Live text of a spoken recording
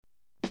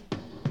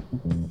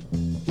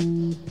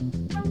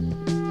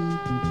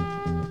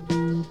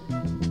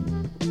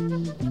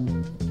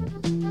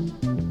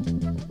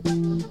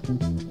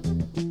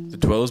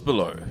Dwellers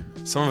below.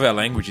 Some of our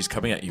language is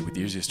coming at you with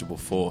irresistible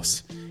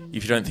force.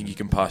 If you don't think you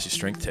can pass your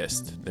strength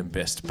test, then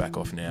best back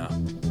off now.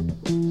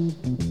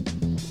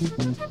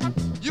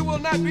 You will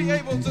not be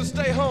able to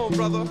stay home,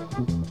 brother.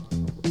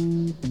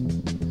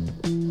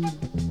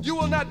 You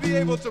will not be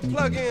able to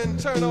plug in,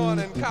 turn on,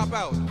 and cop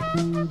out.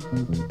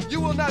 You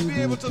will not be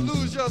able to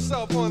lose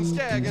yourself on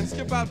Skag and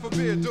skip out for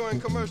beer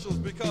during commercials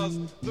because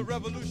the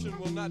revolution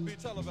will not be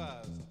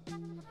televised.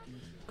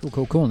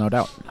 Cool. No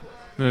doubt.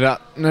 No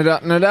doubt.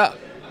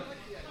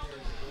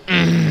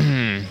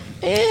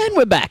 And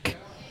we're back.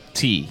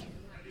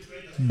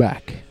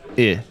 Back.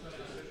 Yeah.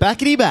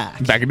 Backity back.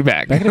 Backity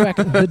back.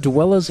 The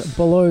Dwellers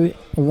Below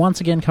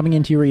once again coming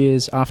into your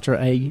ears after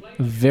a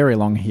very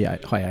long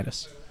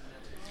hiatus.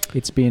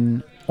 It's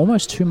been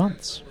almost 2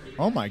 months.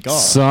 Oh my god.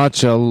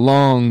 Such a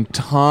long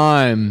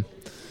time.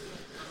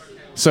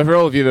 So for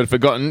all of you that have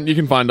forgotten, you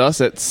can find us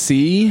at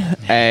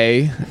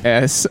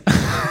CAS.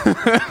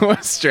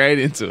 We're straight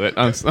into it.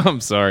 I'm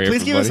sorry,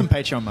 Please everybody. give us some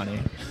Patreon money.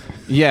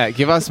 Yeah,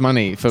 give us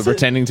money for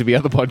pretending to be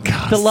other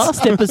podcasts. The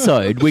last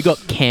episode, we got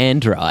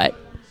canned, right,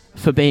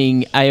 for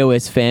being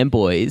AOS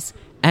fanboys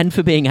and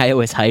for being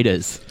AOS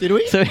haters. Did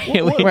we? So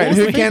Wait,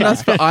 who canned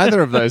us for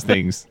either of those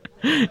things?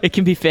 It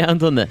can be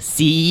found on the CAST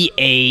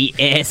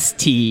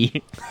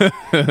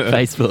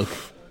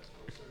Facebook.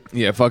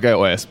 Yeah, fuck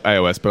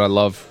AOS, but I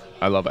love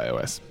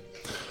AOS.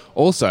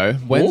 Also,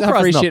 when's our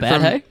Warcry's free not shit bad,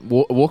 from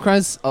hey?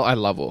 Warcry's? Oh, I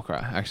love Warcry.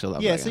 I actually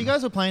love Yeah, that so game. you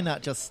guys were playing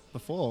that just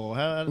before.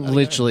 How did it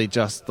Literally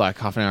just like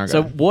half an hour ago.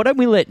 So why don't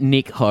we let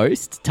Nick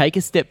host, take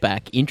a step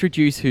back,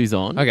 introduce who's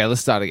on, Okay, let's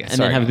start again. and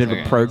then have a bit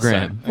of a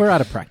program. We're out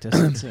of practice.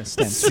 It's a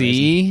standard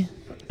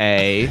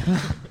CA. go?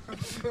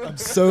 I'm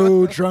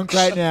so drunk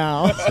right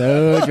now.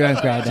 So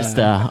drunk right Just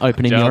now.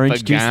 opening the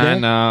orange juice there.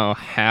 No,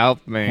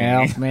 help me.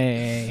 Help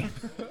me.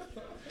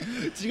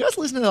 Did you guys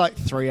listen to like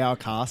 3-hour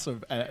cast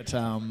at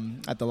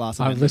the last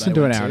event? I've listened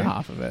that to I an went hour and a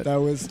half of it. That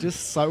was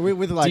just so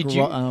with like Did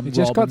you- it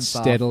just Rob got and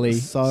stuff. steadily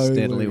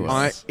loose.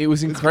 worse. It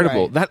was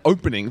incredible. great.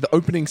 The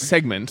opening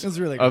segment It was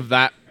really of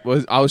that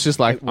was. I was just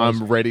like, It was.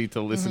 I'm ready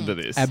to listen to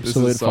this.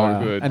 Absolute this is so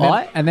fire. good.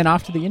 And then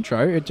after the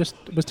intro, it just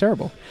was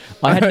terrible.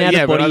 I had an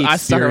Yeah, but out-of-body I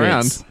stuck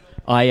experience.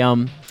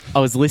 I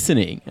was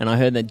listening and I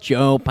heard that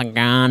Joe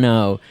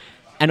Pagano,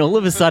 and all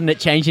of a sudden it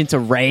changed into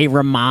Ray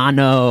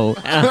Romano.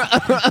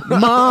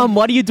 Mom,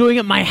 what are you doing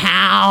at my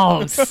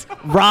house?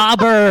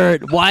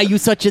 Robert, why are you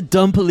such a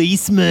dumb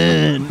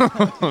policeman?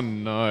 Oh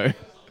no.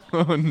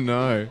 Oh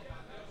no.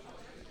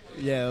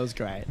 Yeah, it was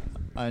great.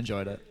 I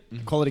enjoyed it.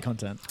 Quality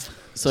content.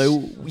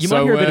 So you So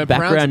might hear a bit we're of proud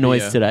to background be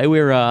noise here. today.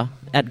 We're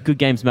at Good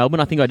Games Melbourne.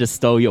 I think I just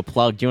stole your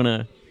plug. Do you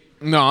want to...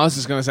 No, I was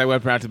just going to say we're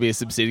proud to be a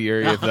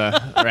subsidiary of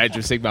the Rage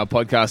of Sigma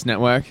podcast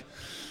network,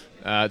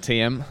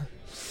 TM,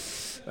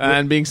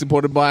 and being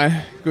supported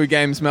by Good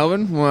Games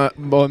Melbourne.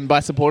 Well, by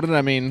supported,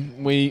 I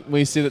mean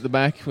we sit at the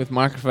back with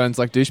microphones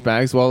like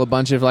douchebags while a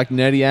bunch of like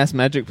nerdy ass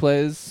Magic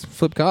players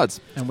flip cards.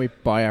 And we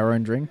buy our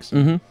own drinks.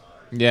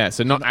 Mm-hmm. Yeah,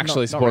 so not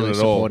actually supported really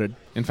at all. supported.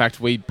 In fact,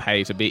 we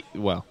pay to be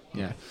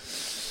yeah.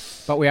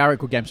 But we are at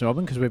Good Games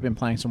Melbourne because we've been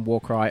playing some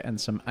Warcry and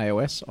some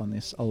AOS on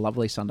this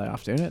lovely Sunday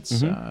afternoon.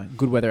 It's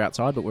good weather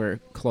outside, but we're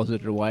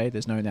closeted away.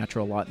 There's no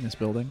natural light in this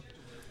building.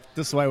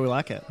 This is the way we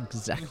like it.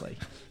 Exactly.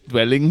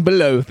 Dwelling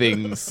below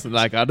things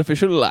like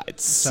artificial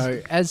lights.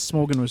 So, as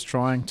Smorgan was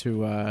trying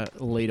to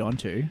lead on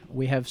to,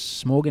 we have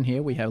Smorgan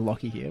here, we have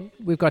Lachie here,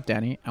 we've got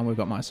Danny, and we've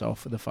got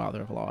myself, the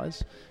father of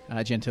lies.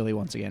 Gentili,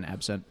 once again,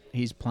 absent.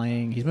 He's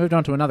moved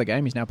on to another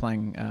game. He's now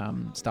playing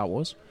Star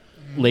Wars.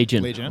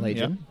 Legion.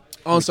 Yeah.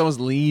 Oh, so it was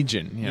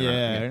Legion.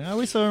 Yeah. Right. No,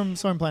 we saw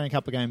him playing a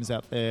couple of games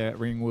out there at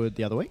Ringwood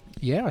the other week.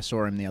 Yeah, I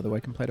saw him the other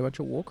week and played a bunch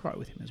of Warcry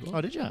with him as well.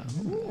 Oh, did you?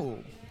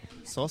 Ooh.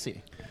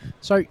 Saucy.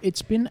 So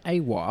it's been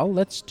a while.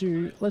 Let's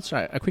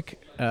try a quick,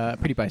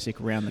 pretty basic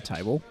round the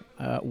table.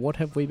 What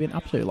have we been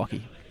up to,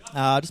 Lachie?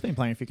 I've just been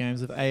playing a few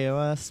games of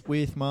AOS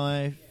with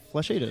my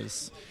Flesh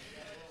Eaters.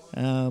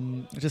 I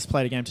just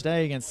played a game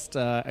today against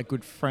a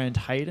good friend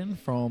Hayden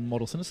from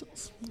Model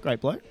Citizens.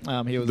 Great bloke.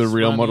 He was The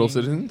real running- Model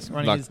Citizens,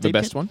 running like his the deep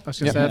best kit. one. I was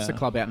going to say Yeah. that's the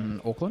club out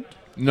in Auckland.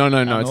 No, In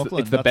it's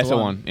Auckland, the that's better the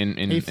one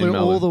in He flew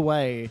Melbourne. all the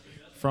way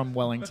from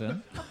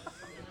Wellington.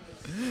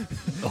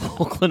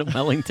 Auckland and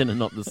Wellington are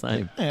not the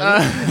same.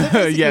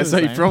 Yeah, so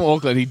same. from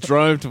Auckland, he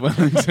drove to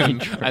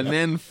Wellington and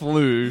then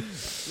flew.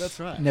 That's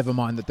right. Never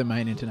mind that the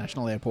main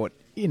international airport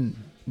in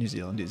New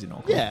Zealand is in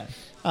Auckland. Yeah.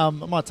 I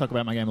might talk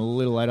about my game a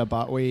little later,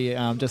 but we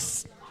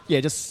just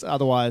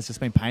otherwise just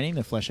been painting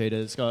the Flesh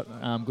Eaters.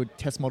 Got good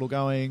test model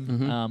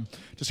going.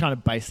 Just trying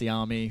to base the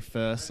army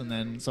first, and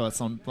then so it's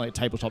on like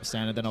tabletop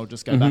standard. Then I'll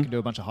just go back and do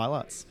a bunch of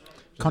highlights.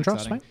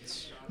 Contrast, exciting.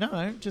 mate?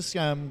 No, just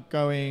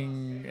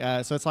going.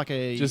 So it's like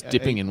Just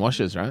dipping in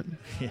washes, right?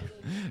 Yeah.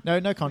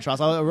 No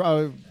contrast.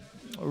 I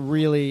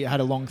really had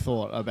a long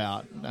thought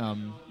about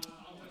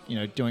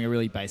doing a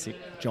really basic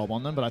job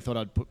on them, but I thought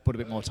I'd put a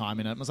bit more time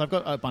in it. Because I've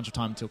got a bunch of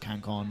time until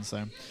Cancon,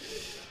 so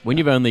When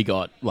you've only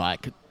got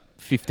like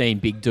 15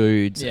 big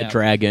dudes, Yeah. a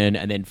dragon,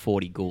 and then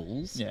 40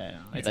 ghouls, yeah,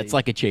 it's that's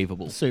like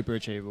achievable. super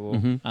achievable.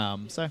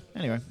 Mhm. So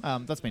anyway,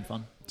 that's been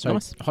fun. So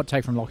Nice. hot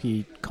take from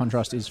Lachie,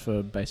 contrast is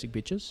for basic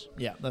bitches.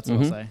 Yeah, that's what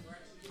I'll say.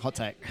 Hot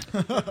take.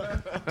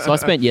 So I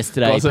spent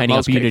yesterday Gossip painting up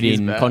Mouse a unit Cake is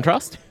in bad.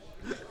 contrast.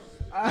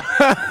 Good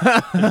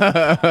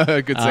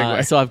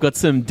segue. So I've got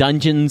some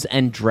Dungeons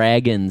and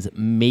Dragons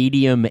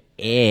medium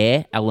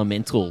air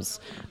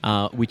elementals,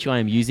 which I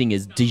am using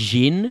as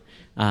Djinn.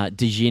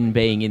 Djinn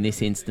being, in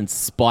this instance,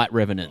 Spite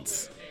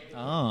Revenants.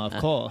 Oh, of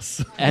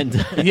course.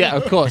 And Yeah,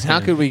 of course. How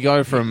could we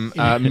go from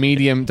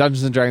medium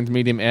Dungeons and Dragons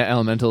medium air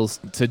elementals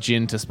to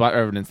Djinn to Spite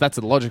Revenants? That's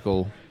a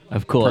logical.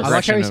 of course. I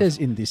like how he Progression of- says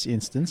in this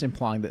instance,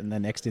 implying that in the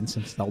next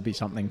instance there'll be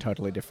something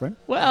totally different.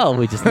 Well,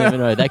 we just never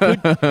know. They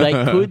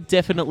could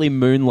definitely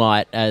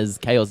moonlight as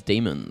Chaos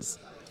Demons.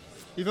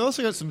 You've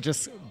also got some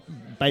just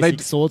basic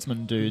They-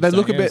 swordsman dudes. they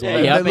look don't a you, bit- as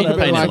well? yeah, I've they been look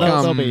a bit painting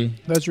like them. they'll be.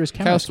 Those are his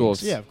camo Chaos skins.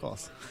 Dwarfs. Yeah, of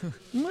course.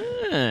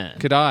 Yeah.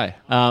 Could I?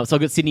 So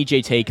I've got Sydney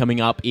GT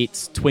coming up.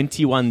 It's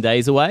 21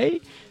 days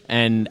away.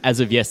 And as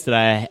of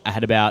yesterday, I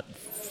had about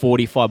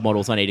 45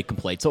 models I need to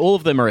complete. So all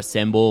of them are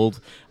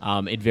assembled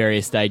at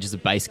various stages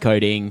of base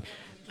coating.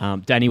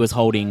 Danny was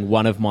holding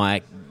one of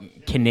my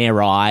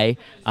Canary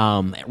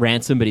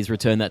ransom, but he's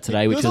returned that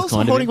today, He which was was also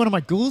kind holding of... one of my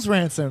ghouls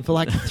ransom for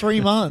like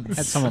 3 months.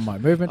 Had some of my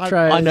movement I-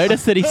 trays. I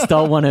noticed that he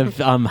stole one of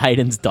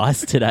Hayden's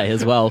dice today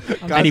as well,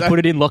 and he put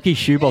it in Lockie's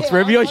shoebox.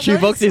 Wherever your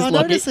shoebox is, I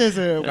Lockie. noticed there's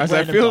a Guys, I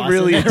random feel dice in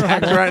really there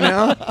attacked right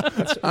now.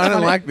 I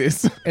don't like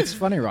this. It's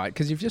funny, right?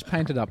 Because you've just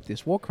painted up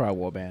this Warcry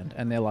warband,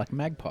 and they're like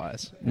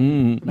magpies.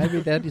 Mm. Maybe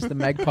that is the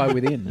magpie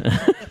within.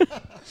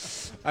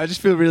 I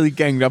just feel really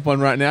ganged up on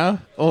right now.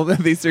 All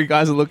these three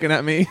guys are looking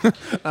at me.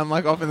 I'm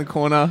like off in the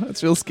corner.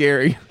 It's real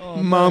scary.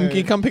 Mum, no. can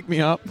you come pick me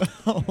up?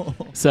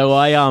 So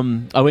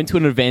I went to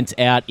an event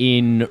out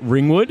in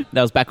Ringwood.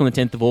 That was back on the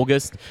 10th of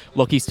August.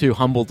 Lockie's too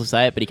humble to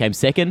say it, but he came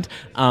second.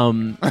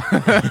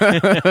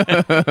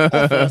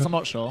 first, I'm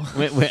not sure.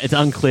 It's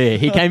unclear.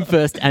 He came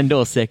first and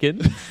or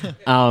second.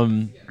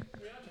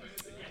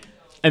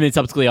 And then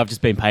subsequently, I've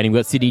just been painting. We've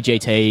got City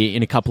GT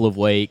in a couple of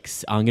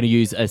weeks. I'm going to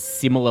use a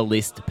similar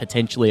list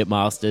potentially at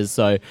Masters,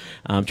 so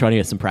I'm trying to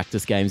get some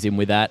practice games in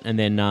with that. And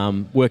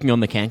then working on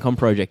the Cancon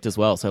project as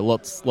well, so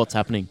lots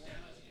happening.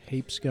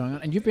 Heaps going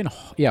on. And you've been,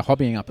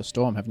 hobbying up a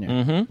storm, haven't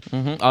you?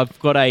 I've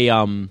got a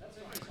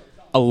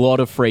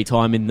lot of free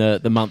time in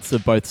the months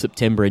of both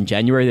September and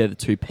January. They're the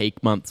two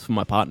peak months for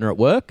my partner at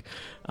work.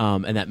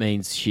 And that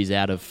means she's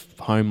out of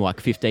home like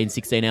 15,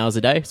 16 hours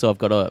a day. So I've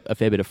got a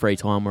fair bit of free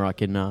time where I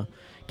can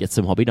get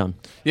some hobby done.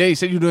 Yeah, you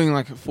said you're doing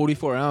like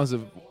 44 hours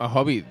of a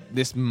hobby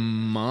this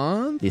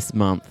month? This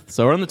month.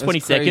 So we're on the That's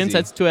 22nd, crazy. so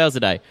that's 2 hours a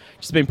day.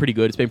 Which has been pretty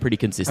good. It's been pretty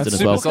consistent That's as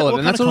super well. solid. What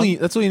And kind of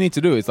that's all you need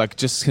to do is like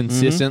just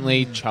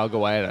consistently chug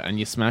away at it and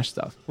you smash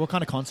stuff. What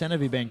kind of content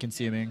have you been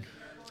consuming?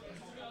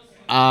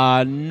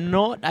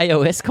 Not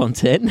AOS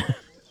content.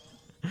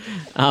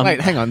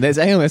 Wait, hang on. There's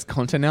AOS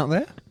content out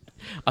there?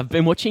 I've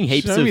been watching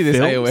heaps Show of me this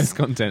films. AOS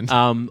content.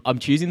 I'm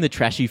choosing the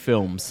trashy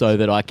films so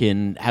that I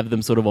can have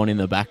them sort of on in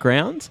the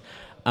background.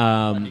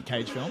 Nick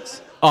Cage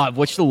films? Oh, I've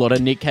watched a lot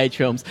of Nick Cage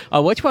films. I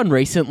watched one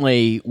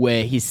recently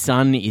where his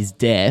son is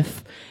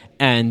deaf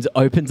and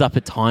opens up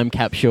a time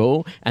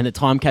capsule, and the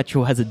time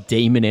capsule has a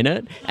demon in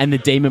it, and the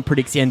demon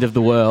predicts the end of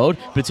the world.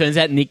 But it turns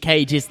out Nick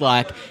Cage is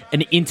like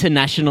an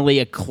internationally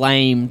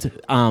acclaimed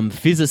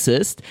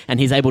physicist,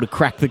 and he's able to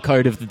crack the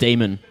code of the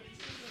demon.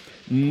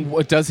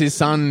 What, does his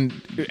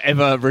son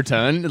ever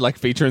return, like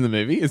feature in the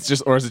movie? It's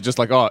just, or is it just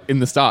like, oh, in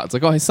the start, it's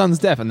like, oh, his son's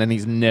deaf, and then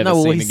he's never No,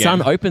 well, seen his again.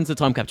 son opens the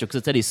time capsule because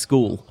it's at his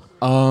school.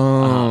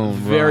 Oh,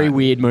 Very right.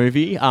 weird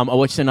movie. I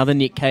watched another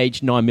Nick Cage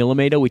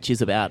 9mm, which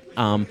is about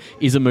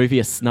is a movie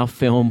a snuff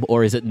film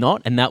or is it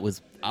not? And that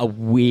was a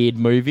weird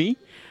movie.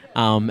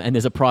 And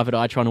there's a private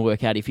eye trying to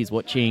work out if he's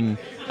watching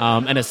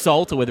an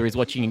assault or whether he's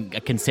watching a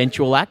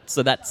consensual act.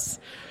 So that's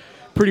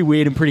pretty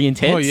weird and pretty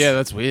intense. Oh, yeah,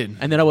 that's weird.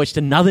 And then I watched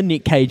another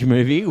Nick Cage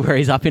movie where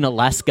he's up in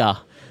Alaska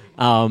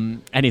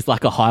and he's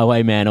like a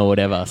highwayman or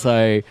whatever.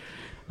 So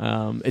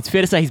it's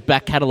fair to say his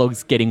back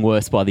catalogue's getting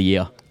worse by the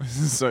year. This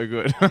is so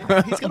good.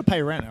 He's got to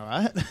pay rent, all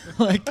right?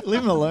 Like,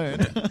 leave him alone.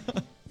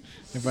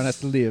 Everyone has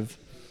to live.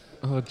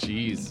 Oh,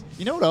 jeez.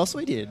 You know what else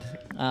we did?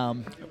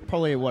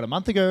 Probably, a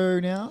month ago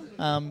now?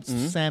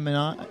 Sam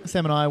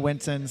and I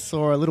went and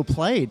saw a little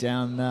play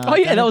down Oh,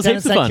 yeah, down, that was down in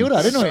heaps of St fun.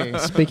 Kilda, didn't we?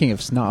 Speaking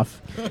of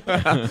snuff,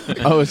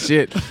 Oh,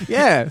 shit.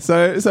 Yeah,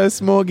 so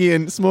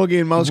Smorgy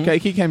and Mulch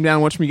Cake, he came down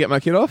and watched me get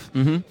my kid off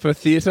for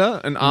theatre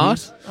and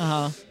art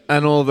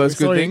and all those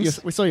good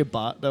things. We saw your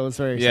butt. That was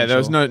very Yeah, there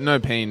was essential. no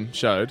peen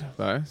showed,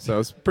 though, so it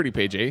was pretty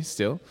PG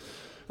still.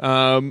 do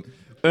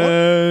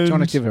you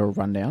want to give her a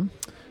rundown?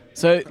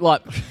 So,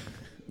 like,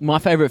 my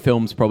favourite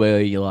films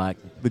probably like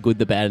The Good,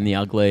 the Bad, and the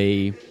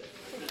Ugly,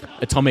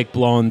 Atomic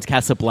Blonde,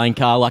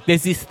 Casablanca. Like,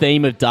 there's this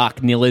theme of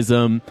dark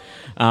nihilism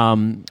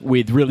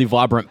with really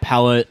vibrant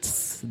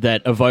palettes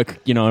that evoke,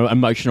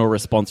 emotional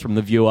response from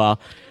the viewer.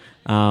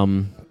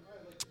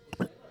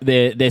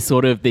 There's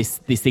sort of this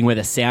thing where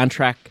the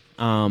soundtrack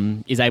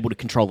is able to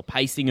control the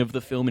pacing of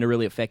the film in a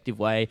really effective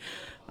way,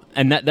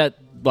 and that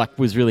like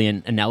was really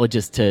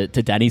analogous to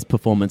Danny's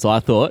performance, I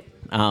thought.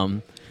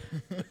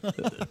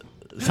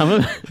 some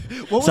of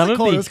What was some it of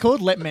called? the It was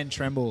called Let Men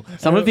Tremble.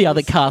 some of the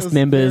other cast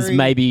members very-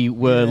 maybe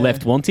were yeah.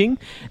 left wanting,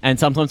 and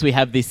sometimes we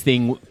have this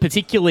thing,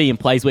 particularly in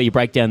plays where you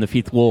break down the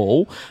fifth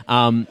wall,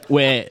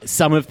 where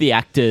some of the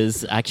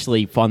actors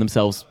actually find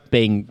themselves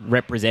being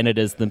represented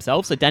as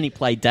themselves. So Danny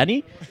played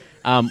Danny.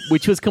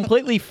 Which was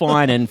completely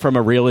fine, and from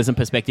a realism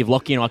perspective,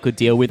 Lachie and I could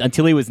deal with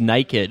until he was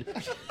naked,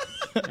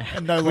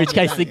 in which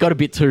case it got a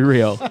bit too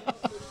real.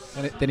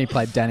 And then he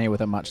played Danny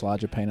with a much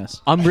larger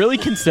penis. I'm really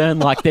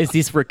concerned, like, there's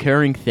this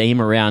recurring theme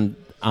around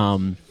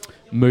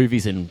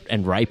movies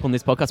and rape on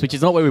this podcast, which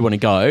is not where we want to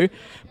go,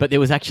 but there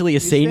was actually a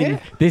scene in...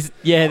 There's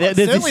Certainly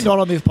this, not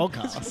on this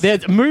podcast.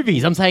 there's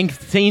movies, I'm saying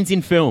scenes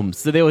in films.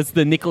 So there was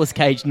the Nicolas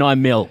Cage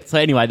 9mm. So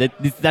anyway,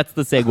 that's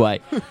the segue.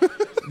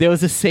 There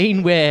was a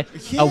scene where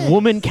a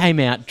woman came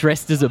out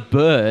dressed as a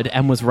bird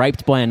and was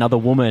raped by another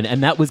woman,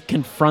 and that was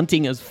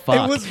confronting as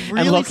fuck. It was and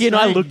really Lachie and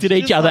I strange. looked at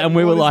each Just other like, and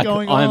we were what is like,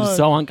 going I'm on?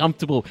 so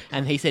uncomfortable.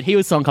 And he said he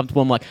was so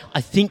uncomfortable. I'm like,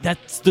 I think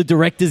that's the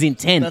director's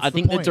intent. That's I the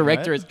think point, the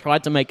director right? has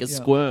tried to make us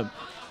squirm.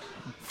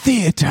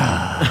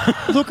 Theatre.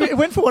 Look, it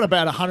went for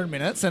about 100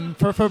 minutes, and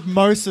for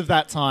most of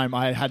that time,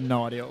 I had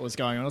no idea what was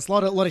going on. It was a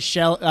lot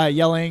of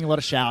yelling, a lot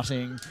of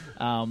shouting.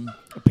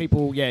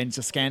 People, in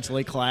just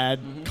scantily clad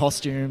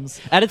costumes.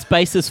 At its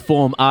basis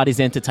form, art is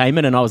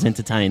entertainment, and I was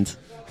entertained.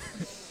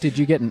 Did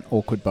you get an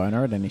awkward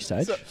boner at any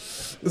stage?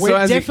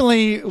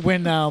 Definitely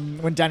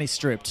when Danny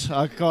stripped,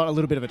 I got a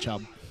little bit of a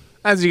chub.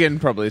 As you can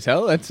probably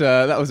tell,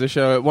 that was a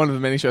show, one of the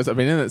many shows I've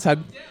been in that's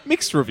had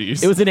mixed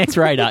reviews. It was an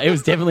X-rater. It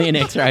was definitely an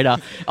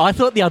X-rater. I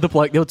thought the other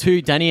bloke, there were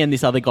two, Danny and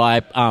this other guy,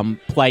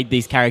 played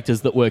these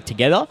characters that worked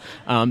together.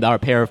 They were a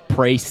pair of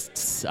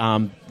priests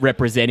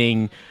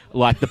representing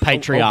like the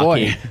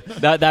patriarchy.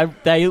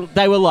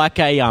 They were like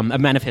a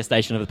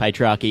manifestation of the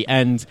patriarchy,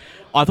 and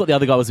I thought the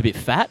other guy was a bit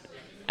fat.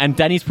 And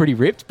Danny's pretty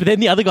ripped, but then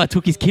the other guy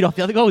took his kid off.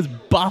 The other guy was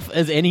buff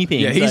as anything.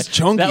 Yeah, he's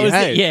chunky, That was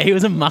hey? he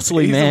was a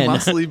muscly He's man. a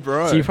muscly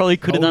bro. So you probably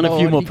could have done a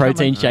few more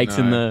protein shakes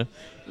in the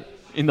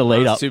lead I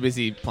was up. too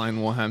busy playing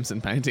Warhammer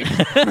and painting.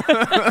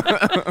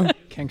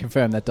 Can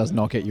confirm that does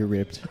not get you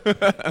ripped.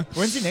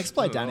 When's your next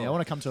play, Danny? I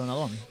want to come to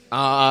another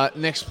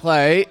one. Next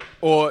play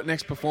or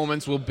next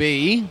performance will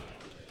be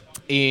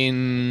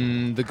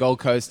in the Gold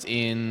Coast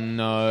in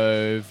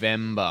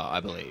November,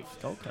 I believe.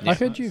 I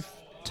heard you've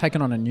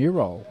taken on a new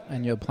role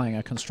and you're playing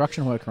a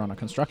construction worker on a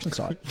construction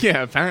site.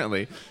 Yeah,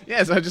 apparently.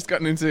 Yes, I've just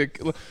gotten into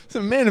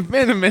some man of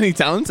many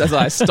talents, as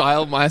I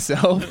style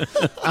myself.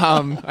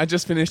 I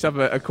just finished up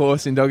a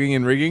course in dogging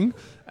and rigging.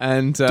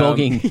 And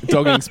dogging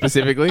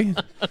specifically.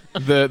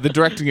 The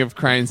directing of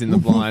cranes in the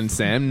blind,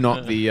 Sam,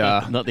 not the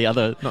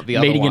other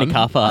meeting one. in a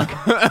car park.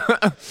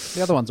 The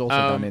other one's also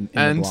done in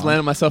and the blind.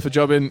 landed myself a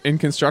job in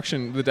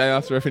construction the day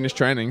after I finished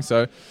training.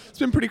 So it's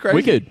been pretty crazy.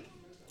 Wicked.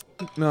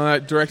 No,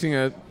 directing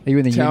a Are you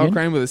in the tower union?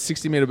 crane with a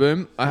 60-meter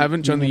boom. I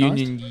haven't joined the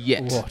union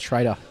yet. Oh,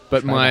 traitor.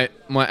 But Traitor.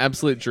 my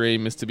absolute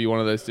dream is to be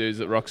one of those dudes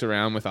that rocks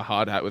around with a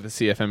hard hat with a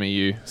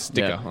CFMEU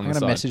sticker Yeah. on I'm the going to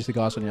side. message the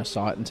guys on your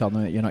site and tell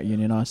them that you're not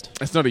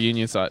unionised. It's not a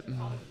union site.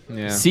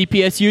 Yeah.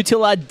 CPSU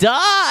till I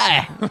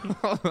die.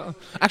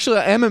 Actually,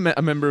 I am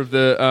a member of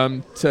the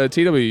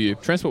TWU,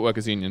 Transport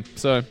Workers Union.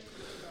 So,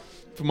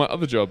 for my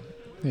other job.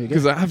 There you go.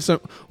 Because I have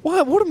so...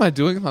 What am I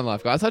doing with my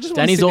life, guys? I just want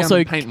to Danny's sit down also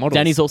and paint models.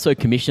 Danny's also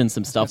commissioned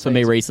some stuff for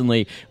me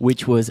recently,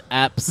 which was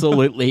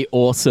absolutely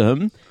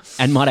awesome.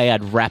 And might I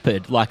add,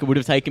 rapid. Like, it would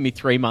have taken me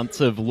 3 months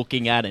of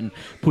looking at and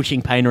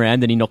pushing paint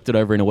around, and he knocked it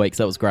over in a week,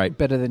 so that was great.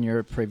 Better than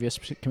your previous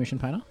commission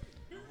painter?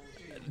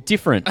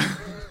 Different.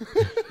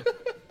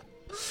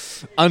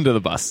 Under the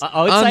bus.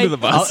 I would Under say, the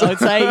bus. I would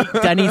say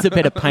Danny's a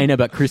better painter,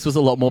 but Chris was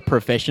a lot more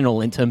professional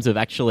in terms of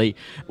actually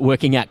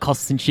working out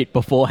costs and shit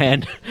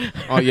beforehand.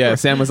 Oh, yeah.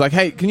 Sam was like,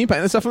 hey, can you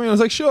paint this stuff for me? I was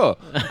like, sure.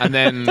 And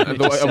then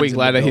a week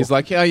later, he's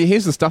like, yeah,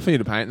 here's the stuff for you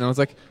to paint. And I was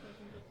like,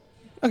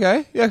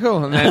 okay, yeah,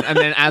 cool. And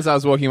then as I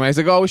was walking away, he's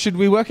like, oh, should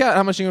we work out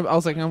how much I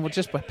was like, oh, well,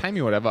 just pay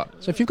me whatever.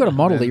 So if you've got a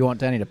model that you want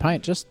Danny to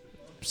paint, just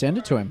send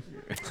it to him.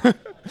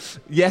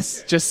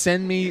 Yes, just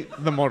send me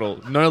the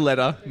model. No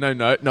letter, no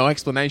note, no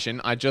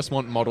explanation. I just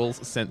want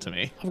models sent to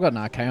me. I've got an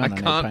Archaon I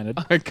need painted.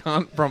 I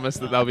can't promise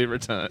that they'll be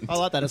returned. I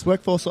like that. It's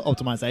workforce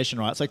optimization,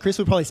 right? So Chris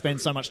would probably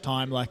spend so much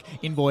time like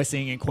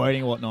invoicing and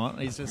quoting and whatnot.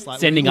 He's just like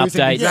Sending losing-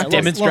 updates, yeah, lost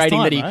demonstrating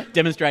time, that right?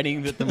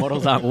 demonstrating that the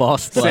models aren't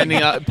lost.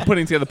 Sending up,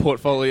 putting together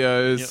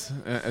portfolios,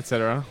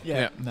 etc.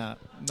 Yeah, no,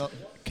 not.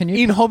 Can you?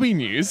 In hobby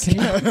news.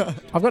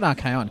 I've got an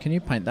Archaon. Can you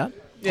paint that?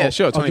 Yeah,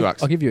 sure, $20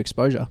 bucks. I'll give you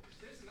exposure.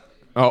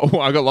 Oh,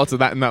 well, I got lots of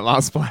that in that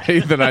last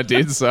play that I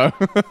did. So,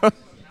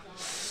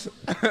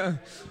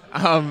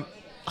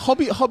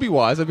 hobby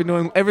wise, I've been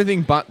doing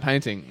everything but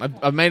painting.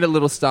 I've made a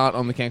little start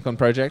on the Cancon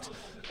project,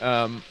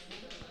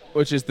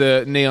 which is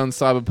the neon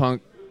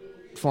cyberpunk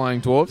flying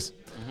dwarves.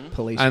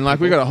 Police. And like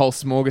we got a whole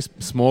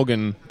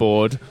smorgasbord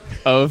board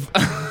of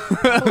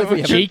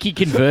cheeky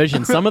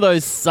conversion. Some of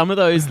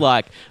those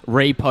like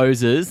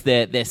reposes,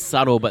 they're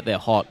subtle but they're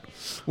hot.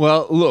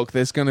 Well, look,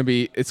 it's going to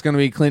be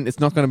clean. It's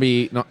not going to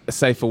be not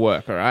safe for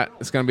work. All right,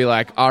 it's going to be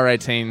like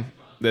R18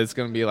 there's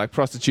going to be like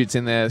prostitutes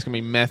in there. There's going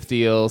to be meth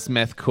deals,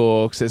 meth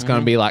cooks. There's going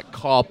to be like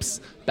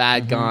cops,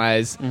 bad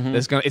guys.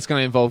 It's going to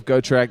involve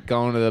Gotrek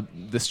going to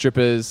the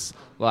strippers.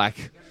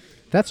 Like,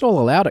 That's all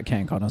allowed at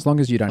Cancon as long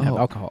as you don't have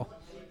alcohol.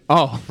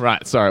 oh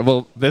right, sorry.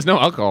 Well, there's no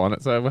alcohol on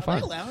it, so we're Are fine.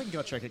 they allowing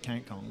Gotrek at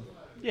Cancon?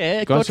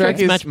 Yeah, Gotrek Gotrek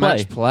is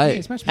match play. Yeah,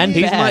 it's match And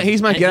play. bad.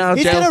 He's my And get out of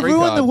He's jail going to free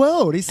ruin card. the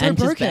world. He's so And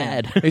just broken.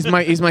 bad.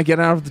 He's my get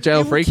out of the jail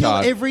He will free kill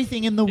card.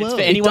 everything in the It's world.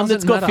 for anyone doesn't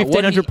that's got matter. What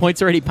 1,500 he-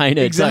 points already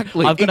painted.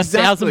 Exactly, So I've got 1,000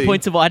 exactly.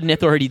 points of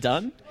Idoneth already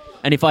done.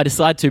 And if I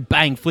decide to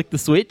bang, flick the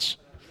switch,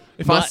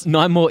 If I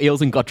 9 more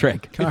eels in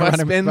Gotrek. Can if I I run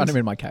spend- him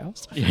in my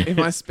chaos? If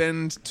I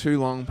spend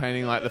too long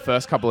painting like the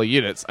first couple of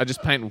units, I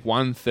just paint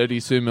one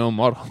 32mm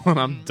model and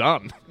I'm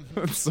done.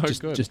 It's so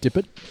good. Just dip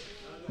it.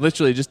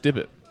 Literally just dip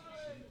it.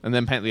 And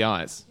then paint the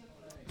eyes.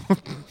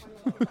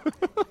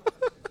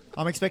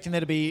 I'm expecting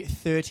there to be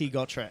 30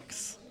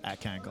 Gotreks at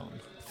Cancon.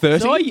 30?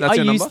 So I That's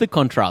your use number? the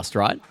contrast,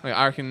 right?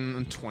 I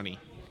reckon 20.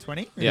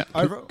 20? Yeah.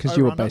 Because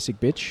you're a basic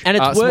bitch. And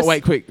it's worse.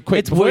 Wait, quick.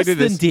 It's before worse you do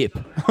than this. dip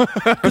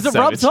because it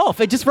rubs off.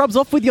 It just rubs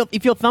off with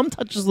if your thumb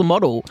touches the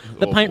model,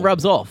 the paint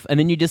rubs off, and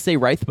then you just see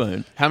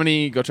Wraithbone. How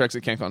many Gotreks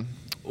at CanCon?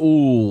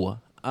 Ooh,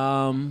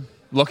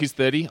 Lockie's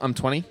 30. I'm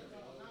 20.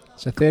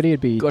 So 30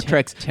 would be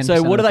Gotreks. 10%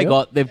 So what do of the they field?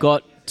 got? They've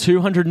got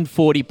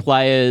 240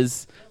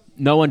 players.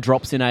 No one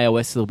drops in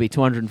AOS, so there'll be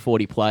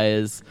 240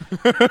 players.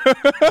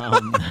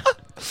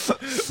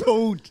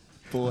 Oh,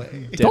 boy.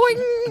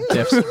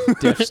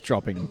 Def's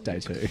dropping day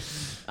 2.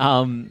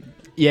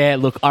 Yeah,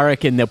 look, I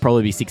reckon there'll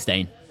probably be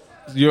 16.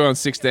 You're on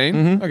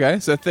 16. Okay,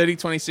 so 30,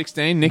 20,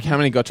 16. Nick, how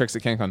many Gotreks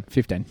at CanCon?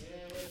 15.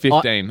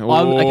 15. I'm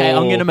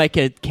going to make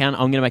a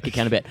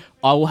counter bet.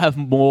 I will have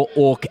more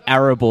Orc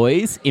Arrow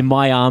boys in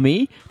my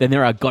army than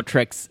there are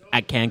Gotreks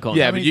at CanCon.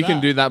 Yeah, but many's you can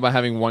that? do that by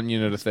having one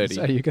unit of 30.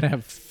 So you're going to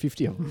have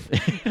 50 of them.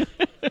 30,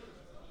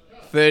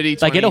 20,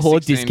 If I get a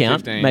horde 16,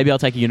 discount, 15. maybe I'll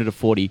take a unit of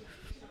 40.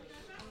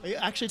 Are you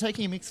actually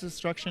taking a mixed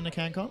destruction to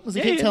Cancon? Because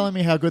you Yeah, keep yeah. telling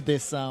me how good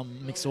this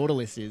mixed order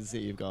list is that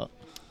you've got.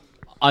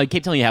 I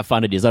keep telling you how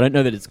fun it is. I don't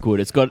know that it's good.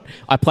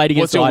 I played What's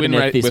against your win Idoneth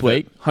rate this with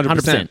week. it?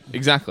 100%.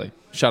 Exactly.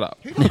 Shut up.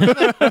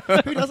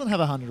 Who doesn't have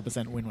a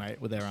 100% win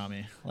rate with their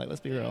army? Like, let's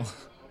be real.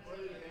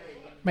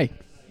 Me.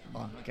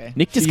 Oh, okay.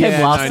 Nick just Yeah,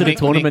 came last no, at a Nick-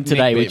 tournament Nick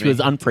today, beat which me. was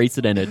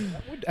unprecedented.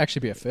 Would actually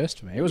be a first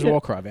for me. It was a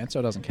Warcry event, so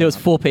it doesn't count. There was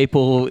 4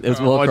 people. There was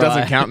Oh, Warcry. it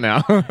doesn't count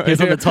now. He was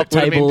on the top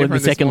table in the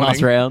second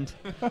last round.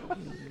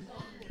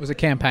 It was a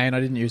campaign. I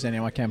didn't use any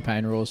of my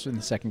campaign rules in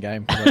the second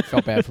game because I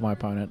felt bad for my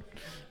opponent.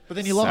 But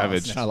then you lost.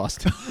 Savage. I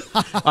lost.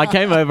 I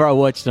came over, I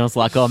watched, and I was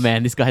like, oh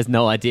man, this guy has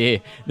no idea.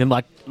 And then,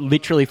 like,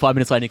 literally 5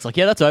 minutes later, Nick's like,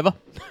 yeah, that's over.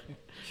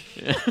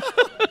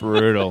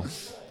 Brutal.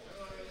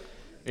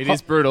 It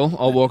is brutal.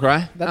 Old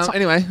Warcry.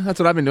 Anyway, that's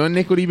what I've been doing.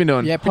 Nick, what have you been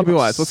doing? Yeah, pretty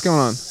Hobby-wise, much what's going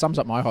on? Sums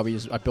up my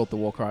hobbies. I built the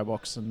Warcry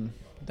box, and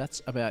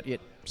that's about it.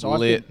 So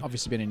Lit. I've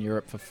obviously been in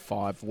Europe for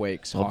 5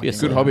 weeks.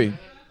 Obviously. Good hiking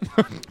hobby.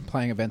 around,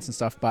 playing events and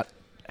stuff, but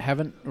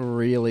haven't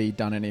really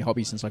done any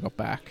hobby since I got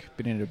back.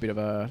 Been in a bit of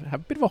a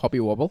hobby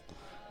wobble.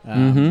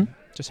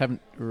 Just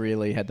haven't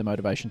really had the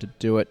motivation to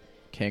do it.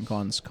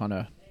 CanCon's kind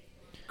of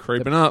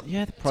Creeping up.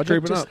 Yeah, the It's project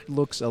creeping just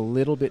looks a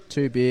little bit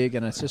too big,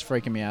 and it's just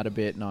freaking me out a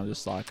bit. And I'm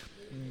just like,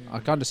 I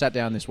kind of sat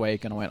down this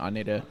week and I went, I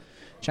need to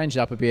change it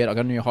up a bit. I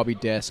got a new hobby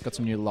desk, got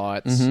some new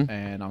lights,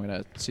 and I'm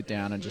going to sit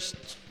down and just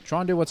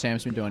try and do what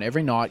Sam's been doing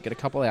every night. Get a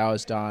couple of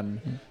hours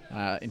done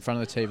in front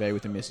of the TV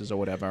with the missus or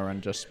whatever,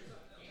 and just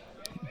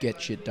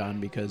get shit done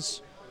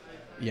because.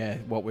 Yeah,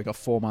 we got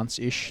 4 months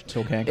ish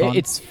till CanCon.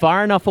 It's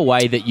far enough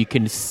away that you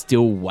can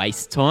still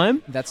waste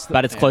time,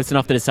 but it's close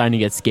enough that it's starting to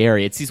get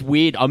scary. It's this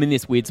weird, I'm in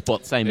this weird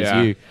spot, same as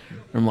you.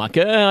 I'm like,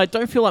 I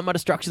don't feel like my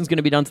destruction's going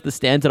to be done to the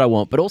standard I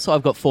want, but also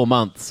I've got 4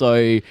 months, so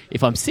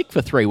if I'm sick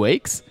for 3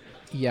 weeks...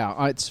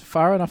 Yeah, it's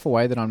far enough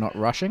away that I'm not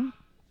rushing,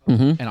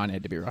 and I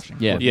need to be rushing.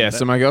 Yeah. Yeah,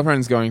 so my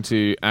girlfriend's going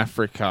to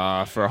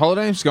Africa for a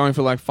holiday. She's going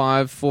for like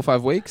 4 or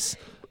 5 weeks.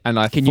 And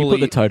Can you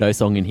put the Toto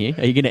song in here?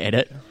 Are you going to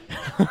edit?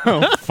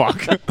 Oh,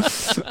 fuck.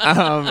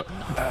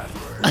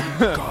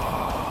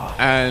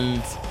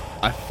 And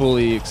I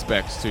fully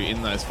expect to,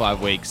 in those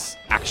 5 weeks,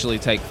 actually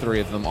take 3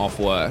 of them off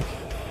work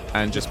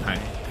and just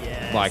paint.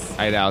 Like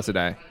 8 hours a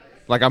day.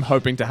 Like, I'm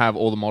hoping to have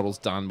all the models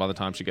done by the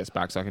time she gets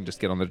back so I can just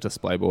get on the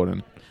display board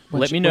and...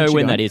 Let me know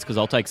when that is, because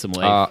I'll take some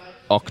leave.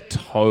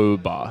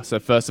 October. So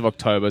 1st of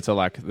October to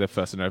like the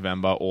 1st of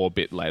November or a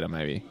bit later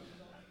maybe.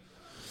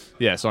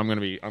 Yeah, so I'm gonna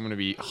be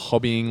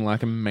hobbying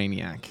like a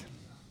maniac.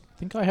 I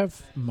think I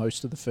have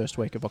most of the first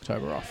week of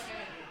October off.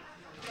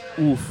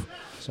 Oof.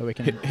 So we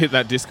can Hit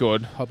that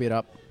Discord. hobby it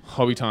up.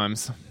 Hobby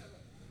times.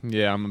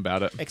 Yeah, I'm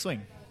about it.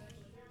 X-Wing.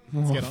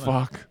 Oh, get on it.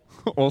 fuck.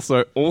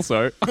 Also,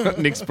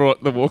 Nick's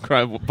brought the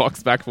Warcry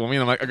box back for me,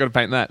 and I'm like, I gotta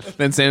paint that.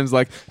 Then Sam's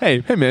like,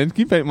 hey man, can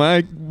you paint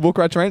my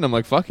Warcry terrain? I'm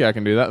like, fuck yeah, I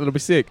can do that. That'll be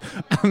sick.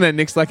 And then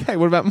Nick's like, hey,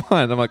 what about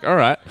mine? I'm like, all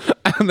right.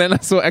 And then I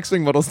saw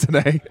X-Wing models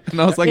today,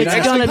 and I was like, It's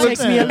X-Wing gonna take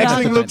me a lot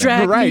X-Wing to looks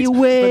drag great. me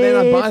away But then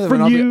I buy them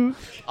from and you.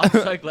 I'm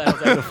so glad I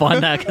was able to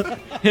find that, 'cause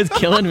it's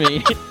killing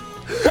me.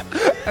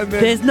 And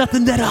then There's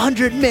nothing that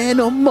 100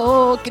 men or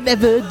more can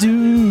ever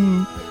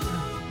do.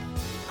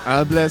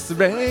 I bless the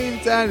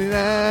rain down in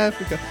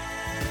Africa.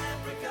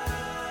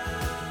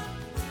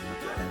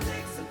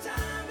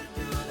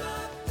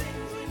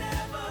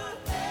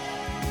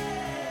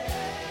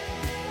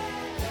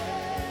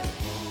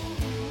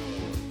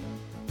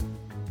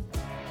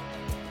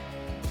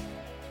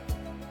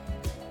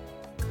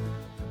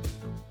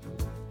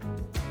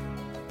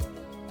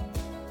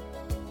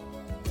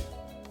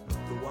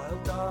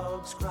 Wild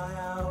dogs cry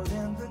out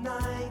in the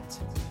night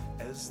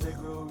as they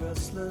grow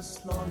restless,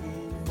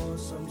 longing for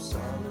some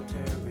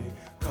solitary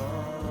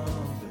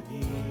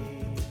company.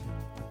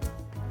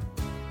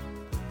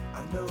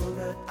 I know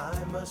that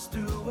I must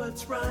do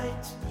what's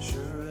right,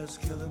 sure as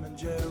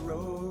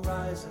Kilimanjaro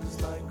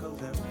rises like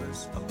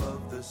Olympus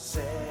above the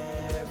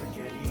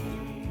Serengeti.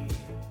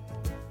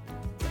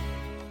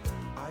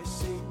 I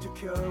seek to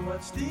cure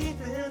what's deep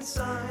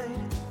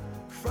inside,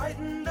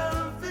 frightened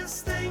of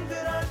this thing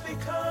that I've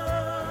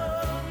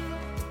become.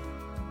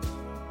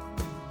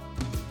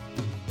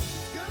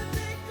 Gonna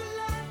take a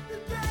lot to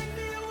drag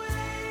me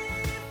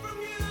away from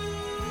you.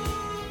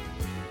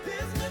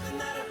 There's nothing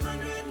that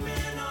 100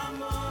 men or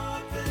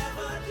more could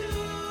ever do.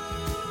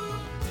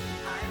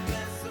 I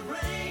guess the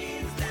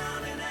rain's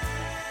down in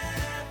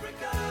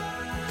Africa.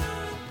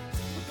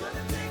 We're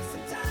gonna take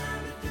some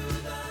time to do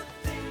the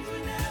things we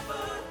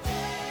never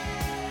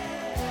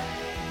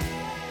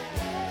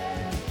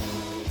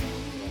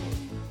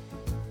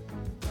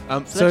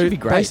that So should be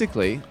great.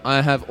 basically,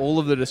 I have all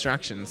of the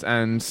distractions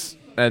and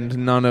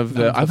none of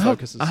the. None of the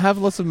focuses. I have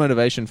lots of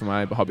motivation for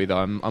my hobby though.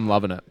 I'm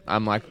loving it.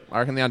 I'm like, I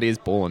reckon the idea is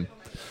balling.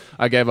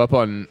 I gave up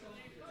on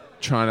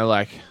trying to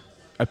like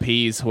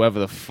appease whoever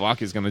the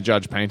fuck is going to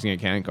judge painting at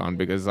Cancon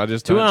because I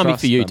just Do don't army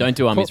trust for you. them. Don't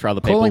do armies for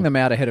other people. Calling them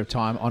out ahead of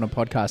time on a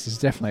podcast is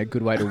definitely a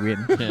good way to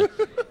win. Yeah.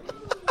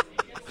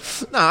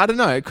 No, I don't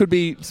know. It could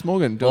be Smorgan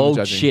doing the Oh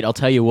judging. shit! I'll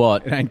tell you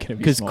what. It ain't gonna be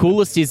Because small.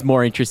 coolest is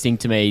more interesting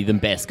to me than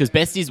best. Because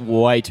best is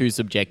way too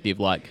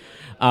subjective. Like,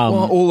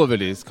 Well, all of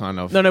it is kind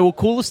of. no. Well,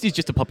 coolest is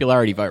just a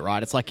popularity vote,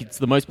 right? It's like it's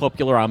the most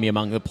popular army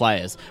among the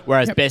players.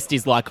 Whereas Yep. best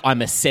is like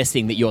I'm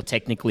assessing that you're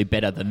technically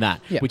better than that,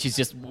 Yeah. which is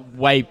just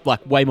way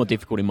more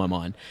difficult in my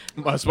mind.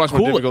 It's much more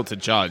Cool- difficult to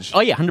judge.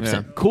 Oh yeah,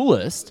 100%.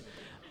 Coolest,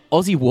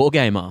 Aussie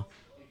Wargamer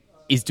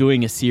is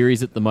doing a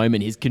series at the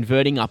moment. He's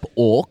converting up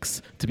orcs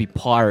to be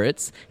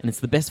pirates, and it's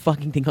the best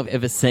fucking thing I've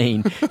ever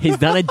seen. He's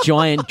done a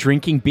giant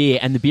drinking beer,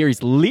 and the beer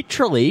is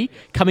literally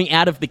coming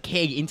out of the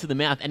keg into the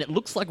mouth, and it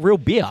looks like real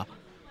beer.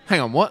 Hang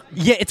on, what?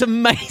 Yeah, it's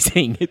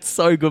amazing. It's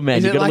so good, man.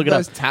 Is You it gotta like look it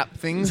those up. tap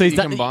things So that you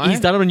can buy? he's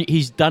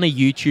done a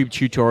YouTube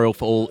tutorial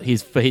for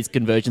his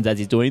conversions as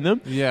he's doing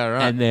them. Yeah,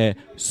 right. And they're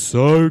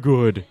so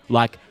good.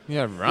 Like,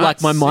 Yeah, right.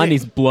 Like my mind Sick.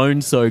 is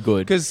blown so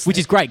good, 'Cause- which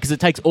is great because it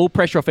takes all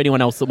pressure off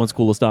anyone else that wants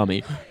coolest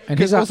army. And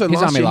Because his, also his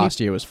last army year he- last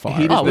year was fire.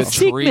 He did Oh, the well,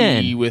 sick, tree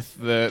man. with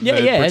the Yeah,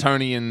 yeah.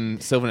 Bretonian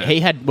Sylvanet. He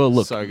had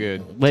look, so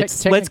good.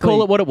 let's Technically-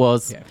 call it what it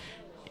was. Yeah.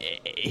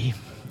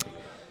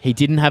 He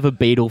didn't have a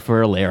beetle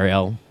for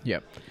Illyrio.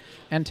 Yep.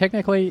 And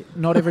technically,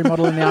 not every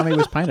model in the army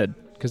was painted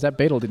because that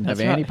beetle didn't have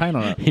That's any right. paint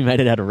on it. He made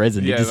it out of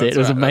resin. Did you see it? It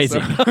was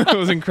amazing. It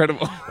was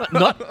incredible.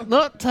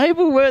 not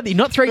table worthy.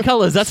 Not 3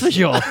 colors. That's for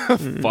sure.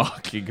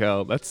 Fucking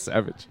hell, that's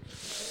savage.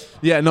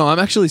 Yeah, no, I'm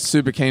actually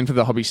super keen for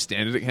the hobby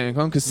standard at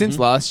Cancon because since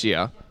last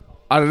year,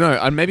 I don't know,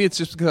 and maybe it's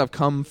just because I've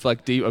come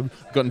like deep, I've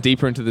gotten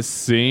deeper into the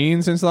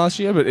scene since last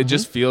year, but it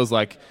just feels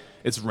like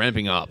it's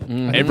ramping up.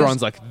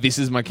 Everyone's like, "This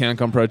is my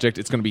Cancon project.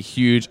 It's going to be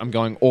huge. I'm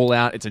going all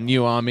out. It's a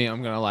new army.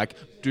 I'm going to like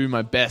do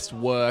my best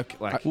work."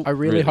 Like, I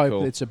really hope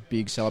cool. it's a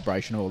big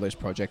celebration of all those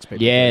projects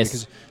people Yes.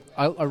 do,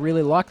 because I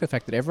really like the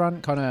fact that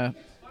everyone kind of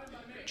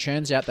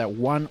churns out that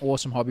one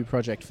awesome hobby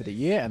project for the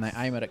year and they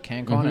aim it at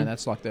Cancon, and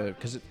that's like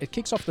because it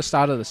kicks off the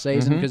start of the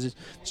season because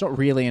it's not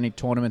really any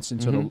tournaments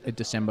until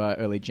December,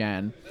 early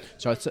Jan.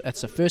 So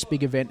it's the first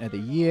big event of the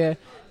year.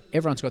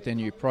 Everyone's got their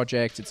new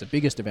projects. It's the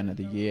biggest event of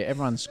the year.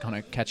 Everyone's kind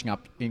of catching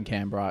up in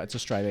Canberra. It's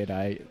Australia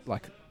Day.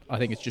 Like, I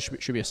think it just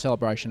should be a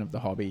celebration of the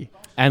hobby.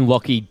 And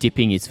Lachie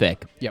dipping his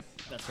feck. Yep.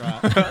 That's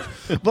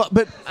right.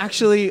 But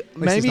actually, he's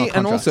maybe, not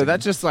and also contrasting.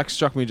 that just like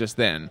struck me just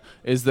then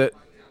is that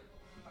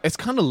it's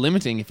kind of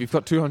limiting if you've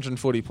got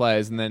 240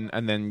 players and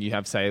then you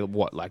have say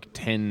what like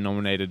 10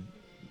 nominated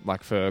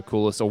like for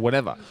coolest or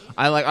whatever.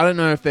 I don't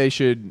know if they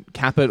should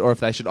cap it or if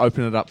they should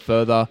open it up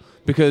further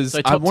because So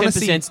I top want 10%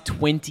 to see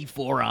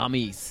 24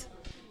 armies.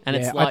 And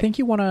Yeah, it's like... I think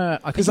you want to.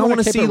 I because I want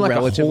to keep see it like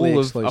relatively a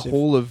exclusive.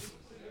 whole of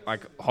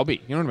like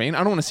hobby. You know what I mean? I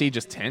don't want to see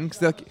just 10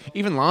 because like,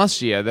 even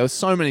last year there was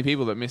so many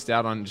people that missed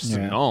out on just a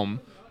Yeah. nom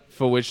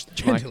for which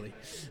like,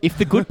 If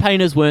the good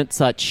painters weren't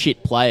such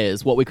shit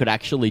players, what we could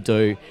actually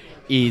do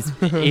is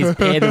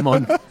pair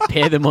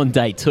them on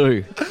day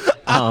 2.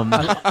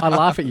 I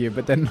laugh at you,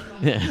 but then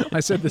Yeah. I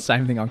said the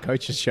same thing on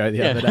Coach's show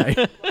the other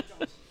day.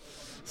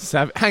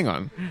 hang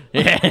on.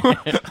 Yeah.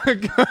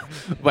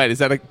 Wait, is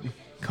that a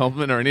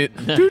compliment or an it?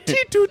 Tootsie,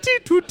 tootsie,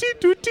 tootsie,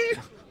 tootsie.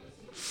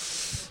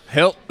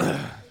 Help.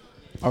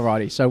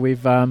 Alrighty, so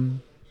we've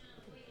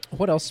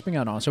what else has been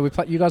going on? So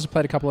you guys have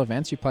played a couple of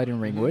events. You played in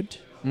Ringwood.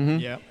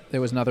 Yeah.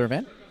 There was another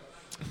event.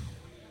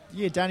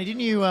 Yeah, Danny,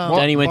 didn't you?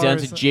 Danny went down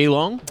borrow to some-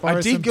 Geelong. borrow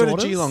I some did go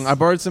daughters? to Geelong. I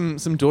borrowed some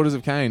Daughters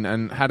of Cain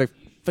and had a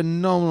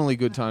phenomenally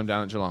good time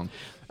down at Geelong.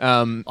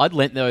 I'd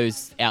lent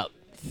those out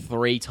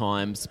 3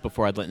 times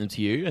before I'd lent them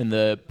to you, and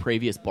the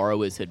previous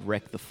borrowers had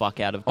wrecked the fuck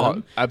out of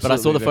them. Oh, But I saw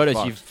absolutely, the they're photos,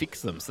 fucked. you've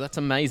fixed them, so that's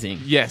amazing.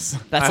 Yes,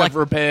 That's I like have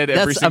repaired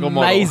every that's single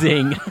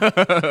amazing.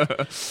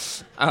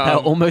 They're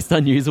almost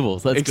unusable.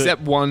 So that's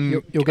except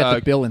one. You'll get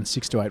the bill in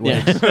 6 to 8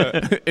 weeks.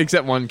 good.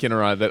 Except one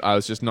Kinnerai that I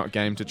was just not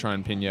game to try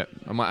and pin yet.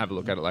 I might have a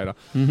look at it later.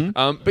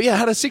 Mm-hmm. But yeah, I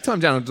had a sick time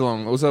down at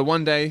Geelong. It was a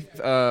one day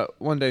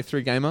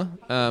 3 gamer.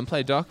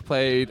 Played Doc,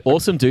 played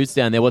Awesome dudes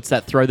down there. What's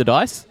that? Throw the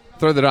dice?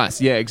 Throw the Dice.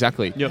 Yeah,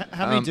 exactly.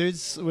 How many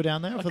dudes were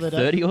down there for the day?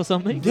 30 or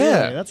something?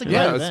 Yeah, Really? That's a great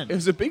yeah, event. it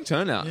was a big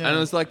turnout, Yeah. and it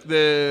was like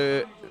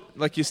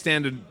your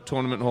standard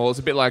tournament hall. It's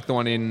a bit like the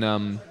one in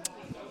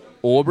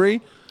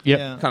Albury. Yep.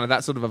 Yeah. Kind of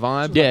that sort of a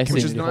vibe. Yeah, which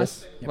is community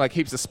nice. hall. Like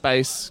heaps of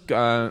space.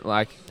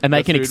 Like And they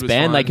the can food was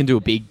expand. They fine. can do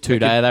a big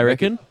 2-day, they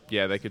reckon.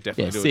 Yeah, they could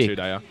definitely Yeah, do sick.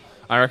 a 2-dayer.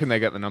 I reckon they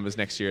get the numbers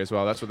next year as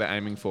well. That's what they're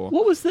aiming for.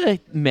 What was the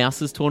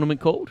Mouses tournament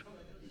called?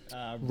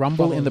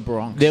 Rumble in the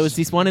Bronx. There was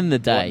this one in the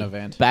day, an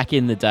event. back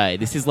in the day.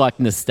 This is like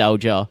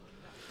nostalgia.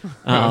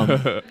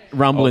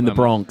 Rumble Old in the memory.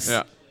 Bronx.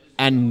 Yeah.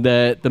 And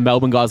the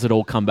Melbourne guys would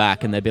all come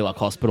back and they'd be like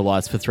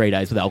hospitalised for 3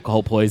 days with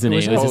alcohol poisoning. It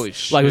was-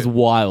 just- holy like it was shit.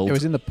 wild. It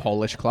was in the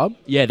Polish club.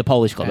 yeah, the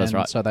Polish club. That's and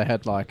right. So they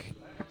had like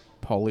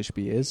Polish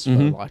beers for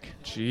Mhm. like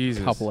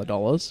Jesus. a couple of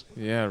dollars.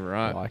 Yeah,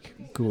 right.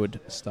 Like good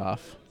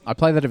stuff. I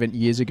played that event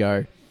years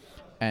ago,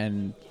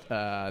 and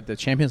the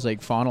Champions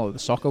League final of the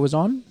soccer was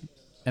on,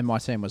 and my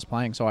team was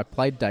playing. So I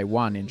played day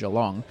 1 in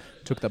Geelong,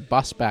 took the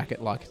bus back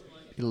at like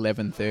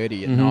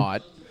 11:30 at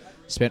night,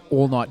 spent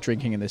all night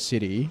drinking in the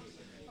city,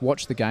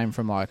 watched the game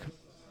from like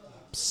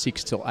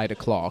 6 till 8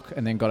 o'clock,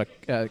 and then got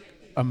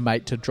a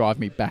mate to drive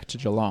me back to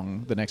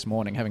Geelong the next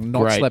morning, having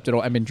not Great. slept at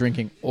all and been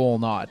drinking all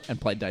night, and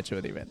played day 2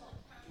 of the event.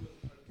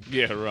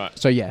 Yeah, right.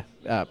 So yeah,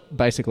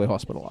 basically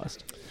hospitalised.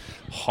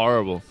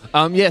 Horrible.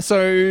 Yeah, so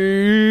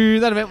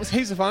that event was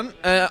heaps of fun.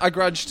 I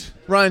grudged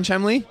Ryan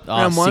Chamley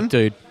round sick 1.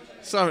 dude.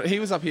 So he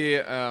was up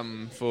here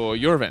for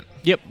your event.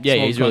 Yep. Yeah,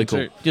 Small he's really con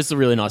cool. too. Just a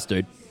really nice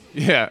dude.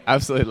 Yeah,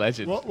 absolute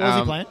legend. What was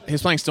he playing? He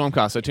was playing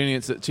Stormcast, so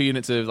 2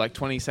 units of like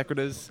 20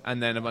 Secretors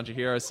and then a bunch of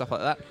heroes, stuff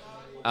like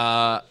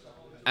that.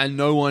 And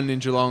no one in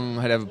Geelong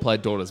had ever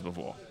played Daughters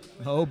before.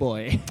 Oh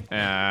boy.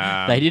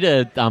 They did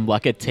a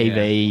like a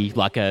TV,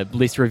 like a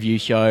list review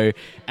show,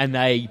 and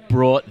they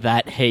brought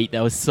that heat.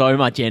 There was so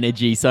much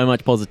energy, so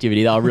much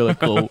positivity. They were really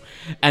cool.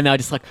 And they were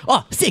just like,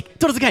 oh, sick,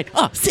 Daughters again.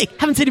 Oh, sick,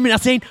 haven't seen him in our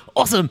scene.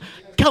 Awesome.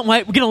 Can't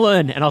wait, we're going to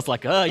learn. And I was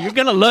like, oh, you're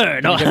going to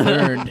learn.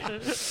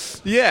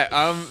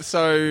 Yeah,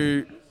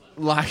 so,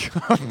 like,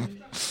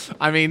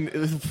 I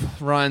mean,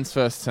 Ryan's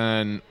first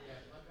turn,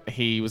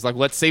 he was like,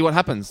 let's see what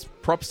happens.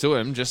 Props to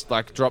him, just,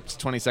 like, dropped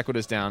 20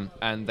 Secretors down,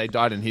 and they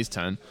died in his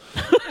turn.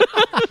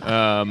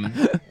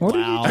 What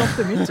did you drop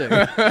them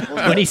into?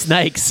 20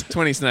 snakes.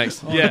 20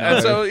 snakes. Yeah,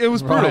 and so it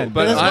was brutal. Right.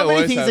 But There's I not many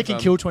always things have, that can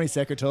kill 20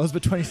 Secretors,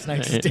 but 20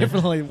 snakes is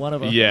definitely one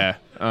of them. Yeah,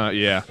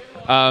 yeah.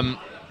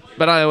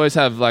 But I always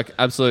have, like,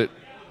 absolute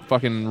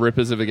fucking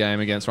rippers of a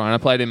game against Ryan. I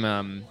played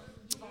him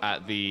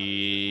at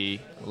the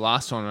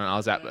last tournament I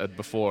was at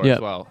before Yep.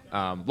 as well.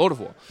 Lord of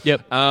War.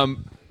 Yep.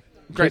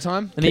 Great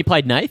time. And then he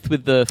played Nath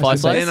with the Then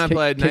Fireslaves. I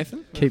played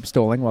Nathan. Keep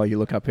stalling while you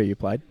look up who you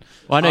played.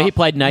 Well, I know he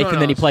played Nath no,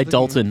 and then he no, played it's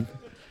Dalton.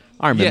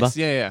 I remember.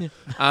 Yes,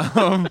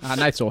 yeah.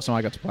 Nate's awesome.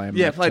 I got to play him.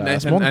 Yeah, at, played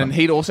Nathan, Swan and Con.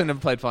 he'd also never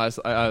played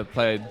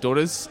played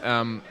Daughters.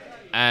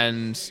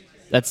 And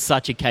That's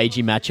such a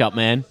cagey matchup,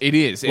 man. it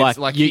is. It's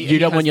Like, he you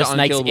don't has want your the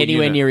snakes unkillable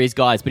anywhere unit. near his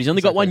guys, but he's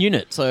only got one Exactly.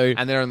 unit, so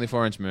And they're only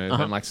 4-inch move,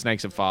 Uh-huh. and like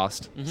snakes are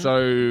fast.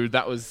 So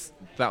that was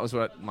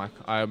what like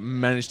I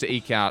managed to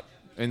eke out,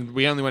 and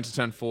we only went to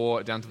turn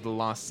 4 down to the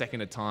last second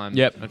of time.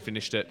 Yep. And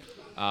finished it,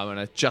 and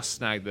I just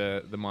snagged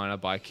the minor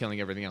by killing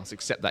everything else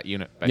except that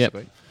unit,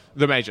 basically.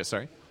 The major,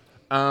 sorry.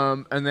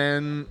 And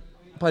then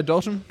played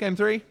Dalton game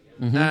 3.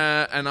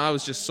 And I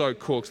was just so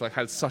cooked, like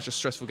had such a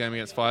stressful game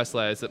against Fire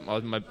Slayers that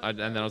and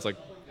then I was like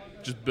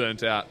just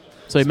burnt out.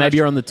 so maybe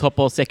you're on the top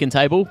or second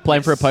table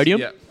playing for a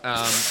podium. Yeah.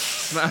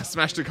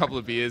 Smashed a couple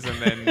of beers and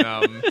then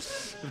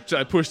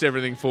I pushed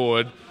everything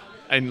forward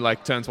and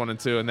like turns 1 and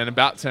 2, and then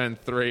about turn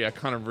 3 I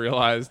kind of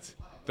realized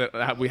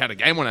that we had a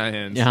game on our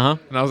hands. Uh-huh.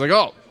 And I was like,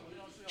 oh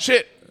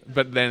shit.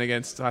 But then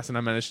against Tyson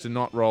I managed to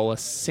not roll a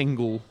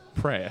single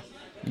prayer.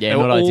 Yeah, They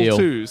were not all ideal.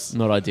 2s.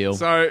 Not ideal.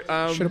 So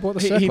Should've bought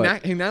the he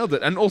circlet. nailed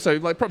it, and also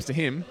like props to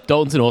him.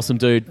 Dalton's an awesome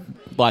dude.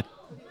 Like,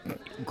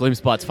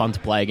 Gloomspite's fun to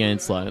play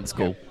against. Like, it's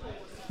cool.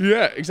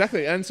 Yeah,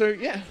 exactly. And so,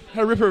 yeah,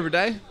 had a ripper of a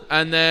day.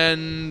 And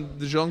then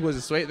the Geelong boys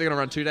are sweet. They're going to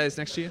run 2 days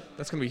next year.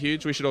 That's going to be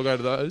huge. We should all go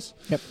to those.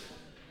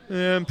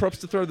 Yep. Props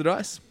to Throw the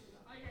Dice.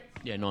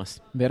 Yeah, nice.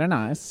 Very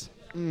nice.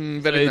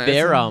 Very So nice.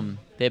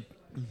 they're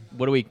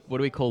what do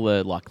we call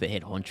the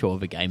head honcho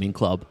of a gaming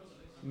club?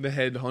 The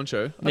head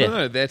honcho. I Yeah. don't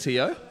know. Their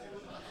TO.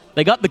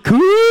 They got the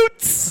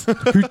coots.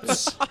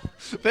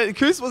 But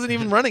Koos wasn't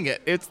even running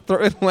it. It's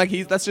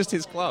that's just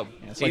his club.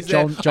 It's like He's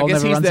there- Joel I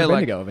guess never he's runs there, the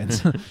like, Bendigo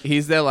events.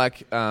 he's there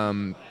like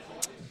what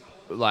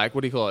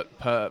do you call it?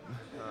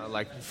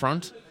 Like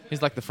front.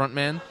 He's like the front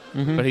man,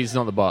 but he's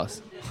not the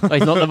boss. Oh,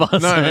 he's not the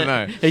boss.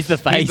 No. He's the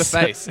face. He's the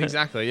face.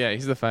 Exactly. Yeah,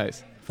 he's the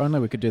face. If only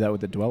we could do that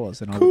with the Dwellers,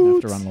 then I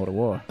wouldn't have to run Lord of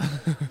War.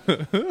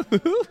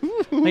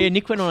 Oh, yeah,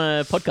 Nick went on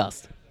a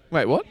podcast.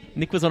 Wait, what?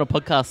 Nick was on a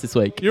podcast this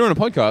week. You're on a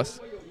podcast?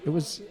 It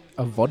was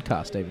a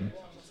vodcast even.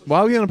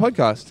 Why were you on a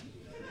podcast?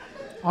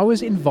 I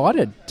was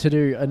invited to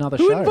do another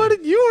show. Who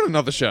invited you on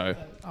another show?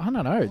 I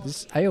don't know.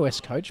 This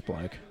AOS coach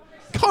bloke.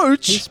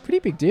 Coach? He's a pretty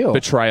big deal.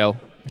 Betrayal.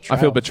 I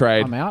feel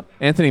betrayed. I'm out.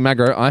 Anthony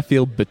Magro, I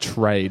feel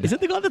betrayed. Is it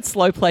the guy that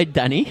slow played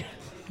Danny?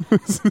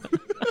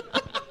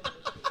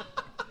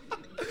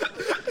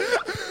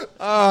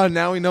 Oh,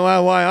 now we know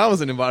why I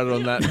wasn't invited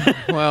on that.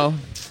 Well,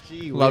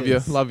 Gee love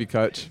whiz. you,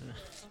 coach.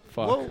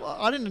 Fuck. Well,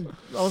 I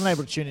wasn't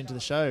able to tune into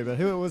the show, but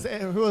who else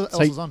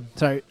was on?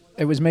 So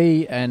it was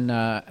me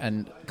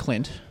and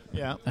Clint,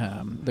 Yeah.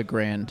 the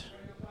Grand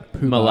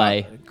Poobah,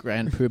 Malay.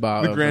 Grand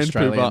Poobah The of Grand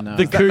Australian. Poobah.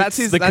 The Coots, that's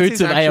his the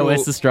actual-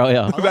 AOS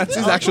Australia. That's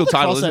his I actual like the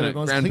title, crossover isn't it?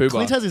 because Grand Clint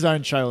Poobah. has his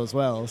own show as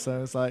well,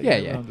 so it's like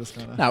Yeah. I'm just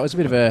kind of. No, it was a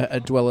bit of a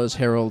Dwellers,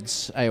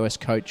 Heralds, AOS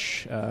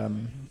coach.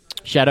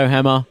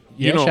 Shadowhammer.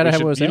 Yeah, know what we Shadowhammer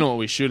should- was there. You know what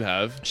we should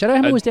have?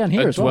 Shadowhammer was down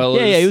here as well.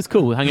 Yeah, it was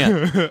cool. Hung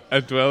out. A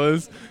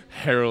Dwellers,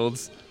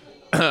 Heralds,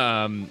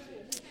 AOS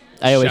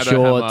Shadowhammer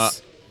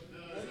shorts.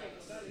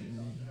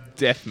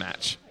 death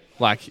match,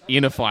 like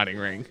in a fighting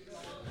ring,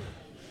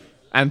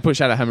 and put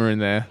Shadowhammer in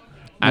there,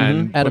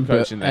 and Adam put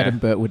Coach in there. Adam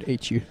Burt would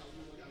eat you.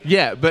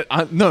 Yeah, but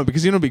no,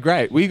 because you know, it'd be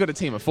great. We got a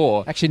team of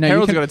 4. Actually, no.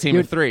 Herald's you can, got a team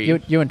of 3.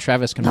 You and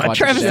Travis can No, fight.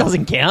 Travis yourself.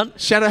 doesn't count.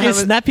 Shadowhammer- You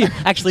snap him.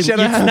 Actually, you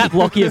Shadowhammer- snap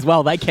Lachie as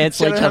well. They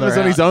cancel each other Shadowhammer's on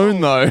out. his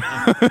own though.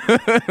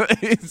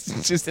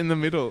 It's just in the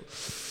middle.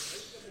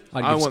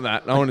 I want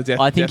that. I want a death.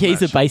 I think death he's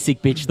match. a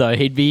basic bitch, though.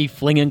 He'd be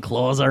flinging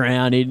claws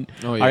around.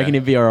 Oh, I yeah. reckon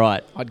he'd be all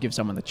right. I'd give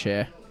someone the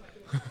chair.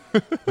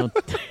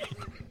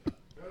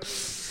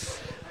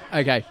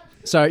 Okay,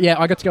 so yeah,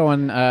 I got to go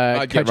on.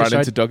 I'd get coach right show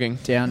into dogging.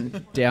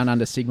 down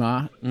under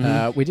Sigma.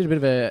 We did a bit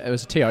of it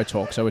was a TO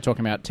talk, so we're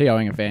talking about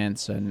TOing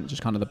events and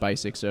just kind of the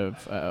basics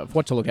of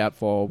what to look out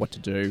for, what to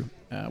do,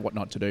 what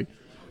not to do.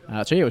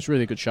 So yeah, it was a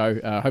really good show.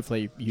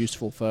 Hopefully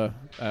useful for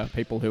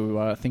people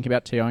who think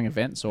about TOing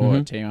events or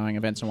TOing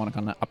events and want to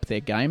kind of up their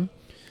game.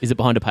 Is it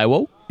behind a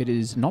paywall? It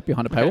is not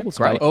behind a paywall. It's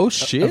great. Oh,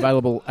 shit.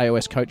 Available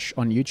AOS Coach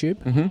on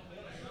YouTube.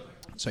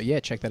 So yeah,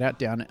 check that out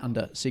down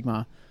under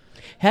Sigma.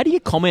 How do you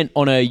comment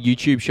on a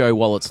YouTube show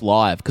while it's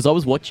live? Because I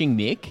was watching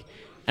Nick,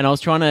 and I was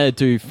trying to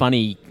do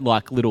funny,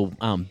 like, little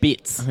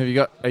bits.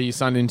 Are you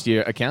signed into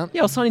your account?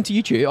 Yeah, I was signed into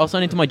YouTube. I was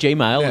signed into my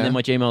Gmail, Yeah. and then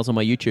my Gmail's on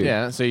my YouTube.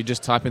 Yeah, so you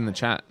just type in the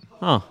chat.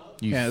 Oh,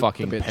 You Yeah,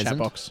 fucking the bit peasant. chat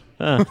box.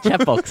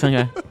 Chat box.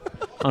 Okay.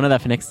 I'll know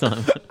that for next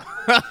time.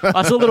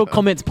 I saw little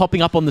comments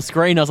popping up on the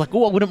screen. I was like,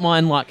 oh, I wouldn't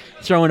mind, like,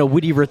 throwing a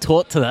witty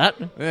retort to that.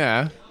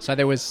 Yeah. So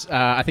there was,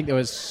 I think there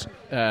was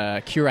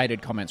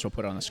curated comments were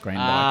put on the screen.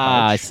 by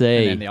Ah, Coach, I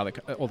see. And then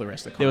all the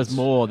rest of the comments. There was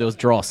more. There was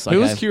Dross. Who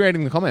was okay.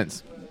 curating the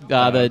comments?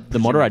 The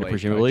moderator,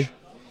 presumably. Coach.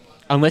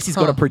 Unless he's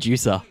got a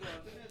producer.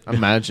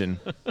 Imagine.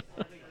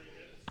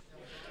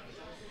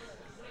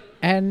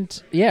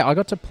 And yeah, I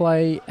got to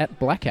play at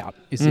Blackout.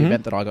 Is the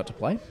event that I got to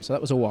play. So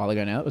that was a while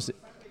ago now. It was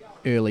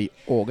early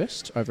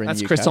August over in That's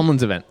the UK. Chris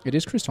Tomlin's event. It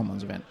is Chris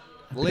Tomlin's event.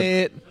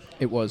 Lit.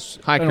 It was.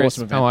 Hi, an Chris.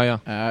 awesome event. How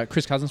are you?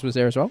 Chris Cousins was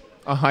there as well.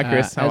 Oh, hi,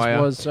 Chris. How as are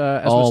you? was,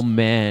 as Oh, was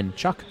man.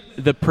 Chuck.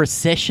 The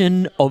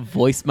procession of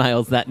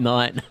voicemails that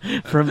night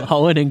from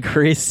Owen and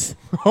Chris.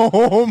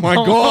 Oh my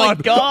Oh god!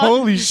 my God.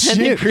 Holy And then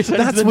shit! Chris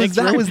went into the next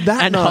room,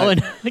 and night.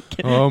 Owen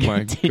Oh my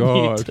continued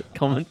God. to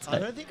commentate. I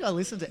don't think I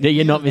listened to. Yeah,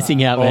 you're any not of missing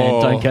that. out, man.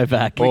 Oh. Don't go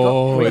back.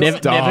 Oh, it's never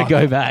dark.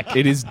 go back.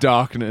 It is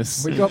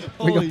darkness. We got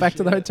Holy back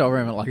to the hotel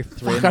room at like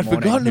 3 in Fuck, the I'd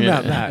morning. forgotten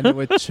about that. And there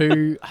were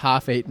 2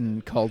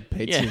 half-eaten cold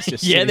pizzas Yeah.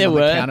 just Yeah, sitting there on were.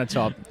 the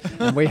countertop.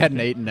 And we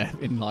hadn't eaten it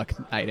in like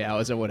 8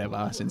 hours or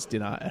whatever since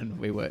dinner. And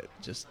we were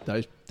just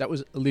that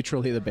was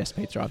literally the best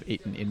pizza I've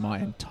eaten in my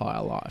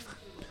entire life.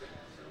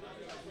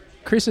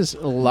 Chris's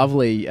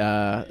lovely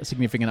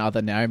significant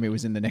other, Naomi,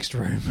 was in the next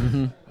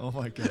room. Oh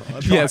my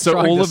god. Yeah, so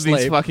trying all to of these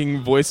sleep.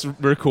 fucking voice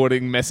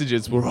recording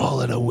messages were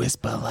all in a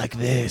whisper like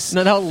this.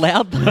 No, they were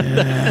loud.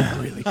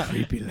 Really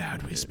creepy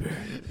loud whisper.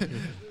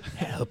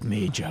 Help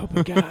me, Joe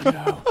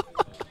Pagano.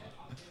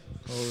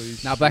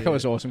 Now, Blackout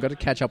was awesome. Got to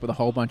catch up with a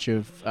whole bunch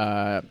of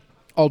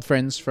old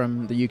friends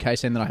from the UK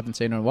scene that I haven't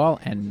seen in a while,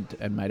 and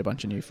made a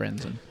bunch of new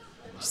friends. And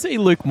See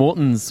Luke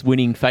Morton's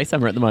winning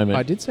Facehammer at the moment.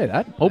 I did say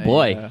that. Oh,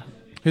 boy.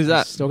 Who's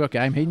that? Still got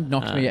game. He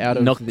knocked me out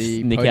of knocked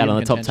the Nick podium out on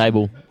the top contention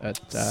table.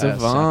 At,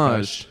 Savage. South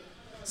Coast.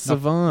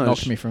 Savage.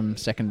 Knocked me from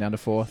second down to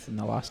fourth in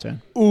the last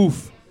turn.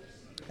 Oof.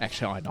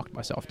 Actually, I knocked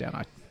myself down.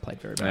 I played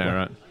very badly. Yeah,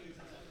 right.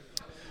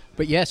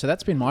 But yeah, so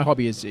that's been my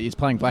hobby is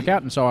playing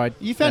Blackout, and so I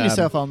You found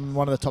yourself on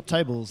one of the top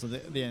tables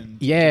at the end.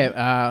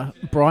 Yeah,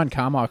 Brian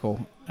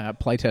Carmichael,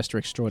 playtester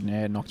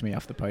extraordinaire, knocked me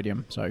off the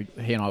podium. So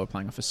he and I were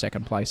playing off for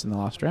second place in the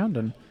last round,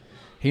 and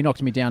he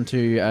knocked me down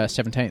to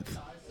 17th.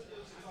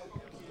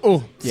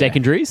 Oh, Yeah.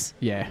 Secondaries?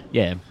 Yeah.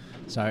 Yeah.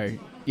 So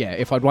yeah,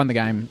 if I'd won the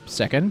game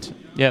second,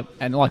 Yep.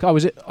 and like I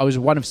was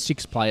one of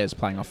 6 players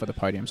playing off for the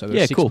podium. So there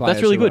Yeah, were 6 cool. players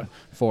That's really who good.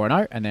 were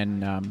 4-0, and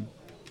then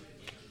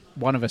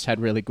one of us had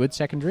really good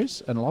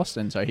secondaries and lost,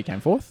 and so he came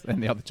 4th,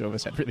 and the other 2 of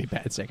us had really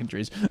bad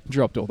secondaries,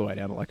 dropped all the way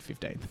down to like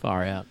 15th.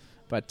 Far out.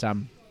 But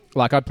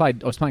like I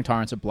was playing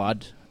Tyrants of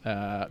Blood,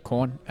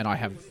 Khorne, and I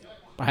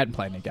hadn't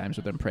played any games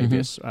with them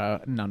previous.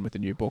 None with the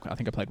new book. I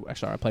think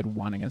I played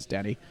one against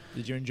Danny.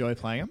 Did you enjoy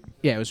playing them?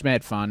 Yeah, it was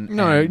mad fun.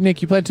 No, and-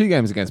 Nick, you played 2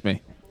 games against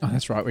me. Oh,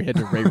 that's right. We had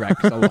to re-rack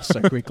because I lost so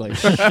quickly.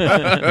 So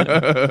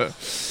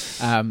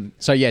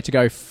yeah, to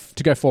go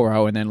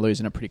 4-0 and then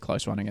losing a pretty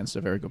close one against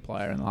a very good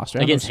player in the last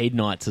round. Against Heed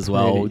Knights as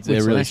well.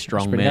 They're really I was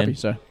strong, pretty man. happy,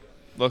 so.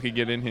 Lachie,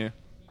 get in here.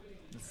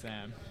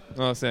 Sam.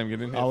 Oh, Sam,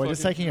 get in here. Oh, we're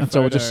just taking a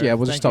photo. So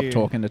we'll just stop Thank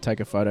you. talking to take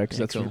a photo because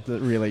that's cool.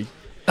 really.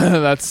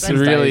 That's Thanks,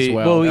 really Dave, as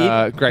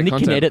well. great Nick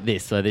content. can edit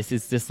this, so this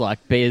is just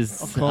like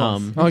Bear's Of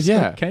course. Oh,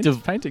 yeah.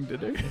 Painting to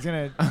do. He's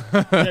going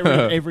to get rid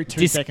of every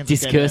 2 seconds.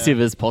 discursive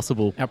as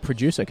possible. Our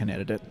producer can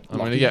edit it. I'm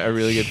going to get a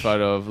really good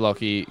photo of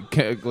Lachie,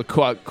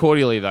 quite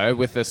cordially though,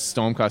 with the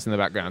Stormcast in the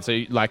background.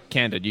 So, like,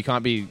 candid. You've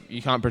got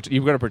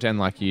to pretend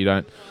like you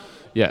don't.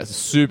 Yeah, it's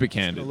super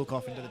candid. Look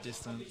off into the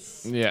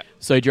distance. Yeah.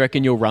 So do you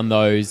reckon you'll run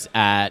those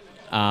at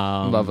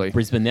Lovely.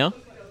 Brisbane now?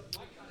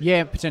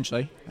 Yeah,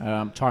 potentially.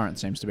 Tyrant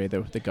seems to be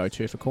the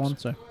go-to for Khorne.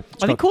 So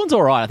I think Khorne's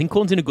all right. I think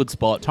Khorne's in a good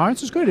spot.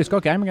 Tyrant's is good. It's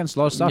got game against a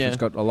lot of stuff. Yeah. It's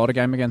got a lot of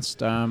game against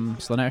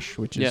Slanesh,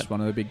 which is one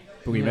of the big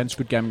boogie events.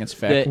 Good game against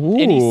The, Fat.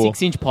 any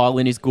 6-inch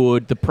pile-in is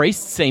good. The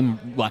priests seem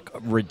like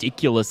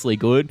ridiculously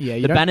good. Yeah,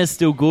 you the don't- banner's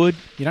still good.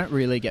 You don't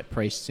really get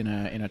priests in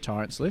a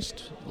Tyrants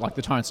list. Like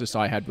the Tyrants list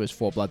I had was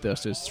 4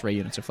 Bloodthirsters, 3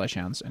 units of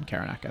Fleshhounds, and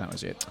Karanak, and that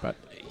was it. But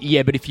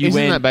Yeah, but if you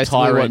Isn't went that basically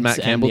Tyrants what Matt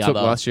and Campbell the took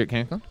other, last year at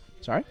Cancon?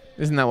 sorry,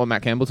 Isn't that what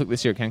Matt Campbell took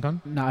this year at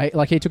Cancon? no,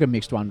 he took a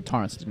mixed one.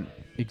 Tyrants didn't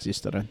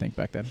exist, I don't think,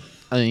 back then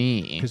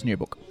because new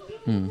book.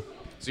 So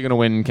you're going to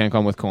win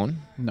Cancon with Khorne?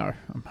 No,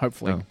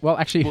 hopefully. No. Well,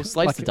 actually, Well,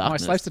 Slaves to my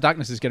Darkness. Slaves to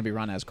Darkness is going to be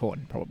run as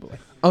Khorne, probably.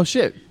 Oh,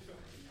 shit.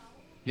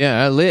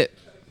 Yeah, lit.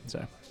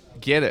 So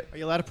Get it. Are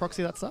you allowed to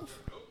proxy that stuff?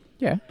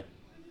 yeah,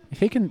 if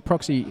he can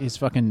proxy his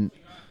fucking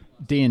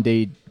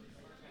D&D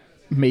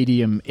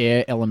medium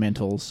air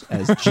elementals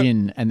as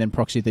Jinn, and then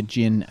proxy the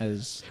Jinn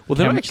as well,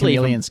 they're not actually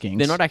chameleon skinks.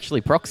 They're not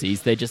actually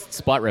proxies. They're just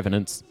spite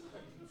revenants,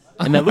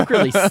 and they look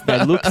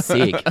they look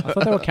sick. I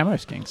thought they were camo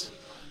skinks.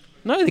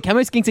 No, the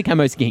camo skinks are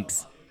camo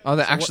skinks. Oh,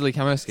 they're actually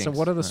camo skinks. So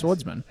what are the Nice.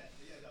 swordsmen?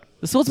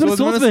 The swordsman are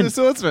Swordsman.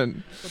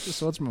 swordsmen. What's the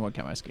swordsman want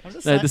camo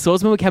skinks? No, the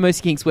swordsmen were camo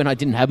skinks when I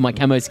didn't have my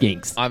camo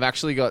skinks. I've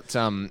actually got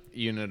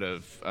unit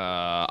of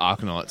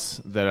Arcanauts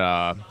that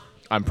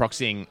I'm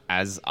proxying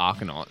as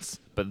Arcanauts,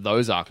 but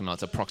those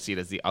Arcanauts are proxied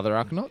as the other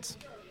Arcanauts.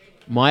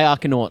 My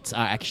Arcanauts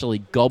are actually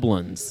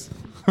goblins.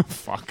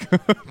 Fuck.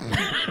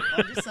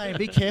 I'm just saying,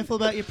 be careful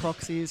about your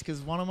proxies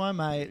because one of my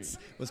mates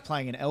was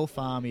playing an elf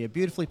army, a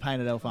beautifully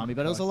painted elf army,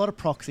 but it was a lot of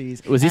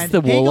proxies. Was this and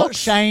the He got Warlocks?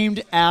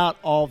 shamed out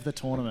of the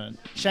tournament.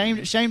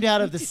 Shamed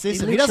out of the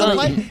system. He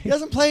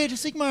doesn't play Age of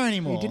Sigmar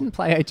anymore. He didn't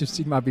play Age of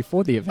Sigmar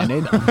before the event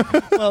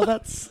either. Well,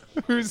 that's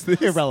Who's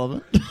this?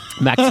 irrelevant.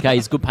 Max K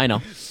is a good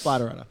painter.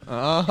 Spider Runner.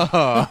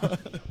 Oh.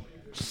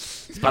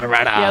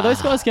 Yeah, are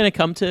those guys going to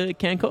come to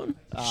Cancon?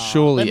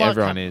 Surely They might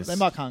everyone come- is. They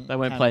might come. They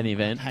won't play in the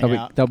event. Hang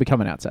out. they'll be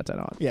coming out Saturday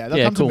night. Yeah, they'll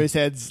Yeah, come cool. to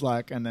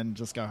Mooseheads, and then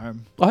just go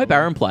home. I hope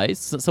Aaron plays.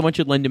 Someone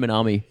should lend him an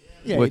army.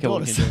 Yeah, Work he out what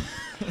taught we us.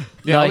 can do.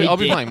 Yeah, No, I'll be- he I'll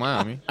be did. playing my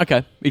army.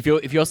 Okay, if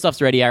your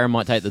stuff's ready, Aaron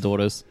might take the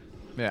daughters.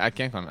 Yeah, at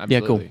Cancon. Absolutely.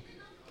 Yeah, cool.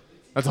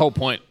 That's the whole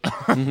point.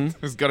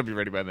 It's got to be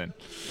ready by then.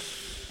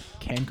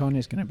 CanCon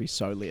is going to be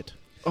so lit.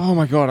 Oh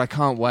my god, I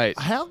can't wait.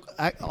 I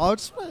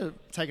just want to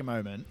take a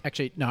moment.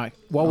 Actually, no.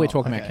 While we're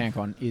talking okay. about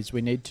CanCon, is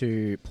we need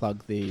to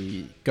plug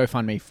the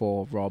GoFundMe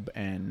for Rob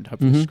and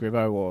hopefully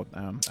Scrivo or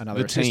another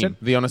The assistant.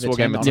 team, the Honest Wargamer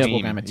the Honest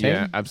team. Wargamer team.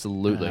 Yeah,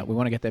 absolutely. We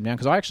want to get them down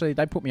because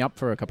they put me up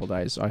for a couple of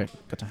days. I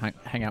got to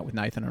hang out with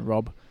Nathan and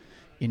Rob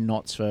in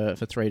Knots for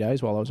 3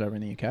 days while I was over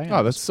in the UK.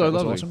 Oh, that's so that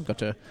was lovely. awesome. Got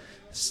to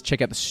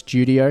check out the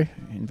studio,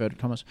 inverted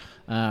commas.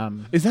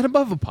 Is that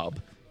above a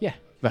pub? Yeah,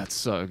 That's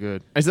so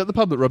good. Is that the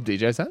pub that Rob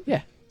DJs at?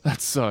 yeah.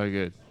 That's so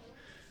good.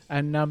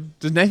 And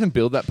Does Nathan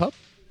build that pub?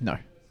 no,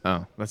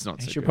 Oh, that's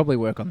not he so should good. probably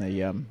work on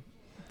the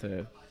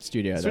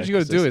studio. That's though, what you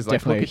gotta 'cause do there's is, like,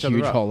 definitely hook each a other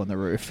huge up. hole in the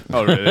roof.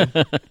 Oh, really?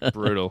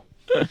 Brutal.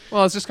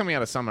 Well, it's just coming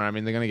out of summer. I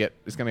mean,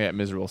 it's gonna get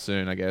miserable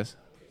soon, I guess.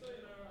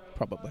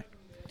 Probably.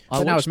 I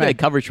But no, watched it's their mad.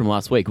 coverage from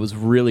last week. It was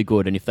really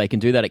good, and if they can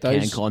do that at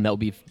Those- CanCon, that would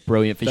be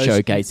brilliant for Those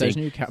showcasing.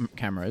 new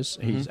cameras,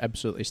 he's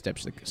absolutely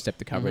stepped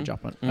the coverage up.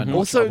 And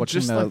Also,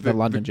 watching just the, like the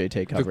London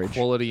GT coverage, the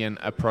quality and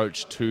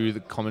approach to the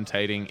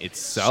commentating so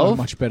itself.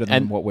 much better than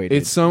And what we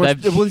did. It's so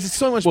much. They've- Well, it's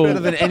so much well- better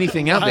than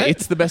anything out there.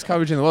 It's the best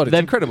coverage in the world. It's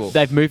incredible.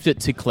 They've moved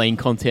it to clean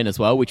content as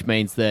well, which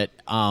means that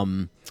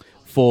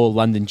for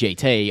London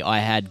GT, I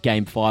had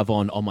Game 5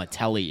 on my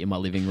tally in my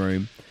living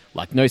room.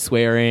 Like, no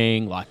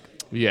swearing.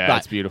 Yeah, Like,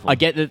 it's beautiful. I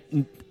get that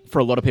for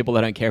a lot of people,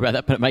 they don't care about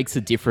that, but it makes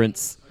a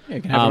difference Yeah,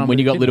 you can have it on when with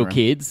you've got your kid in little the room.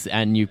 kids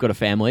and you've got a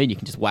family and you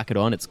can just whack it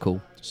on. It's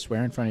cool.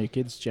 Swear in front of your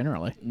kids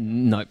generally.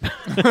 Nope.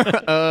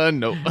 No.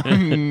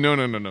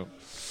 No.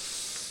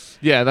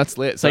 Yeah, that's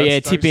lit. So,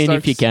 yeah, tip in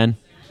if you can.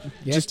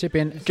 Yeah, Just tip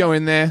in, Go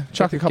in there,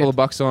 chuck a couple of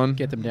bucks on.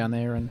 get them down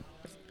there, and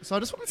So I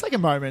just want to take a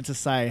moment to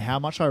say how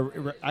much I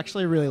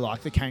actually really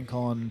like the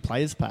CanCon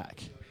Players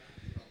Pack.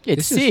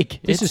 It's sick.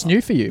 This is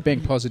new for you, being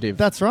positive.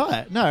 That's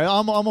right. No,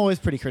 I'm always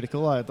pretty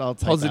critical. I'll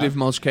take Positive that.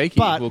 mulch cakey.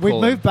 But we'll we've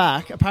call moved him.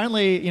 back.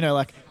 Apparently,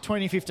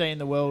 2015,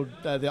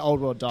 the old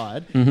world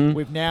died. Mm-hmm.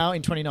 We've now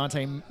in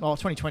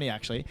 2020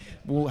 actually,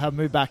 we'll have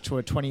moved back to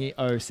a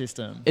 20.0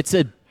 system. It's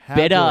a How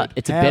better. good.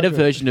 It's a How better good.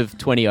 version of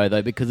 20.0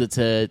 though, because it's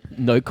a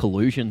no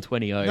collusion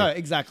 20.0. No,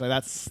 exactly.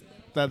 That's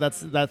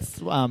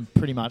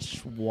pretty much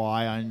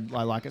why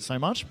I like it so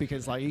much,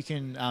 because like you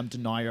can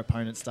deny your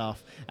opponent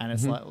stuff, and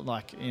it's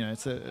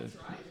it's a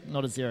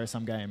not a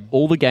zero-sum game.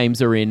 All the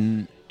games are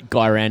in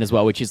Gairan as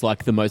well, which is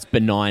like the most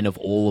benign of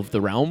all of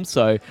the realms.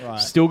 So Right.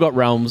 still got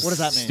realms. What does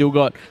that mean? Still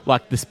got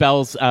like the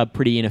spells are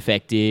pretty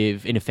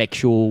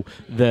ineffectual.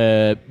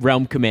 The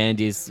realm command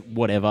is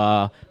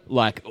whatever.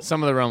 Like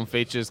Some of the realm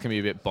features can be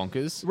a bit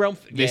bonkers.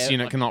 This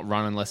unit cannot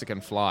run unless it can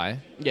fly.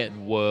 Yeah,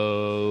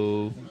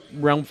 Whoa.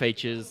 realm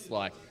features.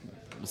 Like,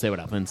 we'll see what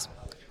happens.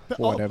 But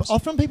Whatevs.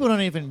 often people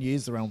don't even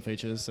use the realm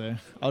features, so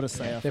I'll just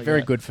say They're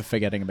very good for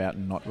forgetting about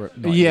and not Yeah,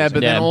 using but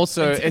them. then Yeah.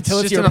 also Until it's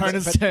it's just your another,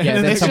 opponent's turn. Yeah,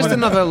 and then it's just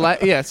someone- another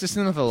yeah, it's just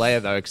another layer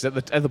though, because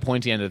at the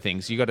pointy end of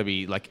things, you got to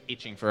be like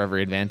itching for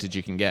every advantage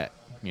you can get.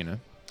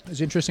 It's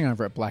interesting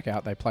over at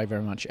Blackout. They play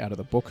very much out of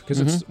the book because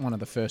Mm-hmm. it's one of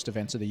the first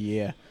events of the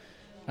year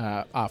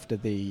after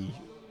the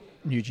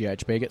new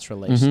GHB gets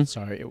released. Mhm.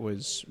 So it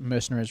was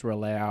mercenaries were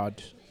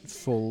allowed,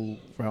 full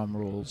realm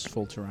rules,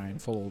 full terrain,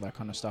 full all that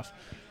kind of stuff.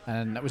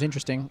 And that was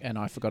interesting, and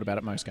I forgot about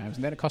it most games.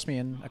 And then it cost me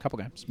in a couple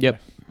games.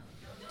 Yep.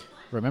 So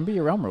remember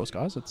your realm rules,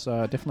 guys. It's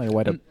definitely a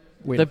way to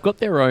win. They've got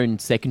their own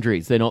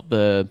secondaries. They're not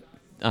the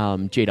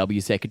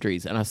GW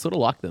secondaries, and I sort of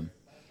like them.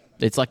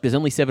 It's like there's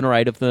only 7 or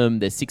 8 of them.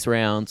 There's 6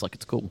 rounds. Like,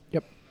 it's cool.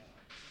 Yep.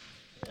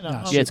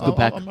 No, Yeah, it's a good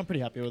pack. I'm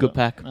pretty happy with Good it.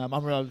 pack.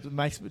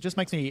 It just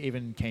makes me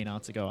even keener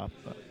to go up.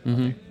 But I Mhm.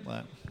 think,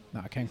 like,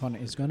 No, Cancon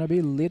is going to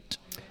be lit.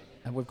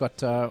 And we've got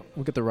the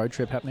road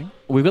trip happening.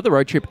 We've got the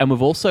road trip, and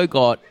we've also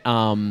got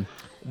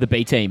the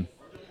B team,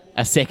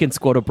 a second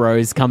squad of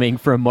bros coming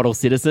from Model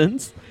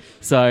Citizens.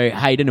 So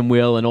Hayden and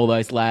Will and all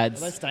those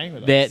lads. Are they staying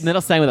with They're us?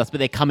 not staying with us, but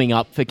they're coming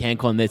up for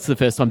Cancon. It's the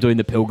first time doing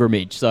the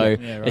pilgrimage. So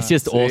Yeah, right. it's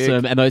just Sick.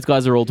 awesome. And those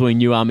guys are all doing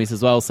new armies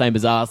as well, same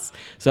as us.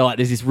 So like,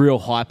 there's this real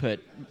hype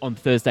on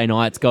Thursday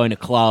nights, going to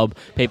club.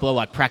 People are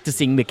like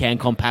practicing the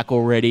Cancon pack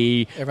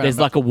already. Everyone There's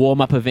like a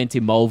warm-up event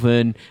in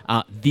Malvern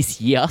this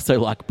year.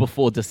 So like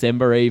before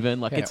December even.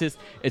 Like Yeah.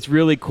 it's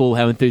really cool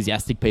how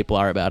enthusiastic people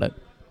are about it.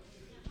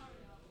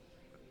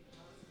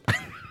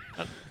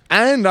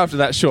 And after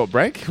that short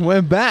break,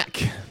 we're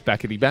back.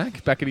 Backity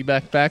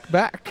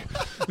back.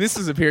 This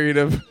is a period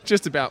of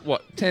just about,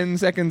 10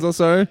 seconds or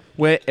so,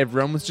 where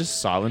everyone was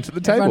just silent at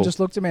the table. Everyone just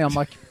looked at me. I'm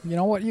like, you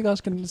know what? You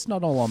guys can. It's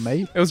not all on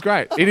me. It was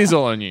great. It is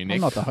all on you, Nick.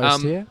 I'm not the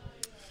host here.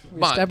 We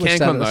But established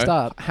that Cancon, at the though,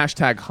 start.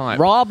 hashtag hype.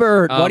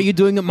 Robert, Um, what are you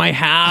doing at my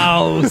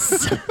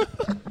house?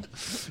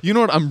 You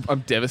know what I'm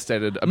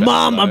devastated about?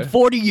 Mom, though? I'm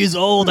 40 years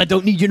old. I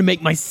don't need you to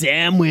make my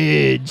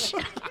sandwich.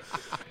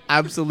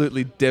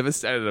 Absolutely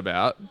devastated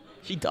about.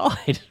 She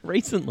died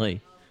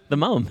recently. The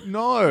mum.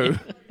 No,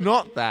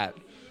 not that.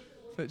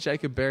 That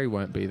Jacob Berry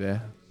won't be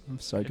there. I'm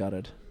so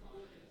gutted.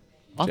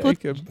 I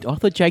Jacob.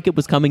 thought Jacob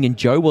was coming and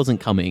Joe wasn't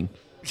coming.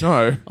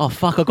 No. Oh,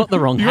 fuck. I got the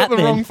wrong You hat got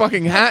the then. wrong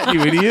fucking hat,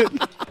 you idiot.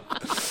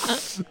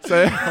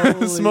 So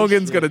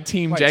Smorgan's got a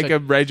Team Wait, so-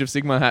 Jacob Rage of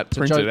Sigma hat So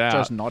printed out.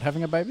 Joe's not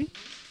having a baby?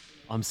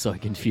 I'm so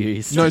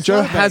confused. No, Joe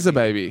not a has a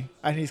baby.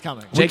 and he's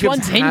coming. Which Jacob's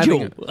one's having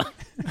Angel?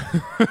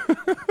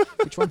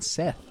 Which one's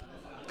Seth?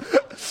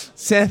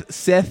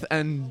 Seth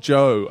and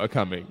Joe are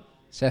coming.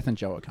 Seth and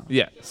Joe are coming.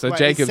 Yeah, so Wait,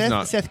 Jacob's Seth,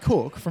 not. Seth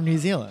Cook from New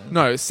Zealand.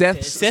 No,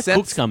 Seth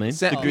Cook's coming.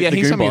 Seth, The yeah, goon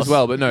he's coming boss. as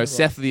well, but no,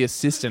 Seth, the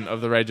assistant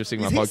of the Rage of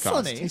Sigma Is he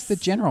podcast. Slaney? He's the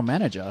general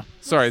manager.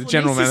 Sorry, the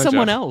general This is manager.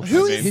 someone else. Who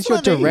I is mean. He's your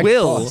Slaney? direct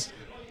Will. boss.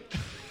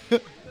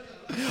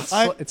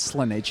 I- It's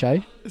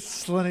Slaniche.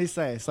 Slaney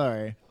say,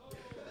 sorry.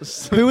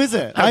 Who is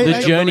it? The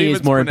I journey believe is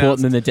it's more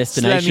important than the pronounced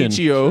destination.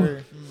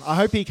 Slanichio. I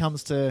hope he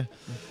comes to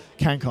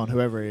Cancon,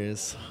 whoever he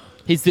is.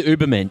 He's the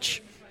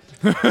Ubermensch.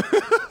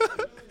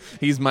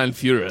 He's mein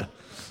Führer.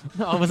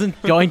 I wasn't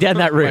going down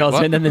that route. I was what?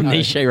 going down the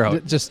niche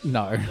route. Just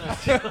no.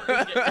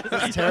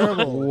 It's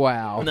terrible.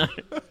 Wow. No.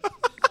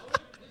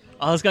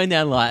 I was going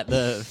down like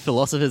the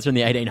philosophers from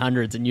the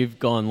 1800s, and you've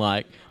gone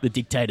like the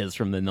dictators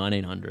from the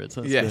 1900s.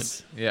 That's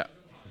Yes, yeah.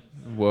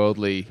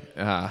 Worldly,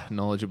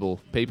 knowledgeable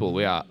people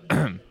we are.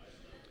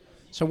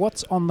 So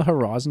what's on the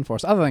horizon for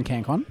us other than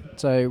Cancon?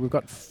 So we've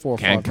got 4 or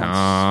 5 months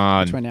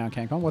Cancon. between now and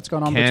Cancon. What's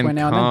going on between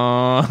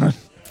now and then?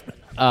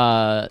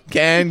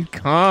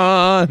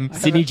 Cancon.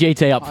 Sydney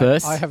GT up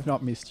first. I have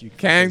not missed you.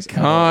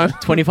 Cancon.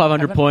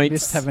 2,500 Missed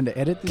points. having to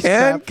edit this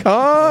crap. I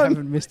Cancon.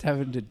 haven't missed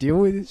having to deal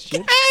with this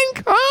shit.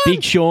 Cancon.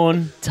 Big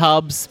Sean,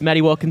 Tubbs,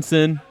 Matty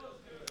Watkinson,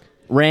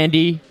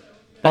 Randy.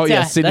 Oh, That's yeah,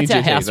 our, Sydney that's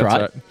our GT, house, that's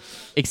right? right.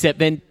 Except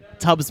then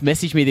Tubbs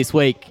messaged me this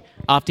week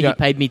after Yeah. he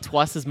paid me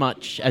twice as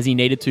much as he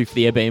needed to for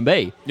the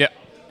Airbnb. Yeah.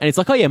 And it's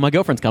like, oh yeah, my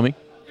girlfriend's coming.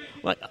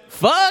 Like,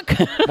 fuck.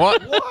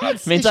 What?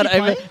 means Did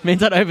I'd she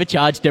play?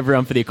 overcharged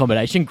everyone for the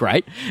accommodation.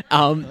 Great.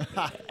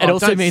 It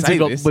also don't means say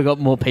this. we got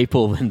more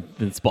people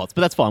than spots,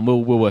 but that's fine.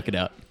 We'll work it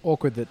out.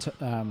 Awkward that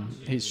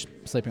he's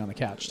sleeping on the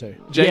couch too.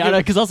 Yeah, I know,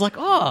 because I was like,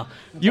 oh,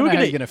 you were know how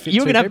gonna you're gonna fit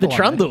you were two gonna have the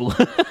people on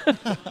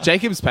trundle.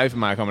 Jacob's paid for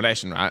my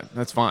accommodation, right?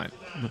 That's fine.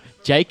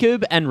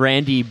 Jacob and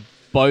Randy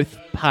both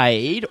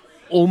paid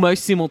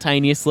almost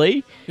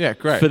simultaneously. Yeah,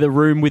 great. For the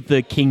room with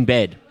the king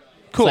bed.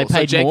 Cool. So they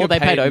paid Jacob more. They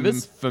paid him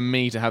overs. for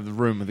me to have the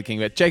room with the king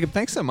bed. Jacob,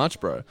 thanks so much,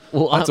 bro.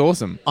 Well, That's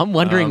awesome. I'm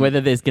wondering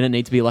whether there's going to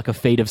need to be like a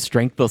feat of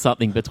strength or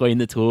something between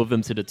the two of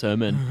them to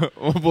determine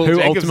well, who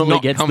Jacob's ultimately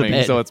not gets coming, the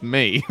bed. so it's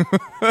me.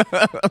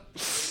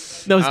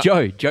 No, it's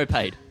Joe. Joe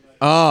paid.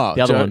 Oh,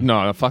 The other Joe, one.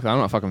 No, fuck. I'm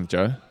not fucking with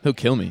Joe. He'll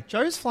kill me.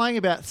 Joe's flying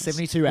about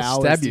 72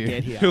 hours stab to you.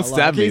 get here. He'll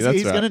stab me, He's, that's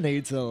he's right. going to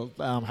need to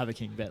have a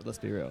king bed. Let's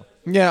be real.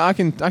 Yeah, I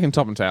can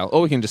top and tail,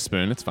 or we can just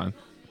spoon. It's fine.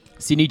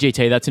 Sydney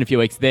GT, that's in a few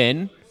weeks.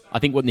 Then, I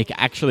think what Nick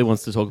actually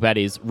wants to talk about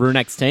is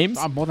Runak's teams.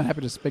 I'm more than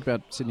happy to speak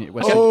about West Sydney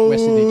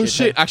GT.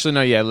 Shit! Actually,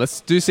 no. Yeah,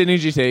 let's do Sydney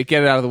GT.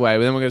 Get it out of the way.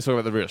 But then we're going to talk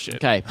about the real shit.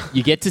 Okay,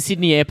 you get to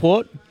Sydney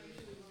Airport.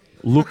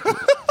 Look,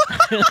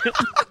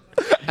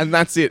 And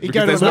that's it. go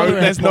Because to another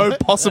there's no airport.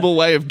 possible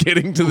way of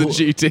getting to the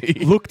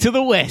GT. look to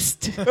the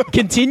west.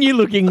 Continue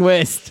looking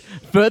west,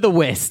 further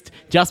west,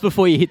 just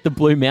before you hit the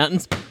Blue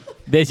Mountains.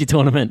 There's your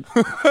tournament.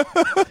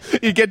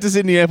 You get to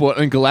Sydney Airport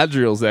and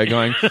Galadriel's there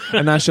going,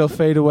 and I shall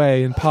fade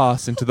away and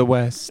pass into the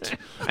west.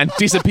 And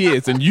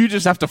disappears, and you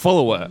just have to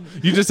follow her.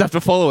 You just have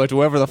to follow her to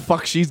wherever the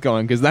fuck she's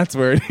going, because that's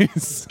where it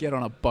is. Get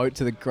on a boat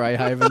to the Grey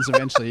Havens.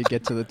 Eventually, you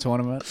get to the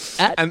tournament.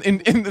 And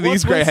in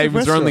these grey where's the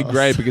havens are only Westeros?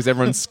 grey because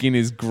everyone's skin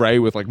is grey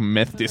with like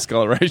meth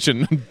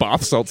discoloration and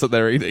bath salts that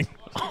they're eating.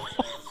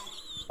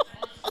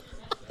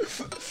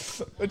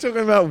 We're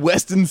talking about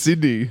Western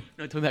Sydney.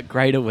 No, talking about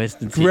Greater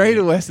Western Sydney.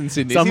 Greater Western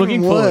Sydney. So I'm It's looking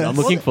even forward. worse. I'm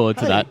looking forward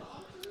to Hey, that.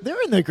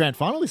 They're in the grand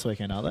final this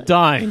weekend, are they?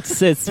 Don't. It's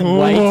way too.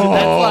 That's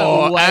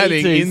like way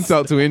adding too.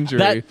 insult to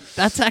injury.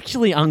 That's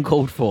actually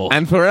uncalled for.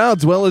 And for our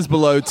Dwellers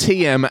Below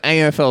TM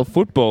AFL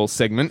football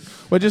segment,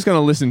 we're just going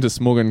to listen to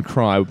Smorgan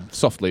cry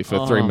softly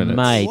for 3 minutes.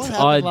 Mate, What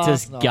I happened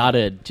just last night?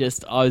 gutted.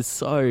 I was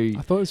so. I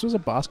thought this was a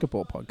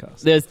basketball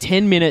podcast. There's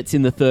 10 minutes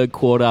in the third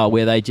quarter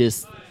where they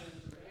just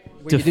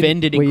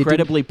defended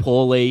incredibly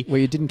poorly. Where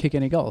you didn't kick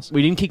any goals.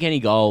 We didn't kick any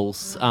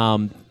goals.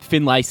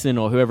 Finn Layson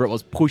or whoever it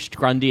was pushed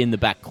Grundy in the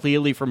back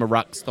clearly from a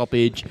ruck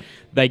stoppage.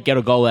 They get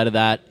a goal out of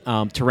that.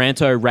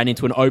 Taranto ran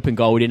into an open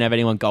goal. We didn't have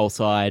anyone goal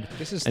side.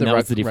 This is and the that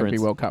was the Rugby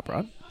difference. World Cup,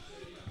 right?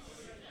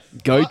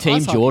 Go Team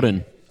Ice hockey.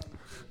 Jordan.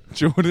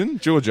 Jordan?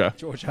 Georgia.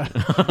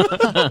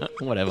 Georgia.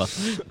 Whatever.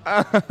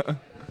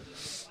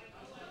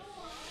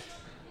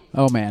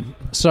 Oh man.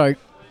 So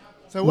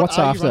So what what's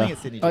are after? you running at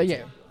Sydney? Oh GT?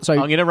 yeah. So I'm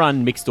going to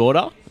run mixed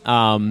order.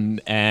 And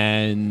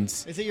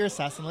Is it your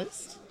assassin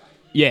list?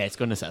 yeah, it's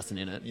got an assassin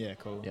in it. Yeah,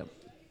 cool. Yep.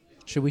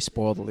 should we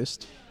spoil the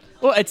list?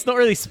 Well, it's not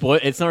really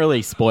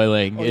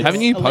spoiling. It's-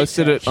 Haven't you Elite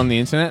posted it Church. on the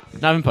internet?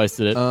 I haven't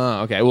posted it.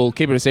 Okay, we'll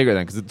keep it a secret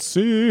then, because it's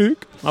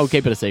sick. I'll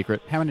keep it a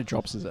secret. How many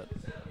drops is it?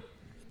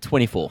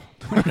 24.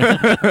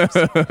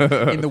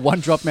 In the one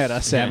drop meta,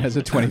 Sam has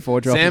a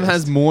 24 drop. Sam list.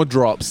 has more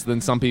drops than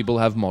some people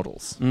have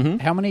models.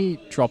 How many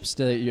drops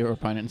do your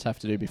opponents have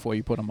to do before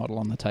you put a model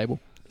on the table?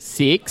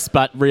 6,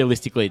 but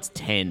realistically it's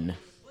 10.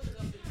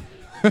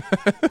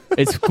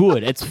 It's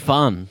good. It's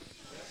fun.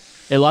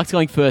 It likes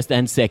going first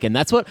and second.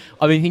 That's what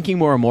I've been thinking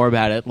more and more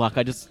about it. Like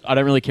I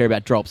don't really care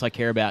about drops. I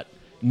care about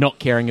not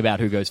caring about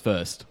who goes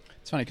first.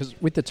 It's funny because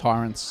with the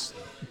Tyrants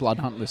Blood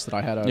Hunt list that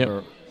I had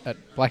over at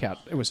Blackout,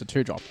 it was a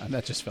 2-drop, and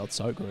that just felt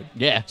so good.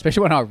 Yeah.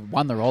 Especially when I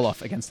won the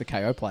roll-off against the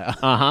KO player.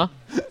 Uh-huh.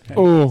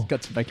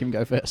 Got to make him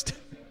go first.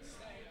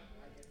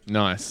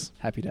 Nice.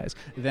 Happy days.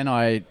 Then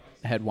I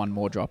had one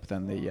more drop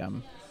than the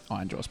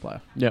Iron Jaws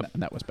player. Yep.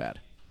 And that was bad.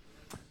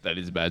 That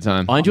is a bad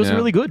time. Iron Jaws Yeah. are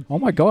really good. Oh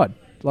my God.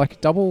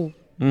 Like double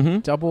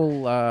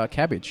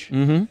cabbage.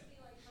 Mm-hmm.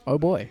 Oh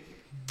boy.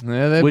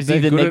 Yeah, they're- Was he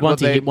they're the good neg at one what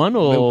to they- hit one,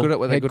 they're or- good at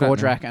what they're Had good at now.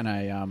 Gordrak and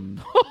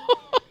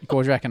a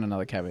Gordrak and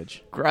another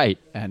cabbage. Great.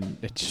 And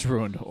it just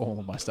ruined all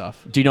of my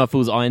stuff. Do you know if it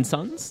was Iron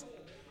Suns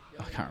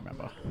I can't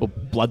remember. or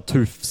Blood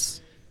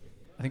Tooths?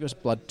 I think it was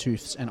Blood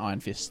Tooths and Iron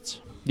Fists.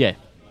 Yeah.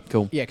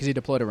 Cool. Yeah, because he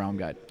deployed a Realm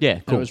Gate. Yeah,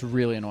 And cool. it was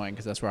really annoying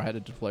because that's where I had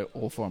to deploy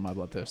all 4 of my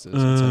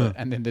Bloodthirsters.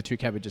 And then the 2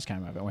 cabbages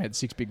came over. And we had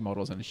 6 big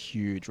models and a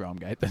huge Realm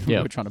Gate that we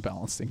Yep. were trying to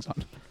balance things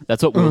on.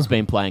 That's what Will's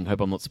been playing.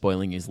 Hope I'm not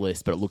spoiling his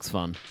list, but it looks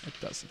fun. It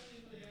does.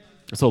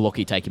 I saw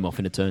Lachie take him off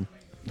in a turn.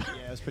 Yeah,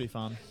 it was pretty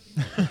fun.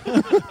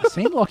 I've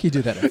seen Lachie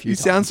do that a few You times.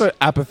 sound so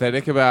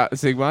apathetic about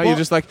Sigma. You're Well-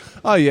 just like,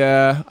 oh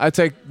yeah, I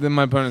take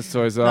my opponent's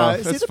toys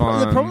off. see, It's the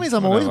fine. problem is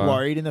I'm always Whatever.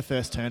 worried in the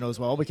first turn as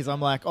well because I'm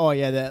like, oh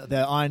yeah, the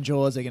Iron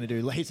Jaws are going to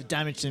do heaps of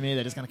damage to me.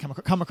 They're just going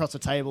to come across the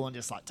table and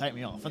just like take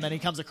me off. And then he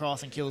comes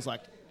across and kills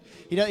like,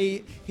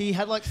 he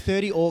had like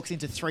 30 orcs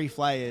into 3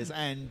 flayers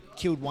and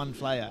killed 1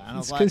 flayer. And I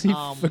It's was because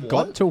like, he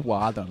forgot what? to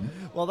war them.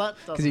 Well, that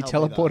Because he doesn't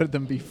help me, though. teleported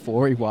them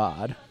before he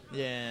warred.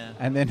 Yeah.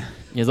 And then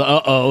He's like,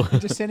 uh-oh.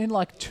 just sent in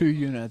like 2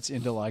 units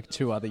into like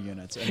 2 other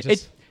units. And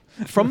just,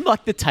 from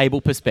like the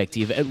table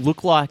perspective, it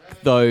looked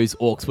like those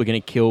orcs were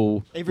going to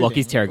kill Everything,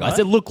 Lockie's Terrorgeist. right?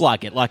 It looked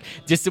like it, like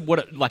just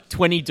like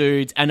 20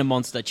 dudes and a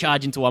monster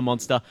charge into one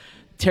monster.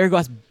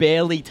 Terrorgeist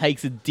barely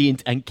takes a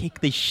dint and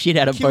kick the shit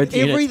out of Killed both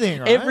units. everything,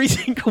 right? Every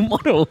single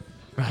model.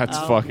 That's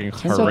fucking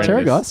Turns out horrendous.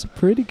 Terrorgeist are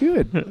pretty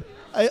good.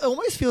 It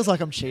almost feels like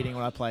I'm cheating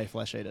when I play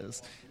Flesh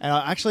Eaters. And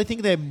I actually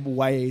think they're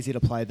way easier to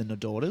play than the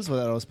Daughters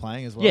that I was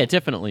playing as well. Yeah,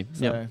 definitely.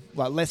 So, Yep.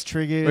 like, less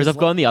triggers. Whereas I've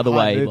gone the other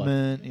high way,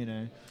 movement, you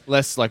know.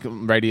 Less like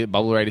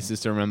bubble radius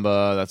to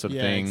remember, that sort of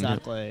Yeah, thing.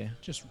 exactly.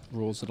 Just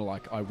rules that are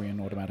like, I win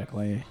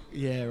automatically.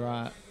 Yeah,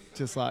 right.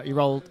 Just like, you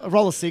roll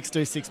a 6,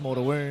 do 6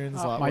 mortal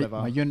wounds, like whatever.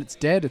 My unit's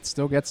dead, it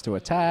still gets to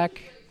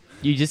attack.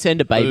 You just send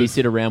a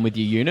babysit around with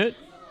your unit,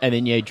 and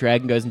then your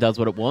dragon goes and does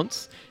what it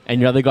wants, and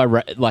your other guy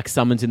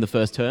summons in the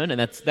first turn, and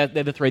they're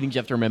the 3 things you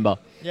have to remember.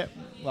 Yep,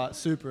 like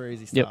super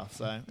easy Yep. stuff.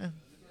 So,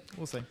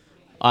 we'll see.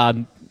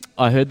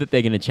 I heard that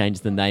they're going to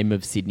change the name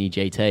of Sydney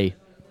GT.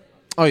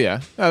 Oh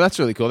yeah, that's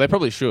really cool. They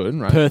probably should,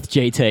 right? Perth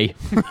GT.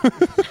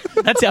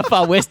 That's how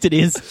far west it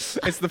is.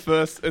 It's the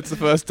first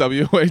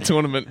WA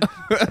tournament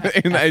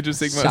in the Age of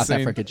Sigmar South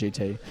scene. Africa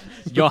GT.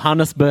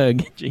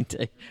 Johannesburg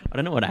GT. I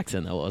don't know what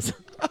accent that was.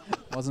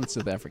 Wasn't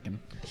South African.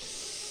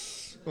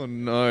 Oh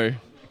no!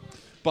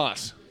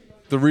 But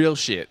the real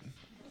shit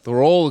that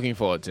we're all looking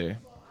forward to,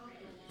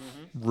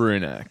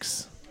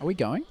 Runex. Are we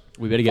going?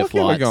 We better get Fuck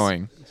yeah, flights. we're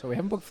going. So we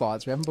haven't booked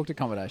flights, we haven't booked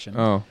accommodation.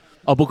 Oh,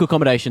 I'll book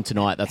accommodation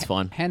tonight. That's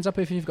fine. Hands up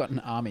if you've got an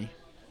army.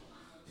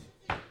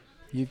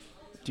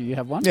 Do you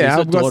have one? Yeah, He's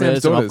I've got Sam's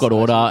daughters, and I've daughters. got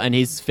order, and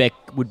his spec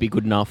would be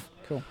good enough.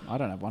 Cool. I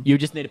don't have one. You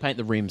just need to paint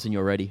the rims, and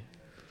you're ready.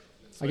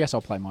 I guess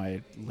I'll play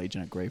my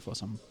Legion of Grief or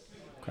some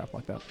crap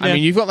like that. I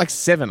mean, you've got like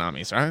 7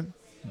 armies, right?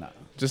 No.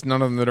 Just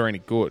none of them that are any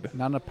good.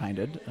 None are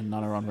painted and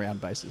none are on round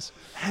bases.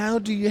 How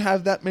do you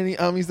have that many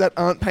armies that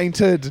aren't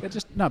painted?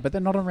 But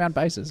they're not on round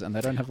bases and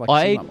they don't have like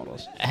I Sigmar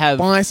models. have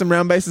Buy some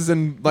round bases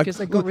and like. Because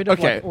they got rid of,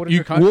 okay, like, Order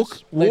you Draconis,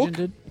 walk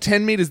Legended.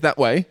 10 meters that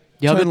way.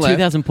 Yeah, I've turn got left,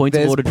 2,000 points of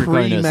there's Order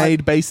Draconis.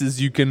 pre-made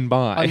bases you can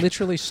buy. I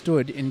literally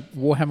stood in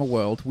Warhammer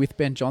World with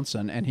Ben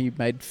Johnson and he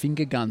made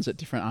finger guns at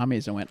different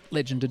armies and went,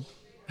 legended,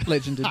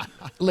 legended,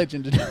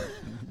 legended.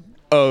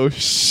 Oh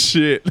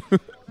shit!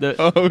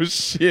 Oh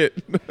shit!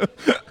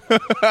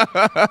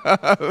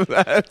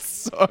 That's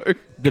so.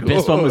 The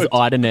best one was good.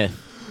 Ideneth.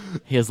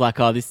 He was like,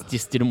 "Oh, this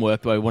just didn't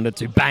work the way I wanted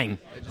to." Bang!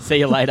 See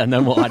you later.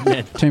 No more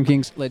Ideneth. Tomb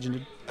Kings,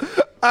 legended.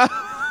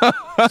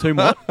 Two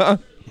more. Yeah,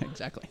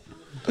 exactly.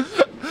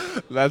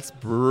 That's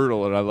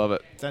brutal, and I love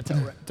it.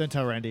 Don't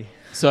tell Randy.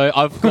 So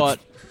I've got,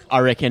 I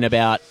reckon,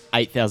 about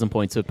 8,000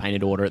 points of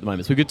painted order at the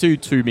moment. So we could do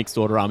 2 mixed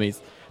order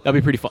armies.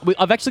 That'd be pretty fun.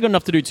 I've actually got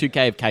enough to do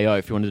 2k of KO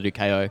if you wanted to do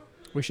KO.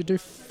 We should do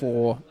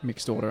 4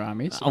 mixed order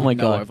armies. Oh my with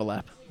no God.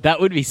 overlap. That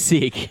would be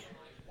sick.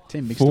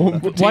 Team mixed 4 order.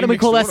 Why don't we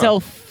mixed call order.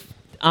 ourselves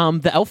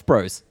the Elf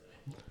Bros?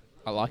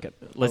 I like it.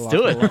 Let's I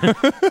do like it.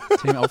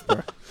 Team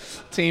Elfbro.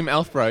 Team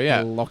Elfbro,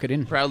 yeah, Lock it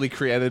in. proudly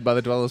created by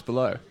the dwellers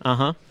below.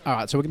 Uh-huh. All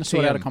right, so we're going to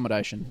sort out TM.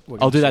 accommodation. We're I'll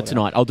gonna do that sort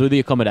tonight. I'll do the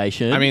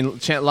accommodation. I mean,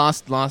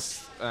 last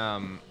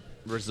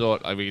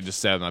resort, we could just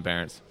stay with my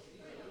parents.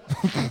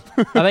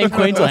 are they in Say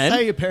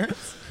Queensland? your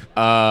parents.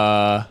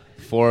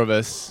 4 of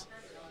us,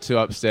 2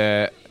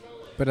 upstairs. out.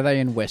 But are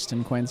they in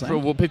Western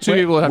Queensland? Well, 2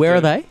 people. Would have Where to-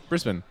 are they?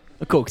 Brisbane.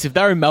 Cool, because if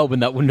they were in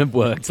Melbourne, that wouldn't have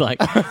worked. Like,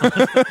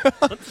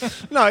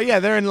 No, yeah,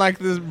 they're in like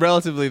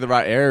relatively the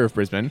right area of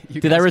Brisbane.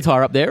 did they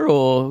retire up there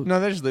or? No,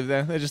 they just live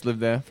there. They just live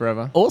there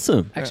forever.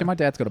 Awesome. Actually, my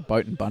dad's got a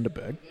boat in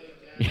Bundaberg.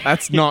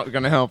 That's not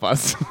going to help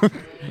us. You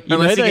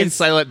Unless know you can those-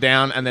 sail it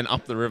down and then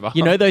up the river.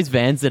 You know those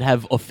vans that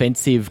have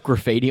offensive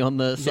graffiti on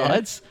the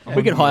sides? Oh,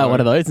 We could hire one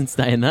of those and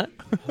stay in that.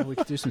 Oh, we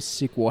could do some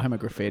sick Warhammer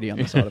graffiti on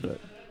the side of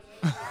it.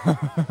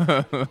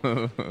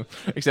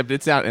 Except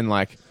it's out in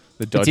like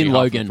the dodgy in half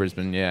of Logan.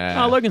 Brisbane,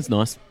 yeah. Oh, Logan's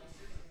nice.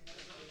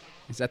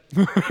 Is that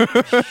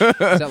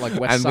like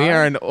west and side? we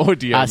are an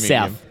audio medium.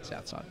 South.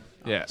 South side.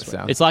 Yeah, sweet.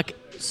 south. It's like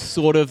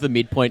sort of the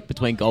midpoint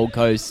between Gold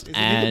Coast Is it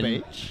and near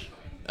the beach?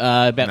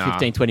 about Nah.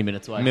 15, 20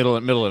 minutes away. middle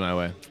of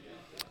nowhere.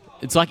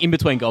 It's like in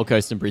between Gold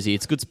Coast and Brizzy.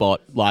 It's a good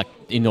spot, like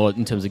in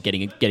terms of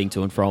getting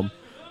to and from.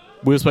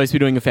 We were supposed to be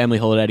doing a family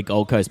holiday to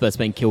Gold Coast, but it's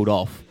been killed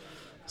off.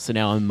 So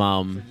now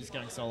I'm Just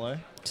going solo.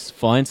 just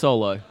flying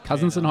solo.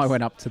 Cousins and I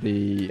went up to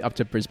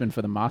Brisbane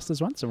for the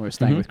Masters once, and we were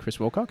staying with Chris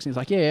Wilcox. And he's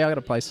like, "Yeah, I got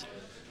a place.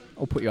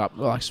 I'll put you up."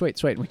 We're like, "Sweet,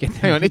 sweet." And we get there.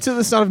 Hang on, it's at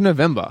the start of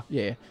November.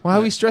 Yeah. Why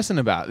are we stressing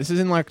about? This is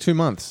in like 2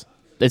 months.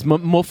 There's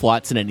more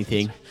flights than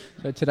anything.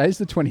 So today's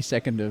the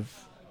 22nd of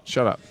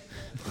Shut up.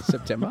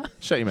 September.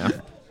 Shut your mouth.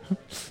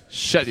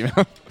 Shut your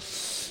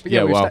mouth. But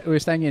Yeah, we, well. we were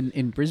staying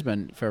in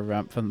Brisbane for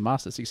the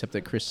Masters, except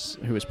that Chris,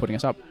 who was putting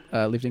us up,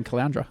 lived in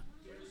Caloundra,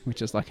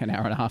 which is like an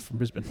hour and a half from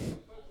Brisbane.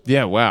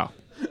 Yeah, wow.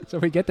 So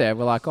we get there,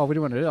 we're like, "Oh, what do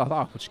you want to do?" I thought,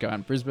 "Oh, we'll just go out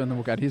in Brisbane, then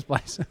we'll go to his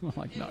place." And we're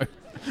like, "No."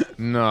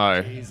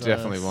 No, Jesus.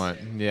 definitely won't.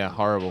 Yeah,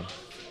 horrible.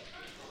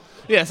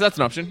 Yeah, so that's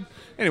an option.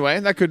 Anyway,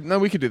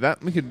 we could do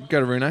that. We could go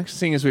to Runex,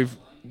 seeing as we've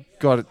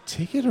got a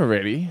ticket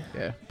already.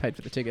 Yeah, paid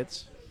for the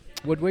tickets.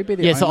 Would we be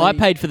the Yeah, only... so I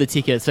paid for the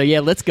ticket. So yeah,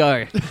 let's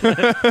go.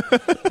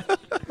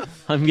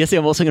 I'm guessing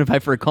I'm also going to pay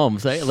for a com,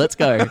 so let's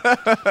go.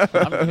 I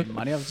haven't made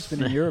money. I've just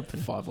been in Europe for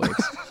 5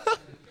 weeks.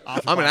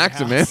 I'm an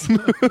actor, man.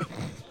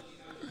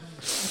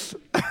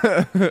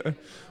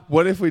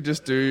 What if we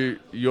just do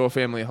your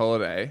family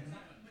holiday,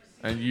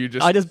 and you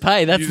just I just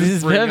pay. This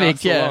is bring perfect.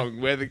 us Yeah,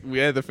 along.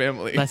 We're the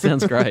family. that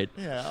sounds great.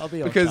 Yeah, I'll be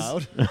your because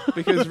child.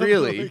 because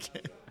really,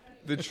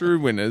 the true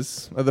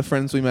winners are the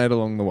friends we made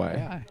along the way,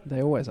 Yeah,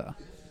 they always are.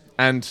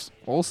 and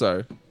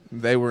also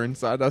they were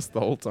inside us the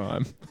whole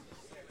time.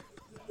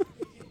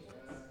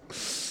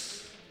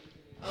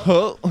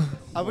 Oh.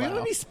 Are we on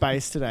any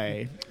space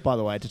today, by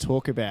the way, to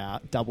talk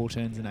about double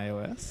turns in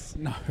AOS?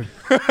 No.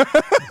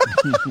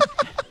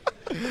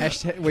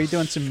 Hashtag, we're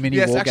doing some mini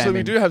Yes, war actually, gaming.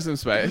 we do have some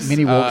space.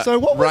 Mini war- So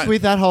what was right.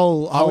 with that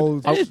whole...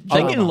 They're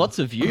getting lots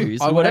of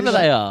views, whatever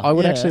they are. I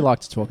would Yeah. actually like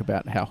to talk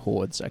about how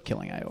hordes are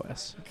killing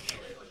AOS.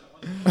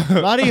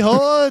 bloody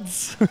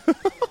hordes?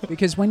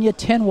 Because when you're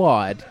 10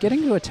 wide,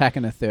 getting to attack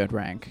in a 3rd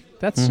rank,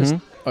 that's just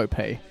OP.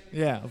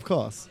 Yeah, of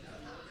course.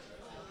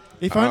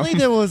 If only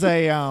there was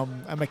a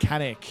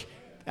mechanic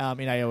in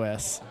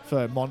AOS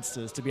for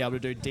monsters to be able to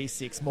do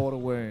D6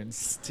 mortal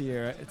wounds to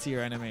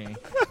your enemy.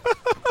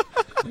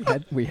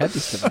 We had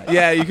this debate.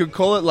 Yeah, you could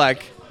call it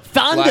like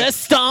Thunder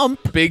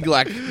Stomp! big,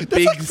 like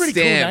big like a pretty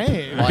cool stamp,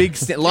 name. lightning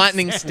stamp,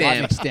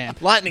 Lightning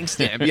stamp. lightning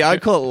stamp. Yeah,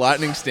 I'd call it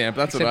lightning stamp.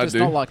 That's Except what I'd it's do.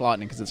 not like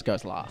lightning because it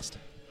goes last.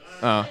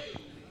 Oh.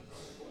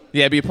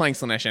 Yeah, but you're playing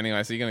Slanesh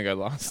anyway, so you're gonna go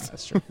last.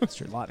 That's true. That's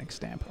true. Lightning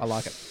stamp. I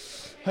like it.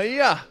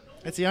 Hiya,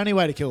 It's the only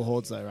way to kill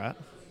hordes, though, right?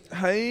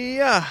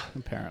 hiya.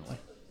 Apparently.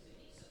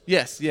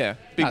 Yes, yeah,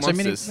 big So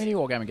monsters. mini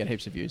wargaming get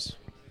heaps of views.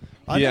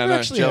 I Yeah, never I know,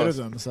 actually jealous.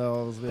 heard of them, so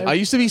I was a bit... I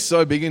used to be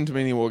so big into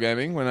mini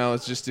wargaming when I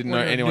was just didn't know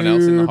What a anyone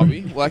else in the noob.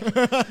 hobby.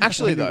 Like,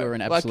 actually Maybe though, we're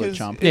an like, absolute 'cause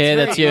chump. it's Yeah,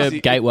 very that's your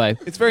easy- gateway.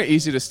 It's very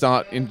easy to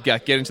start and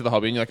get into the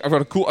hobby, and you're like, I've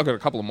got a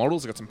couple of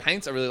models, I've got some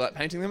paints, I really like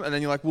painting them, and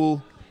then you're like,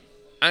 well,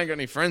 I ain't got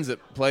any friends that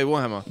play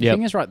Warhammer. The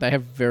thing is, right, they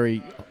have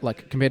very,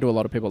 like, compared to a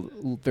lot of people,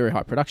 very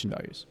high production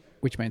values,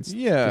 which means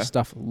Yeah. the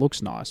stuff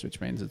looks nice, which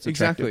means it's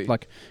attractive. Exactly.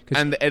 Like, 'cause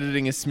And the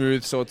editing is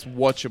smooth, so it's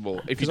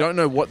watchable. If you don't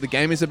know what the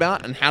game is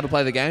about and how to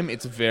play the game,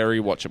 it's very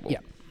watchable. Yeah.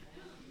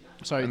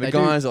 so And the they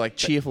guys do, are like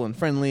cheerful and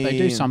friendly. They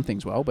do and- some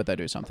things well, but they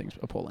do some things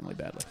appallingly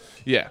badly.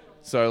 Yeah.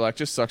 So like,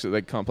 just sucks that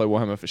they can't play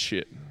Warhammer for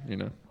shit. You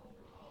know.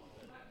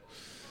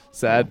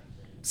 Sad.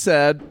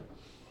 Sad.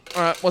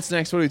 All right. What's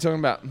next? What are we talking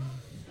about?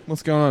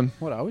 What's going on?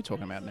 What are we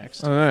talking about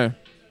next? I don't know.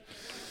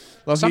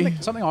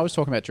 Lachie? Something I was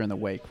talking about during the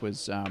week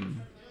was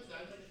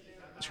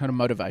it's kind of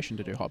motivation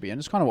to do hobby, and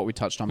it's kind of what we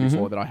touched on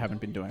before that I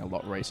haven't been doing a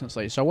lot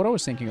recently. So what I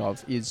was thinking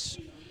of is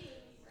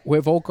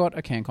we've all got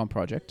a Cancon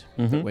project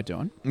that we're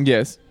doing.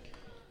 Yes.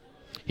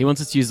 He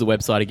wants us to use the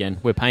website again.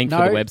 We're paying for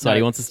No, the website. no.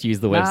 He wants us to use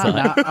the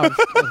website.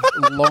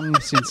 I've long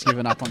since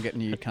given up on getting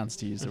you cunts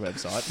to use the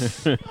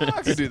website.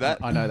 I could do that.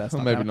 I know that's Or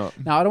not maybe gonna-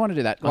 not. No, I don't want to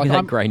do that. Look at that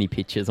I'm- grainy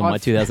pictures on my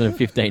I've-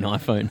 2015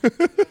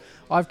 iPhone.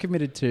 I've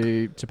committed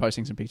to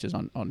posting some pictures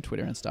on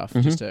Twitter and stuff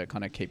just to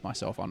kind of keep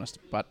myself honest.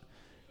 But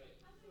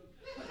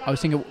I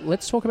was thinking,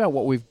 let's talk about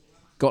what we've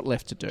got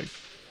left to do.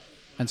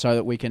 And so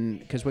that we can,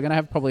 because we're going to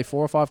have probably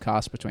 4 or 5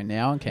 casts between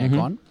now and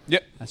Cancon.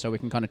 Yep. And so we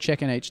can kind of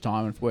check in each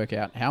time and work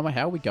out how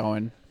are we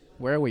going,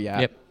 where are we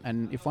at. Yep.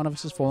 And if one of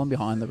us has fallen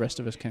behind, the rest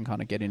of us can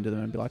kind of get into them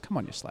and be like, come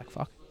on, you slack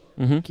fuck.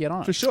 Get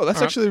on it. For sure.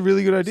 That's actually a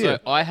really good idea.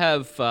 So I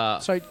have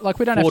So, like,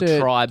 we don't 4 have to...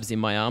 tribes in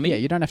my army. Yeah,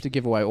 you don't have to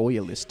give away all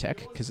your list tech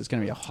because it's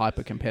going to be a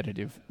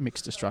hyper-competitive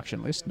mixed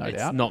destruction list, no It's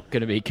doubt. not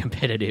going to be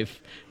competitive.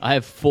 I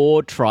have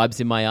 4 tribes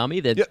in my army.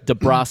 They're Yep. the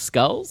brass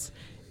skulls.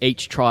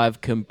 Each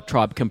tribe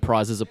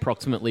comprises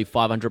approximately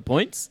 500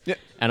 points. Yep.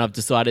 And I've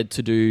decided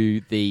to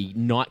do the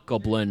Night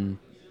Goblin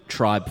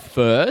tribe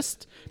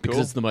first because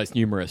Cool. it's the most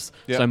numerous.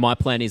 Yep. So my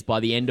plan is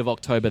by the end of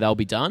October they'll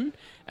be done,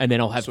 and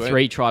then I'll have Sweet.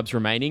 3 tribes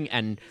remaining.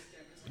 And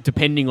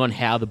depending on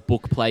how the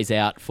book plays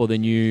out for the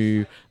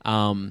new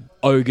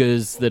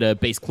ogres that are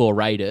Beast Claw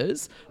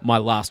Raiders, my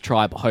last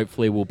tribe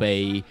hopefully will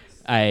be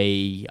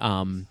a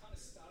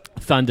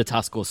Thunder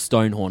Tusk or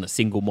Stonehorn, a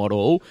single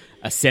model,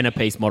 a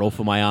centerpiece model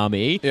for my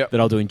army Yep. that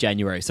I'll do in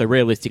January. So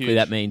realistically, Huge.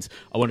 that means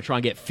I want to try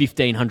and get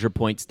 1,500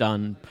 points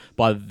done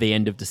by the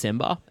end of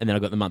December, and then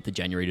I've got the month of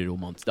January to do a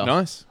monster.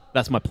 Nice.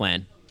 That's my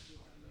plan.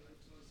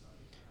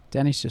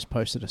 Danny's just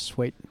posted a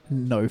sweet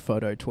no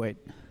photo tweet.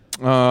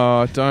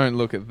 Oh, don't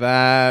look at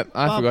that.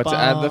 I forgot to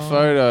add the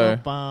photo.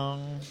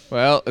 Ba-bum.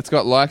 Well, it's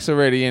got likes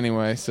already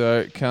anyway, so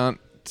it can't...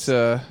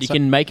 You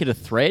can make it a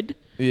thread.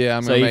 Yeah,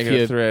 I'm So going to if make it a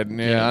you- thread.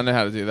 Yeah, yeah. I know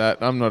how to do that.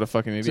 I'm not a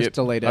fucking idiot.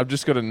 delete it. I've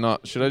just got to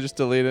not... Should I just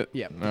delete it?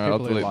 Yeah, No, the I'll people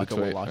who delete like the it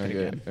will tweet. like it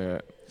Okay, again. all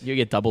right. You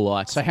get double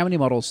likes. So how many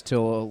models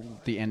till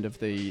the end of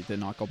the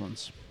Night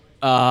Goblins?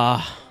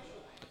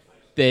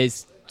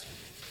 There's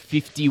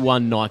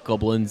 51 Night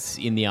Goblins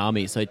in the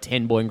army, so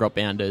 10 Boingrot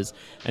Bounders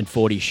and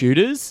 40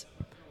 shooters.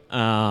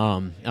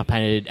 I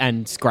painted...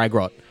 And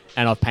Scragrot.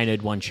 And I've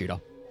painted 1 shooter.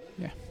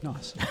 Yeah,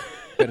 nice.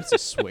 But it's a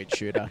sweet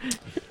shooter.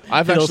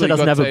 I've It also actually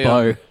doesn't got have a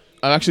bow.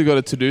 I've actually got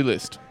a to-do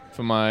list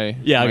for my...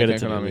 Yeah, I my got a Cancon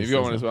to-do army. list You've got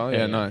as one as well. well? Yeah,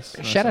 Yeah, yeah.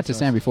 nice. Shout out to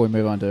Sam before we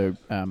move on to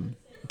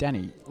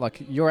Danny.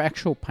 Like, your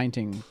actual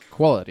painting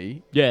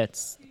quality Yeah,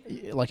 it's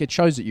like it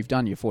shows that you've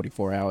done your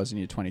 44 hours and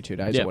your 22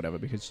 days Yeah. or whatever,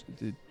 because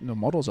the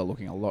models are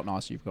looking a lot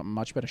nicer. You've got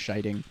much better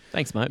shading.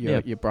 Thanks, mate.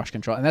 Your brush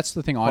control, and that's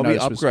the thing I Hobby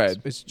noticed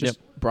upgrade. was just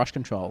brush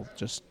control.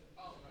 Just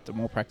the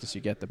more practice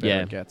you get, the better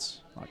Yeah. it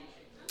gets. Like,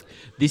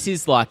 This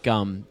is like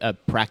a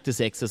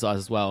practice exercise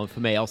as well. And for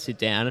me, I'll sit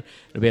down and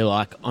it'll be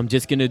like, I'm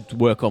just going to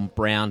work on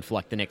brown for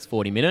like the next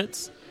 40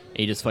 minutes. And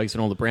you just focus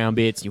on all the brown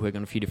bits, and you work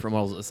on a few different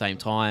models at the same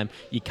time.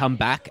 You come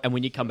back, and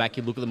when you come back,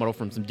 you look at the model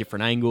from some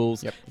different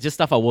angles. Yep. It's just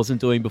stuff I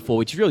wasn't doing before,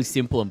 which is really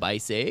simple and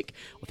basic.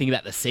 I think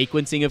about the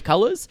sequencing of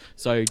colours.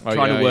 So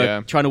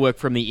trying to work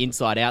from the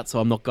inside out, so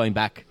I'm not going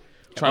back.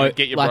 Trying to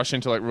get your like- brush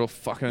into like real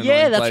fucking Yeah,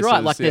 annoying that's places.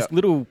 right. Like Yeah. there's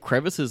little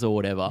crevices or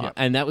whatever. Yep.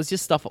 And that was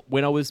just stuff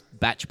when I was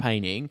batch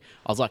painting.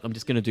 I was like, I'm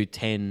just going to do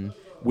 10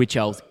 witch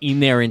elves in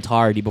their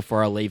entirety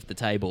before I leave the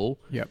table.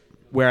 yep.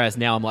 Whereas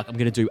now I'm like, I'm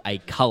going to do a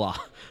colour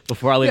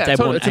before I leave the Yeah,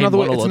 table. it's and a another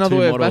way, model it's or another two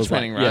way of models, batch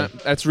painting, like- right?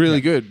 Yeah. That's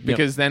really good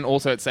because then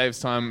also it saves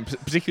time,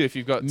 particularly if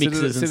you've got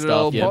Mixes and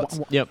Citadel stuff. pots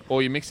Yep.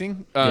 or you're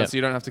mixing, Yep. so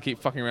you don't have to keep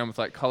fucking around with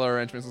like color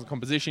arrangements and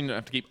composition. You don't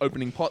have to keep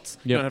opening pots.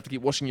 You Yep. don't have to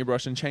keep washing your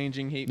brush and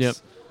changing heaps. Yep.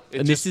 It's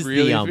And just this is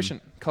really the,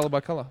 efficient, color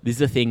by color. This is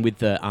the thing with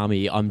the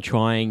army. I'm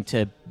trying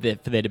for there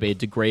to be a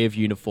degree of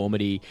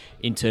uniformity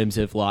in terms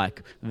of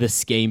like the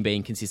scheme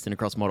being consistent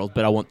across models,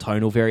 but I want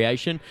tonal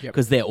variation Yep.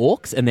 because they're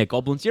orcs and they're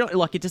goblins. You know,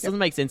 like it just doesn't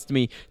make sense to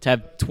me to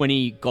have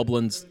 20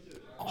 goblins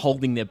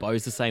holding their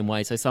bows the same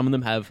way. So some of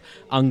them have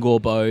Ungor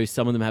bows,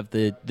 some of them have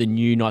the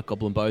new Night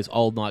Goblin bows,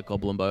 old Night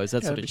Goblin bows,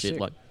 that Yeah, sort that'd of be shit. sick.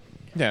 Like,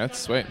 Yeah, that's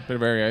sweet. Bit of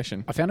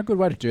variation. I found a good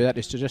way to do that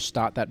is to just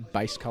start that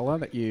base color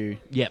that you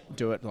Yep.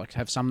 do it, like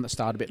have some that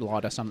start a bit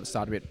lighter, some that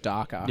start a bit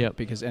darker. Yep.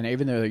 Because and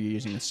even though you're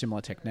using a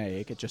similar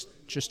technique, it just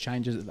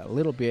changes it a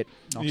little bit.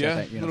 Knocks out Yeah,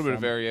 that a little bit of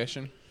uniform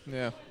variation.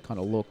 Yeah. kind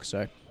of look.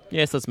 So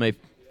yes, that's me.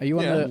 are you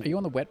on Yeah.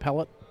 the wet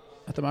palette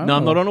at the moment? No,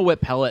 I'm not or- on a wet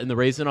palette, and the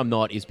reason I'm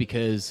not is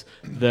because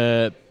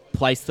the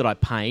place that I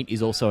paint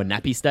is also a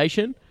nappy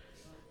station.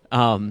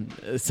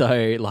 So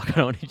like I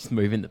don't want to just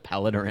moving the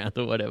palette around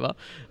or whatever.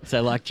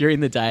 So like during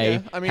the day,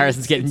 Yeah, I mean,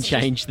 Harrison's getting it's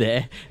just- changed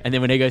there, and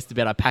then when he goes to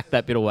bed, I pack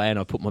that bit away and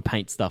I put my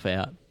paint stuff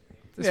out.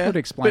 This Yeah, would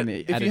explain but the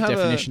if you added have a-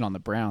 definition on the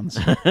browns.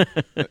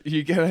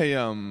 You get a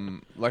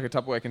like a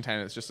Tupperware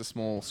container. It's just a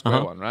small square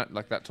Uh-huh. one, right?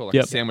 Like that tall, like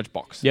Yep. a sandwich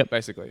box. Yep.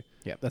 Basically.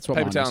 Yeah, that's what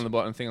Paper mine towel is. on the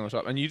bottom, thing on the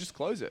top, and you just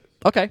close it.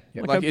 Okay,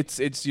 Yep. okay. Like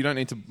it's you don't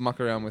need to muck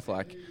around with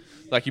like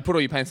you put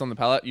all your paints on the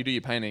palette, you do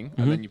your painting,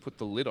 Mm-hmm. and then you put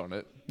the lid on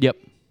it, Yep.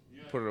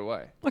 put it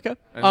away. Okay. And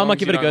as I long might as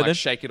give you it a don't, go like, then.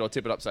 Shake it or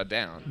tip it upside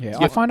down. Yeah,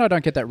 I find I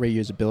don't get that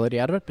reusability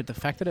out of it, but the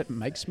fact that it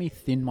makes me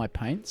thin my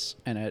paints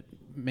and it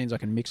means I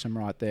can mix them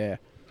right there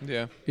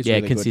Yeah. is Yeah,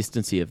 really good.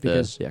 consistency of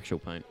Because- the actual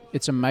paint.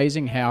 It's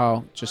amazing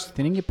how just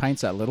thinning your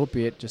paints that little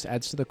bit just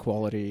adds to the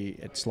quality.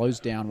 It slows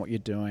down what you're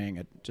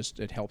doing.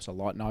 It helps a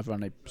lot. And I've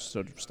only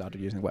sort of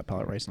started using the wet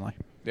palette recently.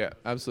 Yeah,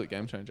 absolute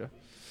game changer.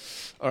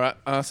 All right,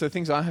 so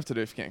things I have to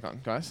do for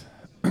Cancon, guys.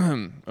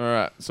 All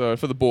right, so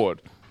for the board,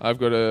 I've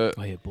got to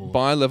Oh, yeah, board.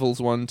 buy levels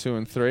 1, 2,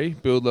 and 3,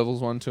 build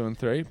levels 1, 2, and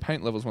 3,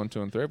 paint levels 1,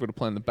 2, and 3. I've got to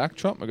plan the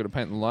backdrop. I've got to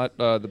paint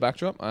the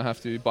backdrop. I have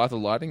to buy the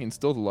lighting,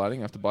 install the lighting.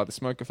 I have to buy the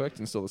smoke effect,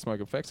 install the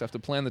smoke effects. I have to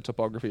plan the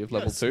topography of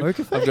level 2. smoke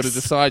I've got to effects?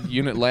 decide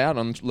unit layout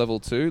on level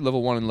 2.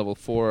 Level 1 and level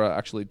 4 are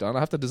actually done. I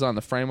have to design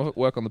the framework,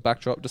 work on the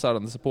backdrop, decide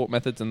on the support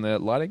methods and the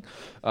lighting.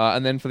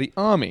 And then for the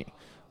army,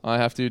 I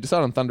have to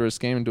decide on Thunderer's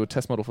scheme and do a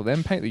test model for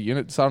them, paint the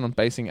unit, decide on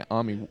basing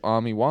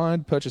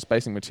army-wide, purchase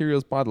basing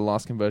materials, buy the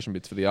last conversion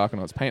bits for the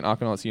Arcanauts, paint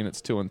Arcanauts units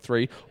 2 and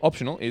 3.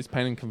 Optional is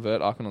paint and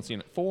convert Arcanauts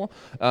unit 4.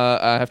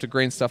 I have to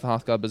green stuff the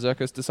Hearthguard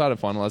Berserkers, decide and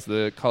finalise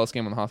the colour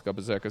scheme on the Hearthguard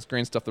Berserkers,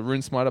 green stuff the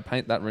Rune Smiter,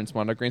 paint that Rune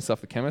Smiter, green stuff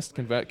the Chemist,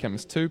 convert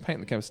Chemist 2, paint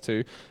the Chemist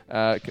 2,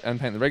 and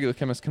paint the regular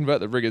Chemist, convert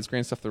the Riggers,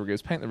 green stuff the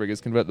Riggers, paint the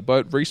Riggers, convert the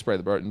boat, respray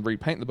the boat, and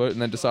repaint the boat,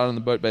 and then decide on the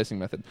boat basing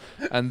method.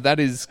 And that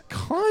is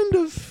kind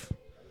of...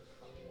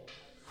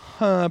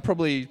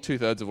 probably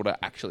 2/3 of what I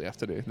actually have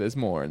to do. There's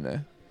more in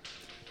there.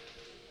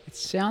 It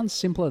sounds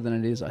simpler than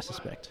it is, I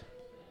suspect.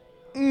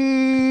 Do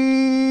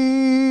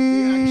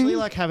you actually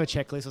like have a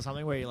checklist or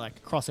something where you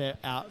like cross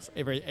out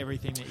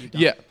everything that you've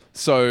done? Yeah.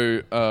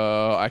 So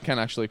I can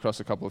actually cross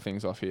a couple of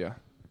things off here,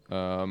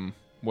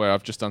 where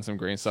I've just done some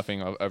green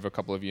stuffing over a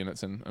couple of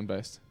units and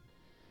based.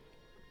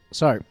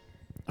 So,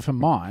 for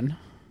mine,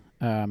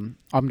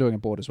 I'm doing a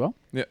board as well.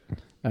 Yeah.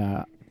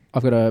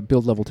 I've got to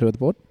build level 2 of the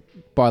board,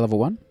 buy level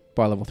 1,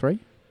 buy level 3,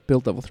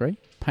 build level 3,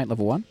 paint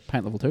level 1,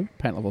 paint level 2,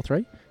 paint level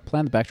 3,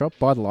 plan the backdrop,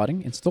 buy the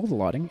lighting,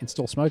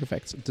 install smoke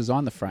effects,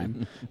 design the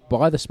frame,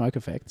 buy the smoke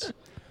effects,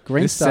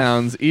 green This stuff,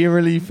 sounds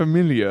eerily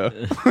familiar.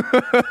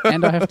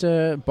 and I have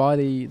to buy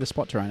the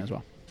spot terrain as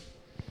well.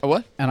 A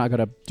what? And I got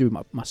to do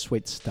my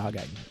sweet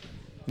Stargate.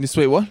 You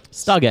sweet what?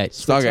 Stargate.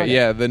 Stargate.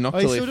 Yeah, the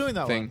Noctilith still doing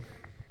that thing. one?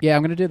 Yeah,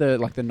 I'm going to do the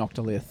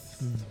Noctilith,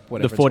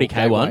 whatever. The it's 40k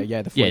called, one? gateway.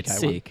 Yeah, the 40k Yeah, it's one.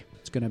 sick.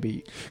 It's going to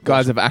be...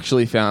 Guys, I've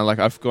actually found, like,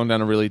 I've gone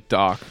down a really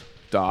dark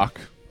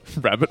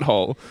rabbit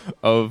hole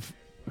of...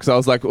 Because I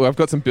was like, well, I've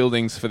got some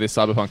buildings for this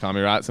Cyberpunk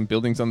army, right? Some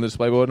buildings on the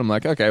display board. I'm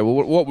like, okay, well,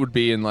 what would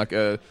be in, like,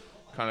 a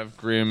kind of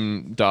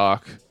grim,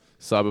 dark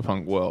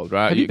Cyberpunk world,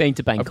 right? Have you been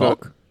to I've got-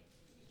 Bangkok?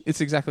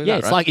 It's exactly Yeah, that,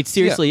 it's right? like it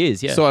seriously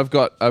is. Yeah. So I've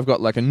got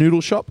like a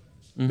noodle shop,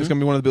 It's going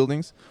to be one of the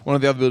buildings. One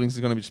of the other buildings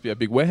is going to just be a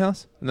big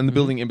warehouse, and then the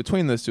building in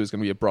between those two is going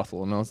to be a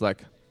brothel. And I was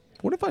like,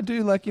 what if I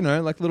do like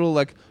little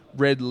like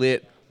red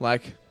lit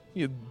like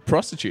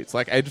prostitutes,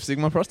 like Age of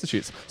Sigmar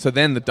prostitutes? So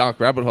then the dark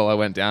rabbit hole I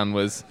went down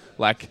was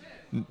like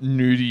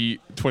nudie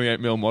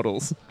 28mm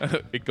models.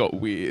 It got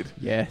weird.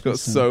 Yeah, it got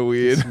so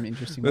weird. Some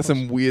interesting There's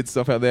models. some weird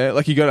stuff out there.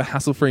 Like you go to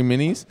Hassle-Free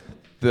Minis.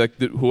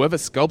 Whoever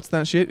sculpts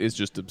that shit is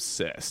just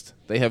obsessed.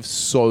 They have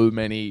so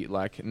many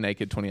like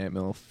naked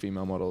 28mm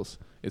female models.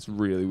 It's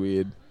really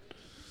weird.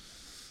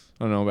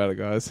 I don't know about it,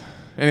 guys.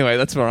 Anyway,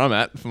 that's where I'm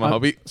at for my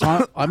hobby.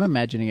 So I'm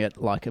imagining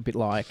it like a bit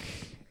like...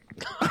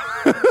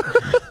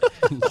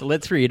 So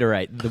let's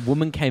reiterate. The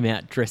woman came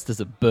out dressed as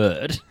a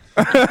bird.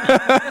 The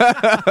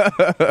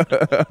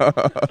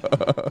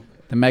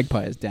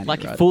magpie is Danny,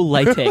 Like right? full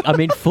latex. I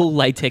mean, full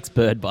latex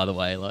bird, by the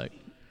way. Like,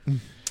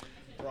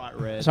 Bright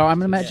red. So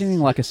I'm imagining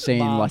like a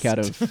scene like out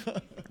Masked.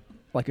 of...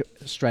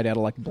 straight out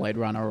of like Blade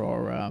Runner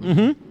or...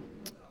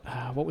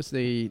 what was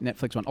the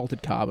Netflix one?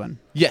 Altered Carbon.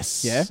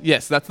 Yes. Yeah?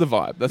 Yes, that's the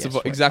vibe. That's Yes, the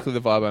right. exactly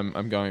the vibe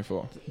I'm going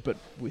for. But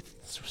with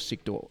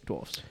sick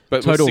dwarfs. But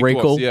with Total sick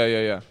Recall. dwarfs.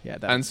 Yeah. Yeah,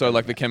 that- And so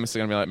like the chemists are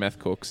going to be like meth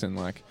cooks and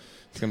like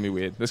it's going to be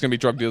weird. There's going to be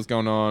drug deals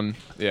going on.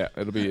 Yeah,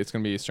 it's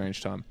going to be a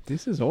strange time.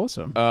 This is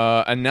awesome.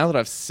 And now that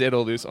I've said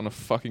all this on a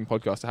fucking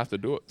podcast, I have to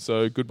do it.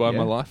 So goodbye Yeah.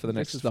 my life for the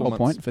next This is the 4 whole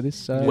months. point for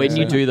this. when you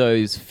segment. do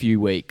those few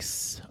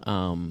weeks,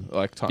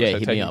 Like time, yeah, so hit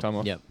me taking up. time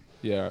off. Yep.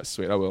 Yeah, right,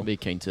 sweet. I will. I'll be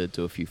keen to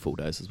do a few full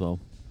days as well.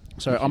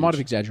 So I might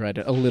have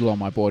exaggerated a little on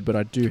my board, but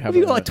I do have Have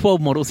you got like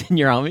 12 models in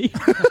your army?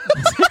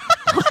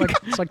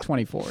 it's like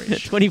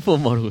 24-ish. 24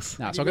 models.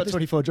 Nah, So so I've got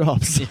 24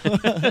 jobs.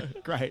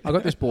 Great. I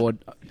got this board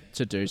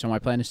to do, so my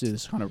plan is to do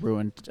this kind of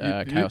ruined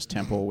Chaos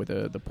Temple with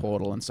the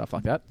portal and stuff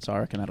like that. So I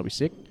reckon that'll be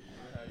sick.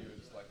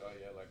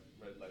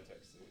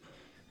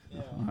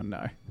 Oh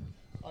no.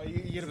 Oh, you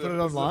going to put it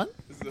online?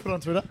 Put it on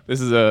Twitter?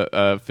 This is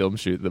a film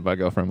shoot that my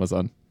girlfriend was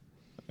on.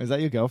 Is that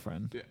your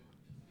girlfriend? Yeah.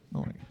 Oh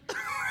my God.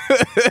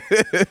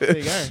 There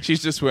you go.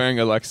 She's just wearing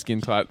a like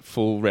skin tight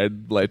full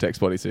red latex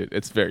bodysuit.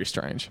 It's very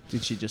strange.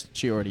 Did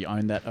she already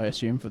own that, I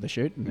assume, for the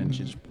shoot, and then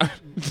she just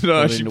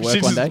No, it she, into work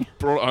she one just day?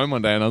 brought it home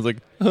one day, and I was like,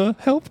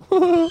 "Help!"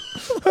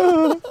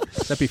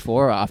 is that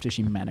before or after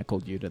she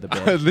manacled you to the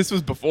bed? This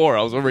was before.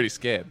 I was already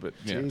scared, but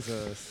yeah.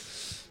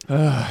 Jesus.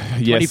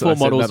 Yes, 24 I said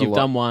models, that a you've lot.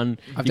 done one.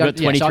 I've You've got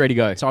 23 to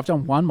go. So I've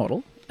done one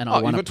model, and I Oh,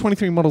 you've want got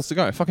 23 models to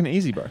go. Fucking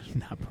easy, bro.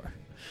 Nah, bro.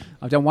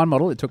 I've done one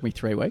model. It took me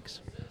 3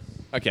 weeks,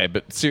 Okay,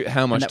 but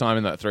how much that- time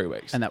in that 3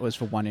 weeks? and that was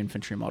for one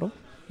infantry model.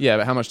 Yeah,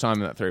 but how much time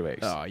in that 3 weeks?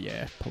 Oh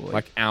yeah, probably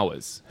Like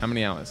hours. How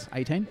many hours?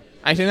 18.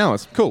 18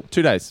 hours. Cool.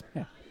 2 days.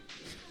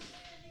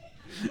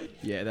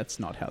 Yeah, that's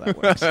not how that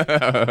works.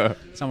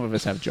 Some of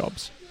us have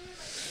jobs.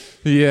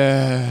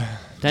 Yeah.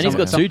 Danny's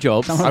got 2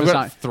 jobs. some of I've us got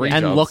aren't- 3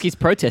 and jobs. Lockie's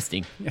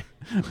protesting.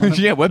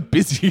 Yeah, we're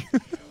busy.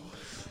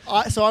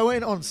 So I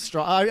went on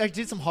strike. I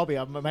did some hobby.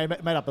 I made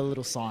up a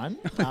little sign.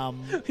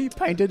 He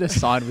painted a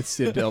sign with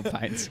Citadel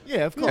paints.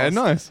 Yeah, of course. Yeah,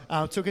 nice.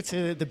 Took it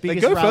to the go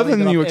biggest further rally than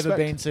that I've you ever expect.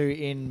 been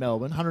to in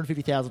Melbourne.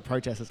 150,000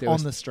 protesters There on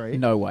was the street.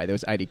 No way. There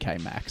was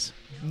 80k max.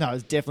 No, it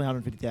was definitely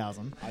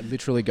 150,000. I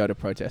literally go to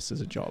protest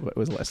as a job. It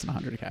was less than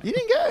 100k. You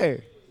didn't go.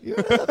 You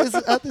went at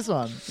this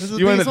one. This is the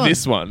You went biggest at one.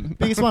 this one.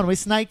 Biggest one. We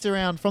snaked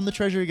around from the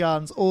Treasury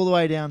Gardens all the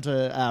way down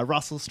to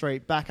Russell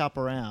Street, back up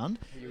around.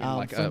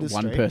 like a Flinders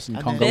Street. one-person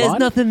And conga then- line? There's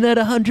nothing that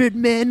 100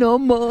 men or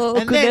more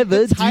And could then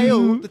ever the tail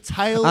do. of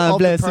the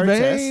bless protest the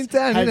rain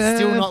down had in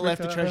still not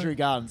left the Africa. Treasury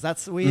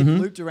Gardens. We had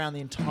looped around the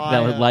entire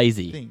They were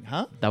lazy. thing.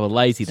 Huh? They were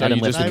lazy. So They you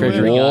didn't left just the They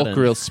Treasury were. walk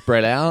Garden. real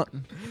spread out.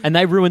 And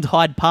they ruined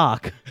Hyde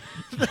Park.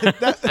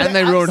 And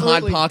they ruined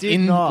Hyde absolutely Park did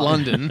in not.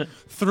 London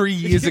 3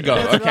 years ago.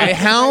 That's Okay, right. They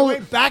how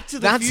went back to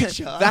the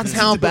future. that's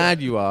how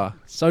bad you are.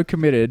 So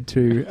committed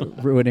to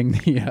ruining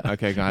the.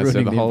 Okay, guys. So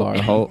ruining the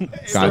whole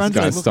guys, Everyone's guys,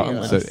 looking stop.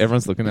 at So us.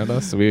 everyone's looking at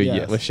us. So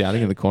Yes. we're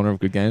shouting in the corner of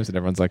Good Games, and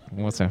everyone's like,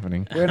 "What's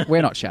happening?"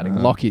 We're not shouting.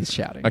 Lockie's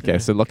shouting. Okay,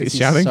 so Lockie's He's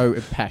shouting. so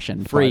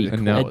impassioned. Free by the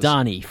And now- cause.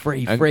 Adani.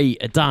 Free, And- free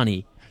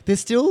Adani. There's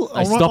still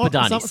Hey, stop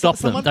Adani, stop them,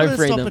 Someone don't put a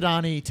free Stop them.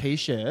 Adani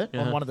T-shirt Yeah.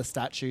 on one of the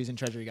statues in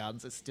Treasury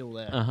Gardens. It's still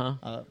there.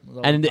 Uh-huh.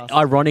 We'll And pass it.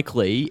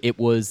 ironically, it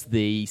was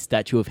the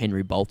statue of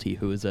Henry Bolte,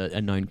 who was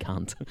a known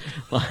cunt.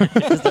 Like,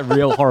 just a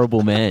real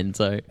horrible man.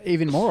 So,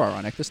 Even more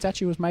ironic, the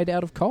statue was made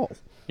out of coal.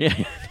 yeah.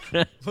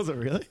 Was it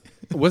really?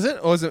 Was it,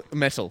 or was it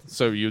metal?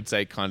 So you'd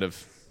say kind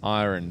of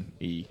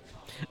iron-y.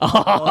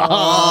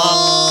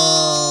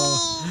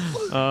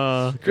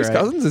 Chris great.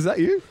 Cousins, is that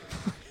you?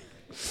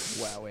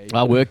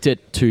 I worked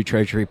at 2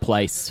 Treasury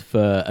Place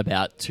for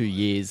about 2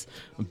 years.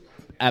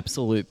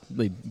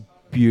 Absolutely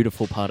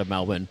beautiful part of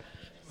Melbourne.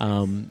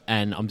 And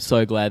I'm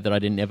so glad that I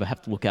didn't ever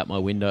have to look out my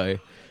window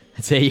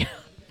and see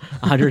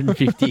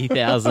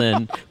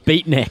 150,000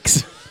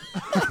 beatniks.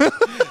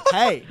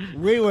 Hey,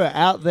 we were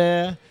out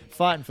there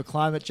fighting for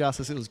climate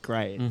justice. It was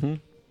great.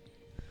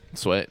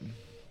 Sweet.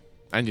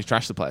 And you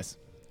trashed the place.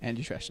 And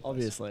you trashed it.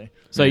 Obviously.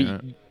 So Yeah.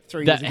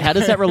 3 years ago. How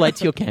does that relate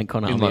to your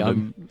Cancon army?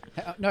 London.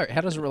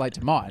 How does it relate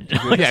to mine?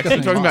 Yeah, because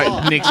I'm talking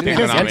about Nick's Cancon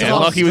Because army. it's And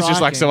all Lachie was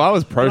just like, so I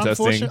was striking. But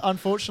protesting.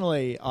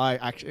 Unfortunately, I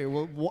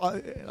actually,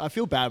 I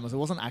feel bad. It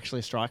wasn't actually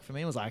a strike for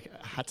me. It was like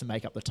I had to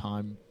make up the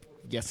time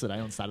yesterday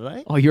on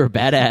Saturday. Oh, you're a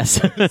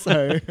badass.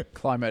 So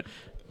Climate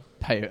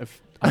pay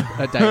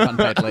a day of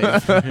unpaid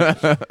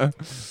leave.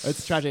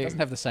 it's tragic. It doesn't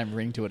have the same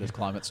ring to it as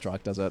climate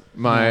strike, does it?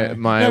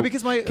 No,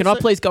 because Can I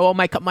please go? I'll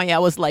make up my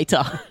hours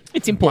later.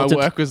 It's my important.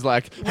 work was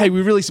like, hey,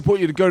 we really support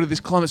you to go to this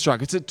climate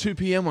strike. It's at 2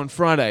 p.m. on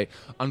Friday.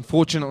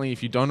 Unfortunately,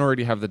 if you don't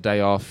already have the day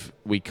off,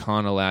 we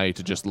can't allow you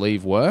to just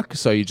leave work.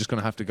 So you're just going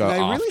to have to go Did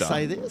they after. really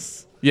say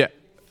this? Yeah.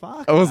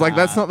 Fuck. I was like,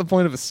 that's that. not the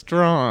point of a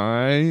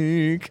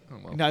strike. Oh,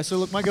 well. No, so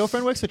look, my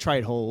girlfriend works for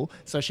Trade Hall,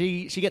 so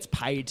she gets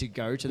paid to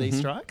go to these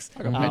strikes.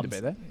 I got paid to be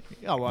there.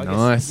 Oh, well, I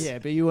Nice. guess, yeah,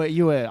 but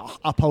you were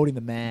upholding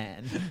the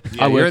man.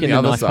 Yeah, I you're work on in the the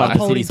other nice part of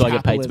side. the city, so I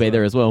get paid to be Capitalism.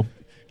 there as well.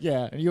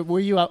 Yeah, and were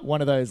you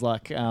one of those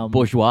like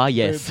Bourgeois,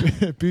 yes.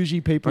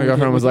 bougie people? My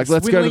girlfriend was like,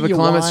 let's go to the Swindling your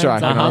climate wines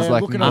strike. out And I was there,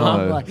 like, looking no.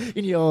 around, like,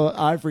 in your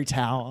ivory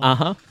tower.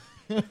 Uh-huh.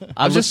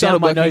 I just just started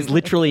down my working- nose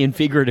literally and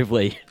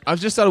figuratively. I've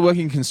just started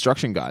working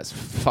construction, guys.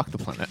 Fuck the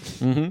planet.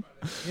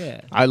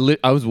 Yeah. I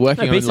was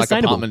working No, be on like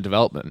sustainable. apartment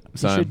development. You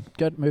So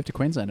should move to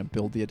Queensland and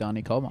build the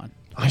Adani coal mine.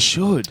 I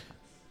should.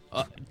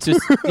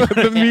 Just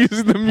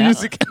the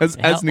music, as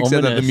how Nick said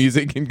that, the ominous.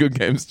 music in Good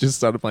Games just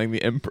started playing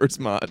the Emperor's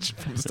March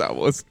from Star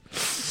Wars.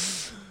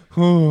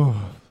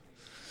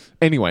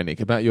 Anyway, Nick,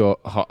 about your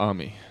hot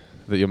army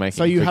that you're making.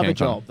 So you for have a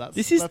Cancon. job.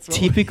 This is that's what-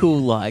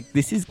 typical,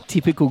 this is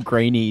typical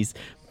greenies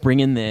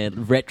bringing their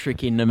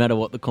rhetoric in no matter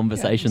what the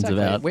conversation's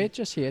exactly. about. We're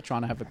just here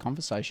trying to have a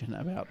conversation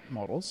about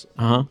models.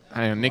 Uh-huh.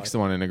 Hang on, Nick's the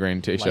one in a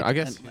green t-shirt. I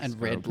guess. And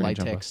red Green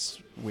jumper. latex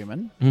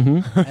women.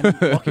 Mm-hmm. And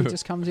Lachie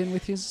just comes in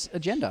with his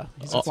agenda.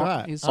 His That's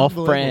right. his-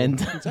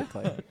 Off-brand.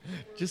 Exactly.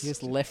 Just,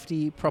 His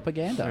lefty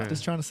propaganda.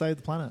 just trying to save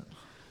the planet.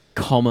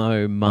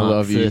 Como,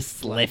 love you.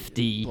 Marxist,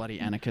 lefty, Bloody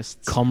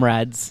anarchists.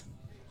 comrades.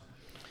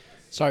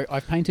 So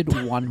I've painted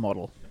one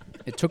model.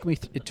 It took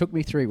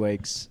me 3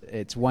 weeks.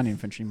 It's one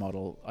infantry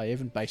model. I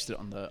even based it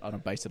on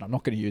I'm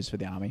not going to use for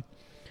the army.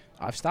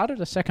 I've started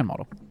a second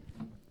model.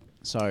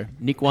 So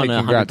Nick won Hey, a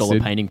congrats, $100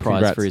 dude. painting prize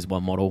Congrats. for his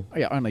one model. oh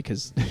yeah, only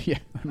because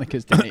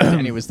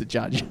Danny was the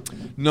judge.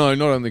 No,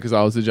 not only because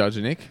I was the judge,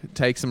 Nick.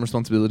 Take some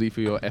responsibility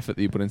for your effort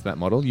that you put into that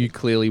model. You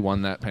clearly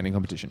won that painting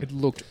competition. It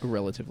looked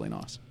relatively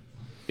nice.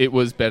 It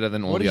was better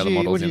than all What the did other you,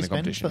 what models did in you the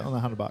spend competition. on the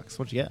 $100?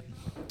 What'd you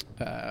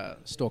get?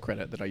 Store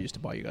credit that I used to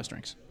buy you guys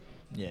drinks.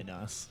 Yeah,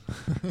 nice.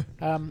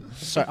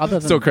 So other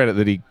than Still credit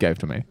that he gave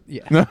to me.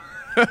 yeah,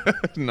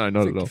 No,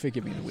 not at all.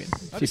 forgive me the win.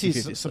 I just 50-50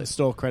 used some split.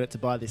 store credit to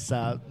buy this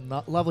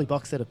lovely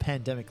box set of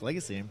Pandemic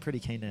Legacy. I'm pretty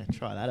keen to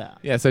try that out.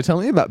 Yeah, so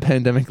tell me about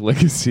Pandemic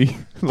Legacy,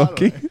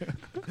 Lachie.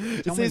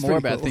 Tell me seems more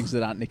pretty about cool. things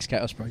that aren't Nick's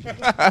Chaos Project.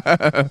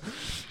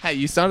 Hey,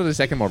 you started a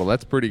second model.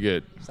 That's pretty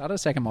good. Started a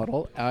second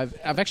model. I've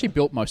actually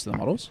built most of the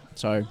models.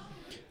 So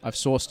I've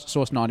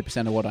sourced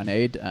 90% of what I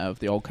need of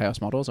the old Chaos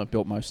models. I've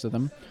built most of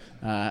them.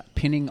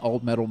 Pinning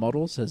old metal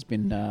models has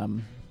been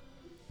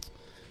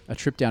a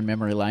trip down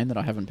memory lane that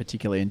I haven't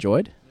particularly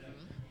enjoyed.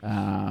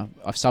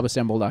 I've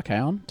sub-assembled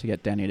Archaon to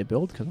get Danny to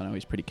build because I know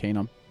he's pretty keen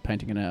on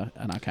painting an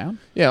Archaon.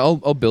 Yeah,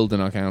 I'll build an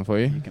Archaon for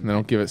you, and then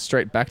I'll give it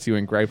straight back to you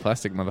in grey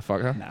plastic,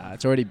 motherfucker. Nah,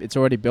 it's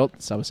already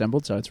built,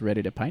 sub-assembled, so it's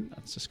ready to paint.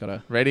 It's just got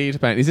to... Ready to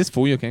paint. Is this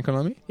for your Cancon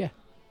army? Yeah.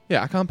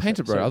 Yeah, I can't paint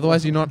it, bro. So-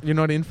 Otherwise, you're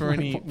not in for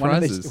any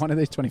prizes. One of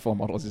these 24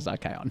 models is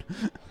Archaon.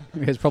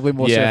 There's probably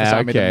more surface Yeah,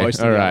 army than okay. most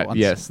of All the right. other ones.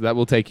 Yes, that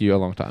will take you a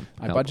long time.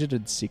 I Help.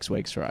 budgeted 6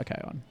 weeks for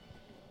Archaon.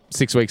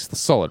 6 weeks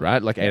solid,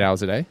 right? Like 8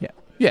 hours a day? Yeah.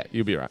 Yeah,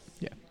 you'll be right.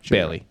 Yeah. should be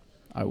Barely.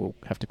 right. I will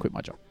have to quit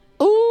my job.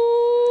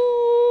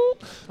 Ooh.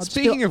 just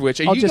Speaking be- of which,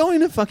 are I'll you just- going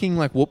to fucking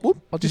like whoop whoop?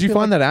 I'll Did just you be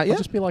find like- that out I'll yet?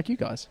 just be like you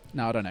guys.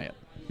 No, I don't know yet.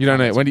 You don't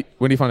know. When do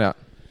you find out?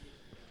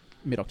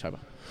 Mid-October.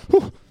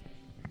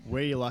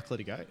 Where are you likely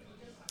to go?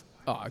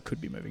 Oh, I could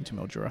be moving to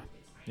Mildura.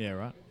 Yeah,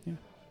 right.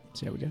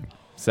 See how we go.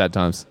 Sad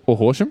times. Or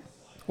Horsham?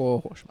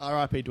 Or Horsham.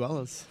 R.I.P.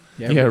 Dwellers.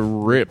 Yeah,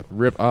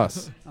 rip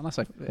us. Unless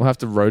I We'll have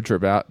to road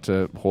trip out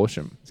to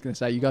Horsham. was going to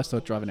say, you guys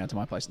thought driving out to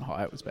my place in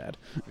Ohio was bad.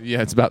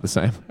 Yeah, it's about the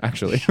same,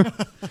 actually.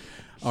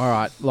 All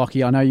right,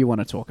 Lachie, I know you want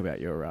to talk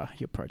about your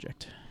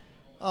project.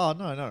 Oh,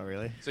 no, not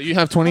really. So you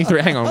have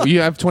 23. Hang on.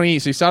 You have 20.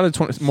 So you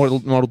started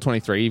model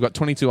 23. You've got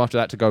 22 after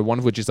that to go, one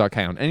of which is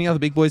Archaon. Any other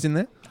big boys in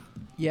there?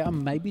 Yeah,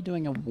 I'm maybe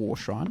doing a War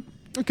Shrine.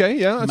 Okay,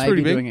 yeah, that's maybe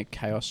pretty big. doing a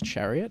Chaos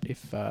Chariot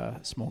if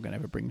Smorgan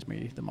ever brings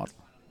me the model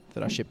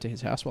that I shipped to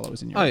his house while I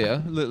was in Europe. Oh,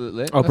 yeah.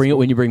 Lit. I'll bring it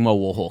when you bring more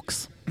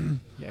Warhawks.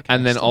 Yeah,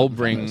 And then Chaos I'll Storm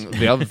bring Thunders.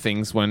 the other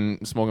things when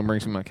Smorgan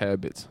brings me my KO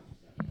bits.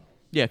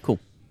 Yeah, cool.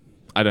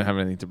 I don't have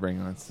anything to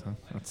bring. That's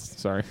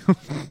sorry.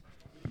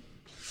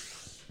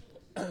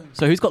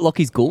 So who's got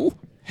Lockie's ghoul?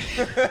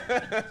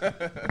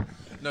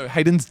 No,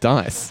 Hayden's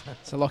dice.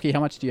 So, Lachie, how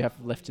much do you have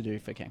left to do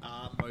for Cancon?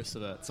 Most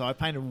of it. So I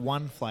painted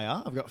one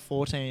flare. I've got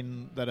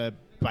 14 that are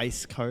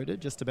base coated,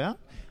 just about.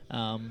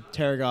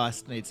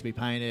 Terrorgeist needs to be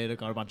painted. I've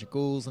got a bunch of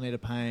ghouls I need to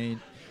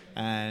paint.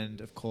 And,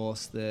 of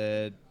course,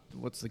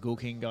 what's the Ghoul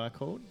King guy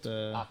called?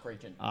 The Arc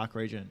Regent. Arc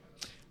Regent.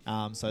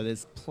 So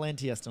there's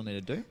plenty I still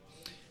need to do.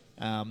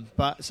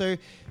 But so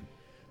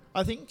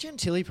I think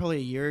Gentili probably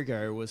a year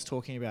ago was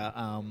talking about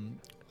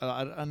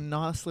a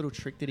nice little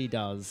trick that he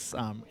does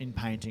in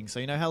painting. So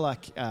you know how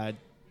like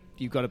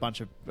you've got a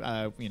bunch of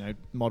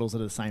models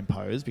that are the same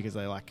pose because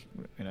they like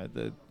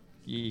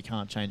you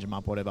can't change them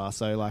up, whatever.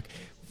 So like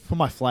for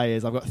my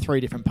flayers, I've got 3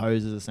 different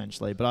poses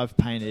essentially, but I've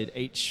painted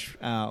each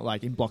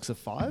like in blocks of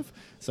 5.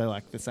 So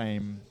like the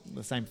same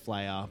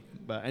flayer,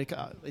 but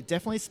it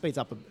definitely speeds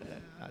up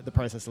the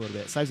process a little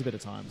bit. It saves a bit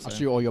of time.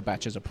 So all your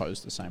batches are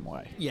posed the same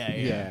way.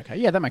 Yeah. Okay.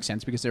 Yeah, that makes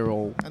sense because they're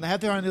all. And they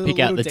have their own little, Pick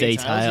out little the details,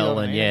 detail you know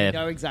what I and, mean? yeah. You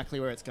know exactly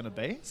where it's going to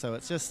be. So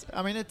it's just,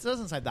 I mean, it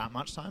doesn't save that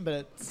much time, but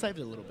it saved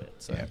it a little bit.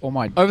 So. Yeah, all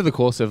my. Over the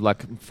course of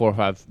like 4 or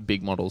 5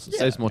 big models, it Yeah.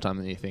 saves more time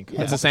than you think.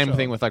 Yeah, It's the for same sure.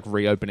 thing with like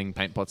reopening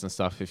paint pots and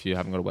stuff if you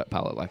haven't got a wet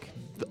palette. Like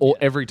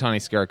every tiny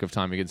skerrick of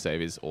time you can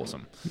save is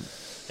awesome.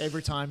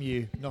 Every time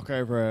you knock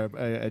over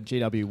a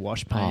GW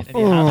wash paint, and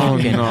Oh,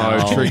 you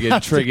have fucking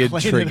hell. Triggered.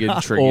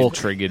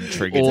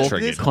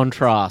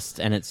 Contrast,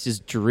 and it's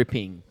just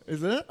dripping.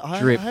 is it?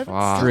 Drip.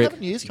 I Drip.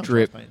 haven't used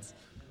Drip. contrast paints.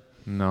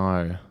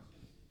 No.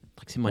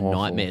 Like it's in my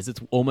Awful. nightmares. It's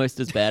almost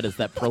as bad as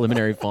that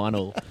preliminary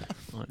final.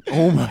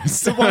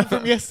 Almost. The one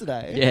from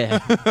yesterday.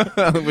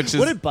 Yeah, Which is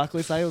What did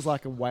Buckley say? It was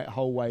like a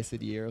whole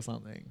wasted year or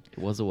something. it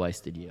was a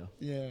wasted year.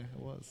 Yeah, it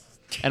was.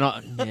 And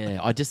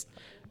I just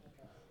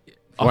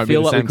Won't be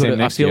feel the like we same could team have.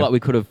 I next feel year. like we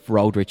could have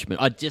rolled Richmond.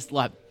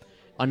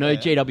 I know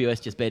Yeah.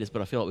 GWS just beat us,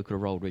 but I feel like we could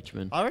have rolled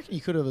Richmond. I reckon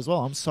you could have as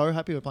well. I'm so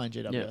happy we're playing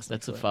GWS. Yeah, next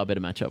that's a week. far better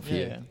matchup for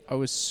Yeah. you. I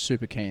was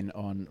super keen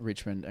on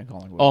Richmond and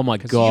Collingwood. Oh my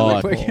 'Cause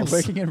God.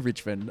 Working in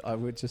Richmond, I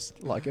would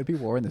just like it'd be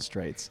war in the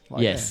streets.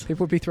 Like, Yes.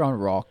 people would be throwing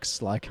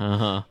rocks. Like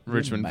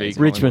Richmond v.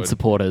 Amazing. Richmond Collingwood.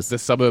 supporters. The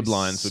suburb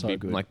lines would So be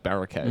good. like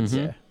barricades. Mhm.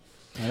 yeah,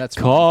 and that's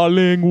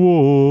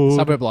Collingwood.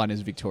 suburb line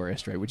is Victoria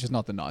Street, which is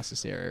not the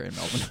nicest area in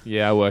Melbourne.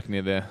 Yeah, I work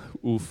near there.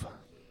 Oof.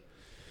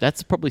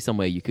 That's probably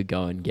somewhere you could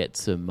go and get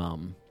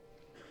some,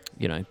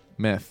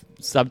 Meth.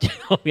 subject.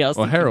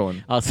 Or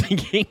heroin. I was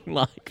thinking,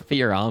 like, for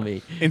your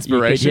army.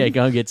 Inspiration. You could,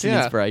 go and get some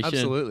Yeah, inspiration.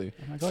 absolutely.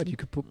 Oh my god, you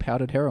could put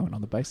powdered heroin on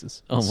the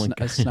bases. Oh my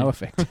A snow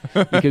effect.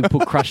 You could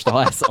put crushed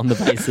ice on the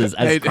bases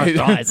as crushed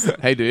ice.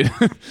 Hey, dude.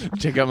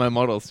 Check out my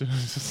models.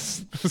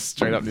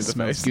 Straight up near the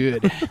Smells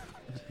face. good.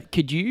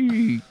 Could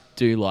you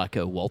do like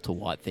a Walter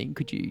White thing?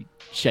 Could you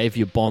shave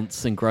your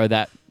bonts and grow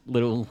that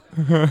little...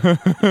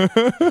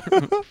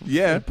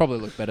 Yeah, It'd probably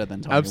look better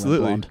than Tiny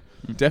absolutely. Blonde.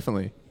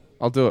 Definitely.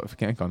 I'll do it for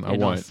Cancon. I Yeah,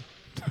 won't. nice.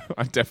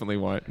 I definitely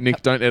won't.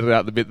 Nick, don't edit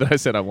out the bit that I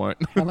said I won't.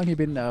 How long have you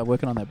been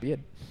working on that beard?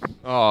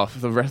 Oh, for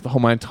the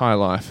whole my entire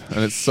life.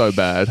 And it's so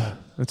bad.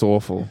 It's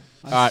awful.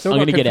 All right, I'm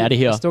going to get out of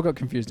here. I still got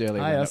confused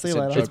earlier. Hey, when I'll it see you said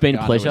later. Joe It's been a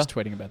Pagano pleasure. was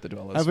tweeting about the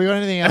dwellers. Have we got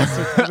anything else?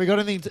 Have we got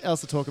anything else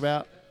to talk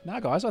about? No,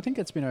 guys, I think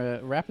it's been a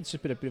wrap. It's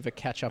just been a bit of a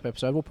catch-up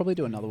episode. We'll probably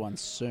do another one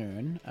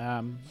soon.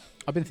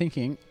 I've been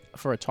thinking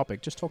for a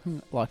topic, just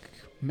talking like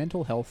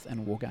mental health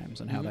and war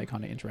games and how they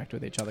kind of interact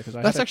with each other. Because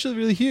That's actually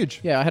really huge.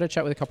 I had a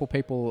chat with a couple of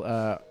people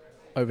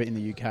over in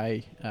the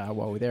UK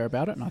while we were there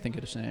about it, and I think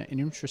it's an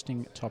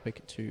interesting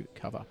topic to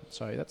cover.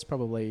 So that's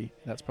probably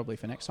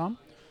for next time.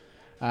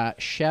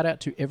 Shout out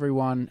to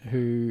everyone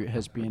who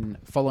has been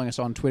following us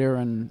on Twitter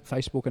and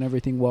Facebook and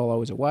everything while I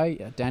was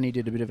away. Danny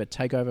did a bit of a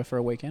takeover for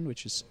a weekend,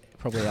 which is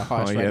probably our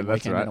highest rated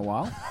that's weekend right. in a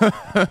while.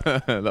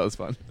 That was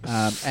fun.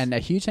 And a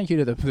huge thank you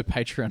to the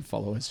Patreon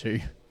followers who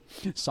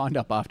signed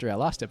up after our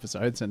last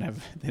episodes and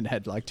have then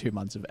had like 2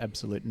 months of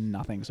absolute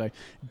nothing. So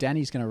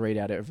Danny's going to read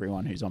out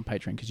everyone who's on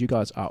Patreon because you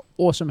guys are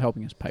awesome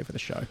helping us pay for the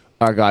show.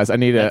 All right, guys. I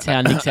need That's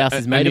how Nick's house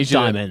is made of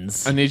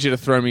diamonds. I need you to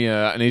throw me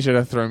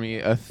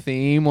a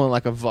theme or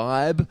like a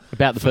vibe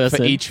About the person.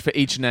 for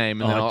each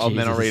name, and Oh, then I'll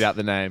Jesus. read out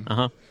the name.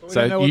 Uh-huh. We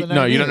don't know what the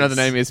name you don't know the is.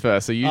 name is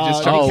first. So you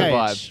just Oh, chuck the Nick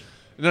vibe. Cage.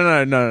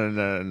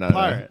 No.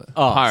 Pirate.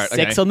 Oh, Pirate,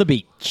 sex okay. on the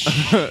beach.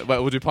 Wait,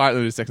 we'll do pirate.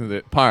 Then we'll do sex on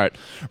the pirate.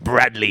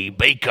 Bradley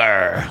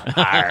Baker.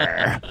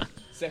 Arr.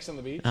 Sex on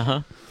the beach. Uh-huh.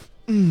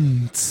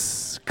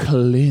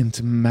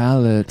 Clint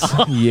Mallet.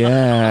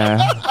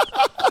 Yeah.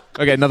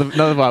 Okay, another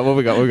vibe. What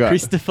we got?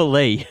 Christopher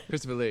Lee.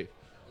 Christopher Lee.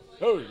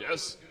 Oh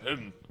yes,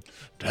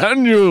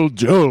 Daniel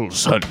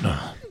Jolson.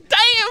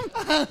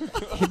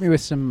 Hit me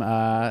with some.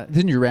 There's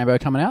a new Rambo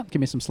coming out. Give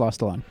me some Slice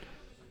Stallone.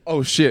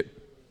 Oh shit.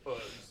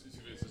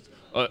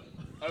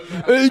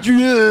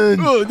 Adrian.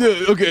 Oh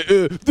yeah.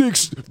 Okay.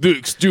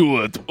 Dick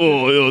Stewart.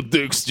 Oh yeah,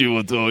 Dick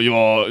Stewart. Oh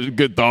yeah.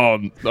 Get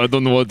down. I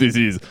don't know what this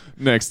is.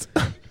 Next.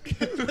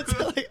 That's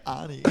like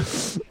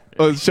Arnie.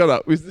 Oh, shut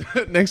up.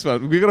 Next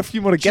one. We got a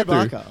few more to get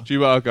through.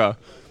 Chewbacca.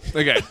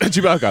 Okay,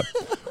 Chewbacca.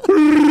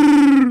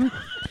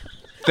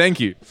 Thank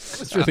you.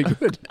 That's really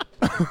good.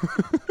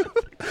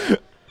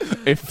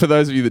 If for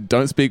those of you that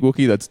don't speak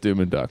Wookiee, that's Doom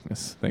and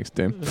Darkness. Thanks,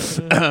 Tim.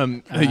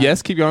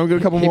 Yes, keep going. We've got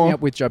a couple Hit me more.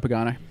 up with Joe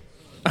Pagano.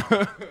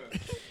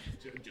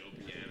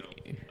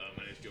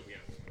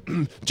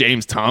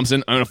 James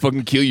Thompson, I'm gonna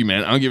fucking kill you,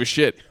 man. I don't give a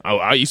shit.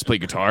 I used to play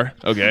guitar,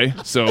 okay?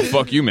 So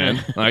fuck you,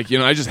 man. Like,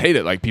 I just hate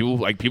it. Like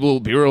people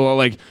are all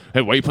like,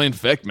 hey, why are you playing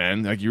Feck,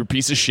 man? Like you're a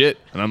piece of shit.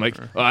 And I'm like,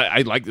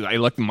 I like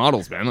the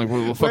models, man. Like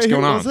what the fuck's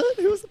going on?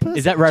 Who was the person?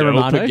 Is that Ray Joe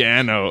Romano?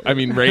 Pagano. I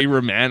mean Ray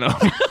Romano.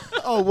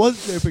 Oh, it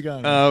was Joe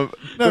Pagano. No,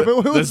 but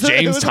who was that's the-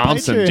 James who was the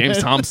Thompson. Patreon? James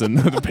Thompson,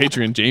 the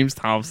Patreon. James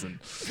Thompson.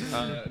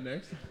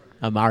 Next.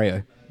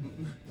 Mario.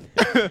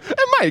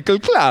 Michael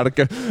Clark.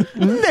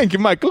 Thank you,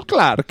 Michael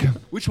Clark.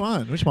 Which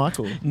one? Which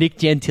Michael? Nick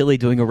Gentili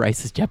doing a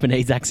racist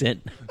Japanese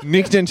accent.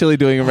 Nick Gentili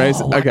doing a race.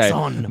 wax Okay.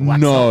 on,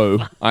 wax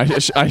No, I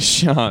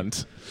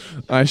shan't.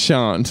 I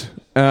shan't.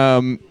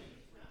 The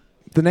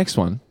next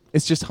one.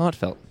 It's just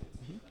heartfelt.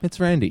 It's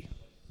Randy.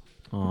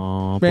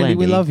 Oh, Randy,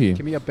 we love you.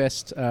 Give me your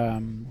best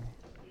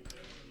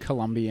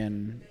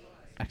Colombian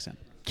accent.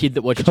 Kid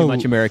that watched too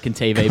much American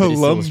TV, but is still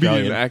Colombian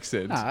Australian.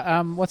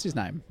 accent. What's his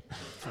name?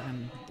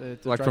 The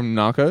Like drug- from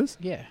Narcos?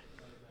 Yeah,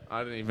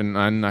 I don't even.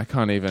 I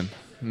can't even.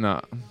 No,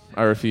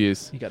 I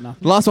refuse. you got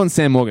nothing. The last one's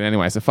Sam Morgan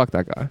anyway, so fuck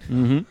that guy.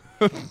 Mm-hmm.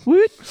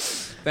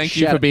 Thank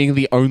you Shout for out- being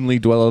the only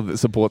dweller that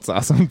supports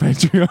us on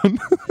Patreon.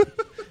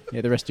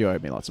 Yeah, the rest of you owe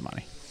me lots of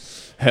money.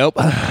 Help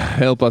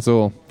us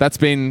all. That's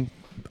been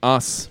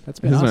us. That's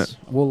been isn't us. it?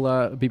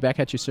 We'll be back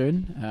at you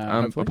soon.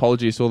 Hopefully.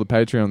 Apologies to all the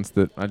Patreons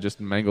that I just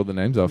mangled the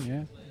names of.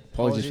 Yeah.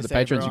 Apologies for the to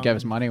patrons who everyone. gave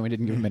us money and we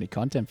didn't give them any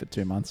content for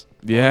 2 months.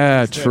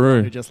 Yeah, To everyone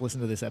true. Who just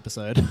listened to this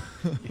episode?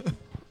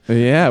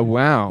 Yeah,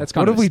 wow. That's What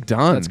kind have of a- we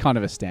done? That's kind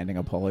of a standing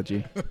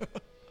apology.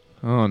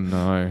 Oh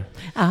no.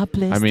 I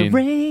bless I mean- the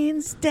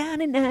rains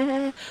down in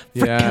Africa.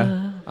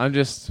 Yeah. I'm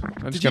just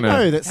Did you gonna.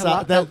 know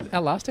that?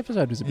 Our last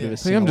episode was a bit of a Yeah. I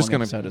think I'm just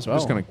sing-along gonna. episode as I'm well.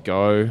 just gonna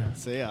go.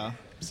 See ya.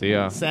 See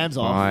ya. Sam's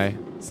off. Bye.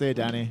 See ya,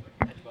 Danny.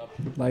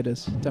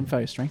 Laters. Don't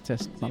fail your strength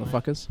test,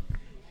 motherfuckers.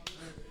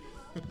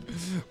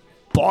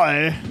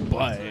 Bye.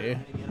 Bye.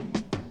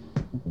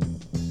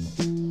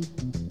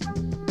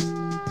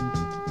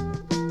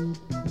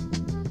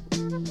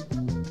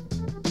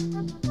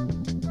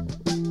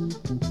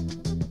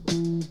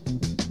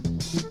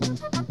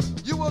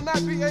 You will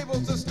not be able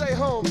to stay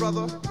home,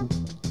 brother.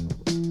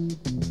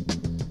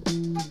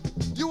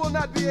 You will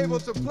not be able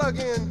to plug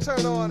in,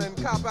 turn on, and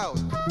cop out.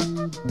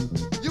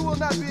 You will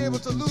not be able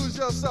to lose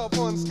yourself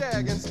on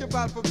Skag and skip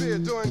out for beer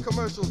during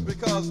commercials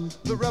because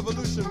the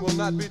revolution will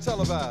not be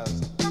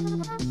televised.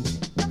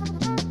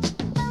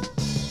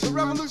 The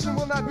revolution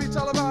will not be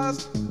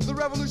televised. The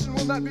revolution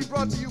will not be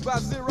brought to you by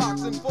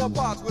Xerox in 4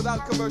 parts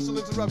without commercial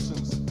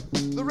interruptions.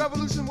 The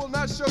revolution will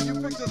not show you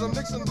pictures of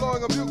Nixon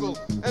blowing a bugle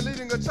and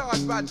leading a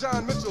charge by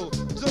John Mitchell,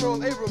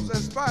 General Abrams, and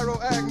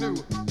Spyro Agnew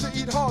to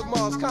eat hog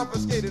maws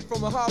confiscated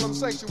from a Harlem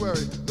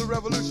sanctuary. The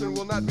revolution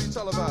will not be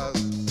televised.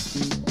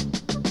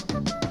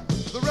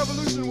 The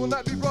revolution will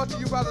not be brought to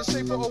you by the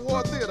Schaefer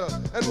Award Theater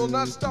and will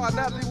not star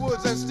Natalie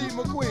Woods and Steve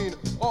McQueen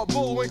or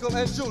Bullwinkle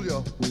and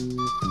Julia.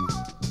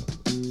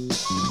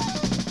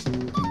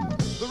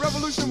 The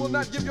revolution will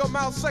not give your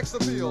mouth sex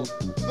appeal.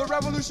 The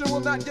revolution will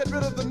not get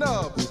rid of the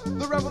nubs.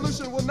 The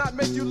revolution will not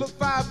make you look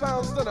 5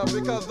 pounds thinner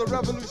because the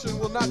revolution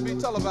will not be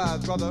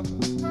televised, brother.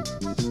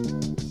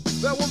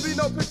 There will be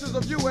no pictures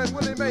of you and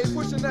Willie Mae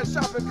pushing that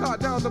shopping cart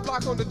down the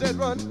block on the dead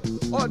run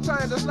or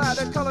trying to slide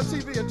that color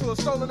TV into a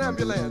stolen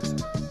ambulance.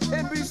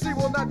 NBC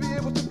will not be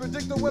able to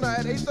predict the winner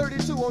at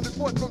 8:32 on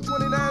report from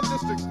 29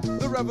 districts.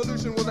 The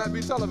revolution will not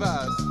be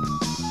televised.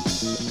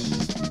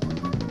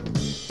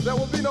 There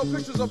will be no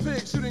pictures of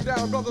pigs shooting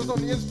down brothers on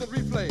the instant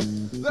replay.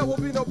 There will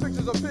be no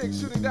pictures of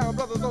pigs shooting down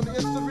brothers on the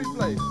instant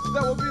replay.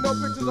 There will be no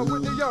pictures of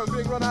Whitney Young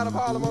being run out of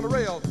Harlem on a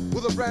rail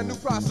with a brand new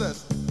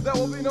process. There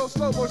will be no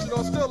slow motion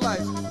or still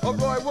life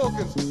of Roy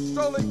Wilkins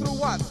strolling through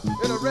Watts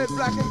in a red,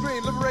 black, and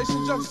green liberation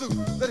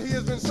jumpsuit that he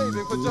has been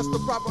saving for just the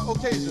proper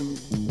occasion.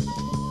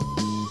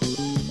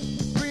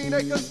 Green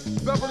Acres,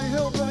 Beverly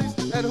Hillbillies,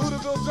 and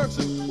Hooterville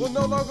Junction will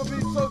no longer be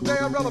so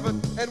damn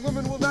relevant, and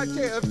women will not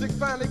care if Dick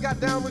finally got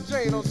down with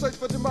Jane on Search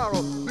for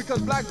Tomorrow, because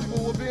black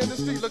people will be in the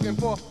street looking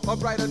for a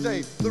brighter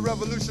day. The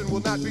revolution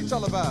will not be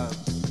televised.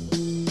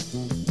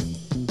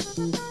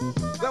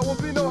 There will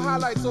be no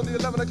highlights on the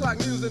 11 o'clock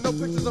news and no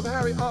pictures of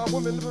Harry armed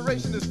women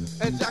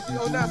liberationists and Jackie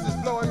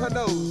Onassis blowing her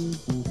nose.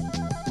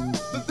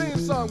 The theme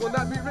song will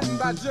not be written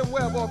by Jim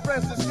Webb or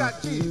Francis Scott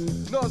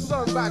Keys, nor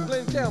sung by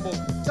Glenn Campbell,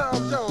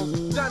 Tom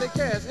Jones, Johnny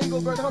Cash,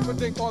 Engelbert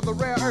Humperdinck, or The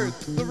Rare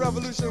Earth. The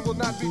revolution will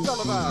not be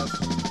televised.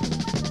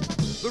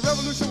 The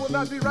revolution will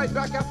not be right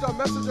back after a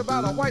message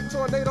about a white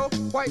tornado,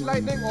 white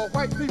lightning, or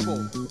white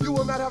people. You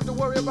will not have to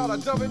worry about a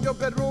dove in your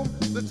bedroom,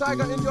 the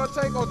tiger in your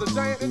tank, or the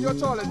giant in your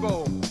toilet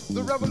bowl.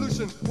 The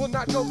revolution will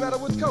not go better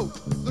with Coke.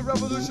 The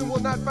revolution will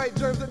not fight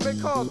germs that may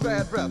cause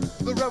bad breath.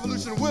 The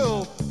revolution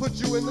will put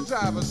you in the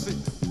driver's seat.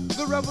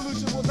 The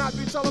revolution will not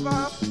be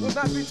televised, will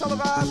not be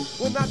televised,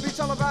 will not be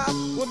televised,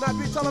 will not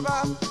be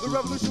televised. The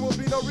revolution will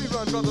be no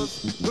rerun,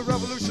 brothers. The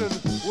revolution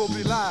will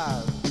be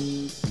live.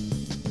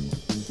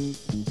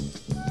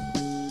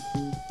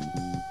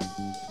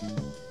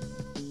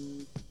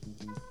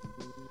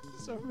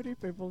 So many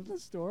people in the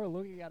store are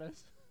looking at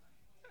us.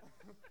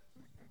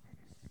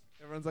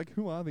 Everyone's like,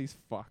 who are these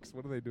fucks?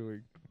 What are they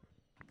doing?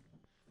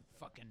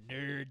 Fucking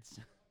nerds.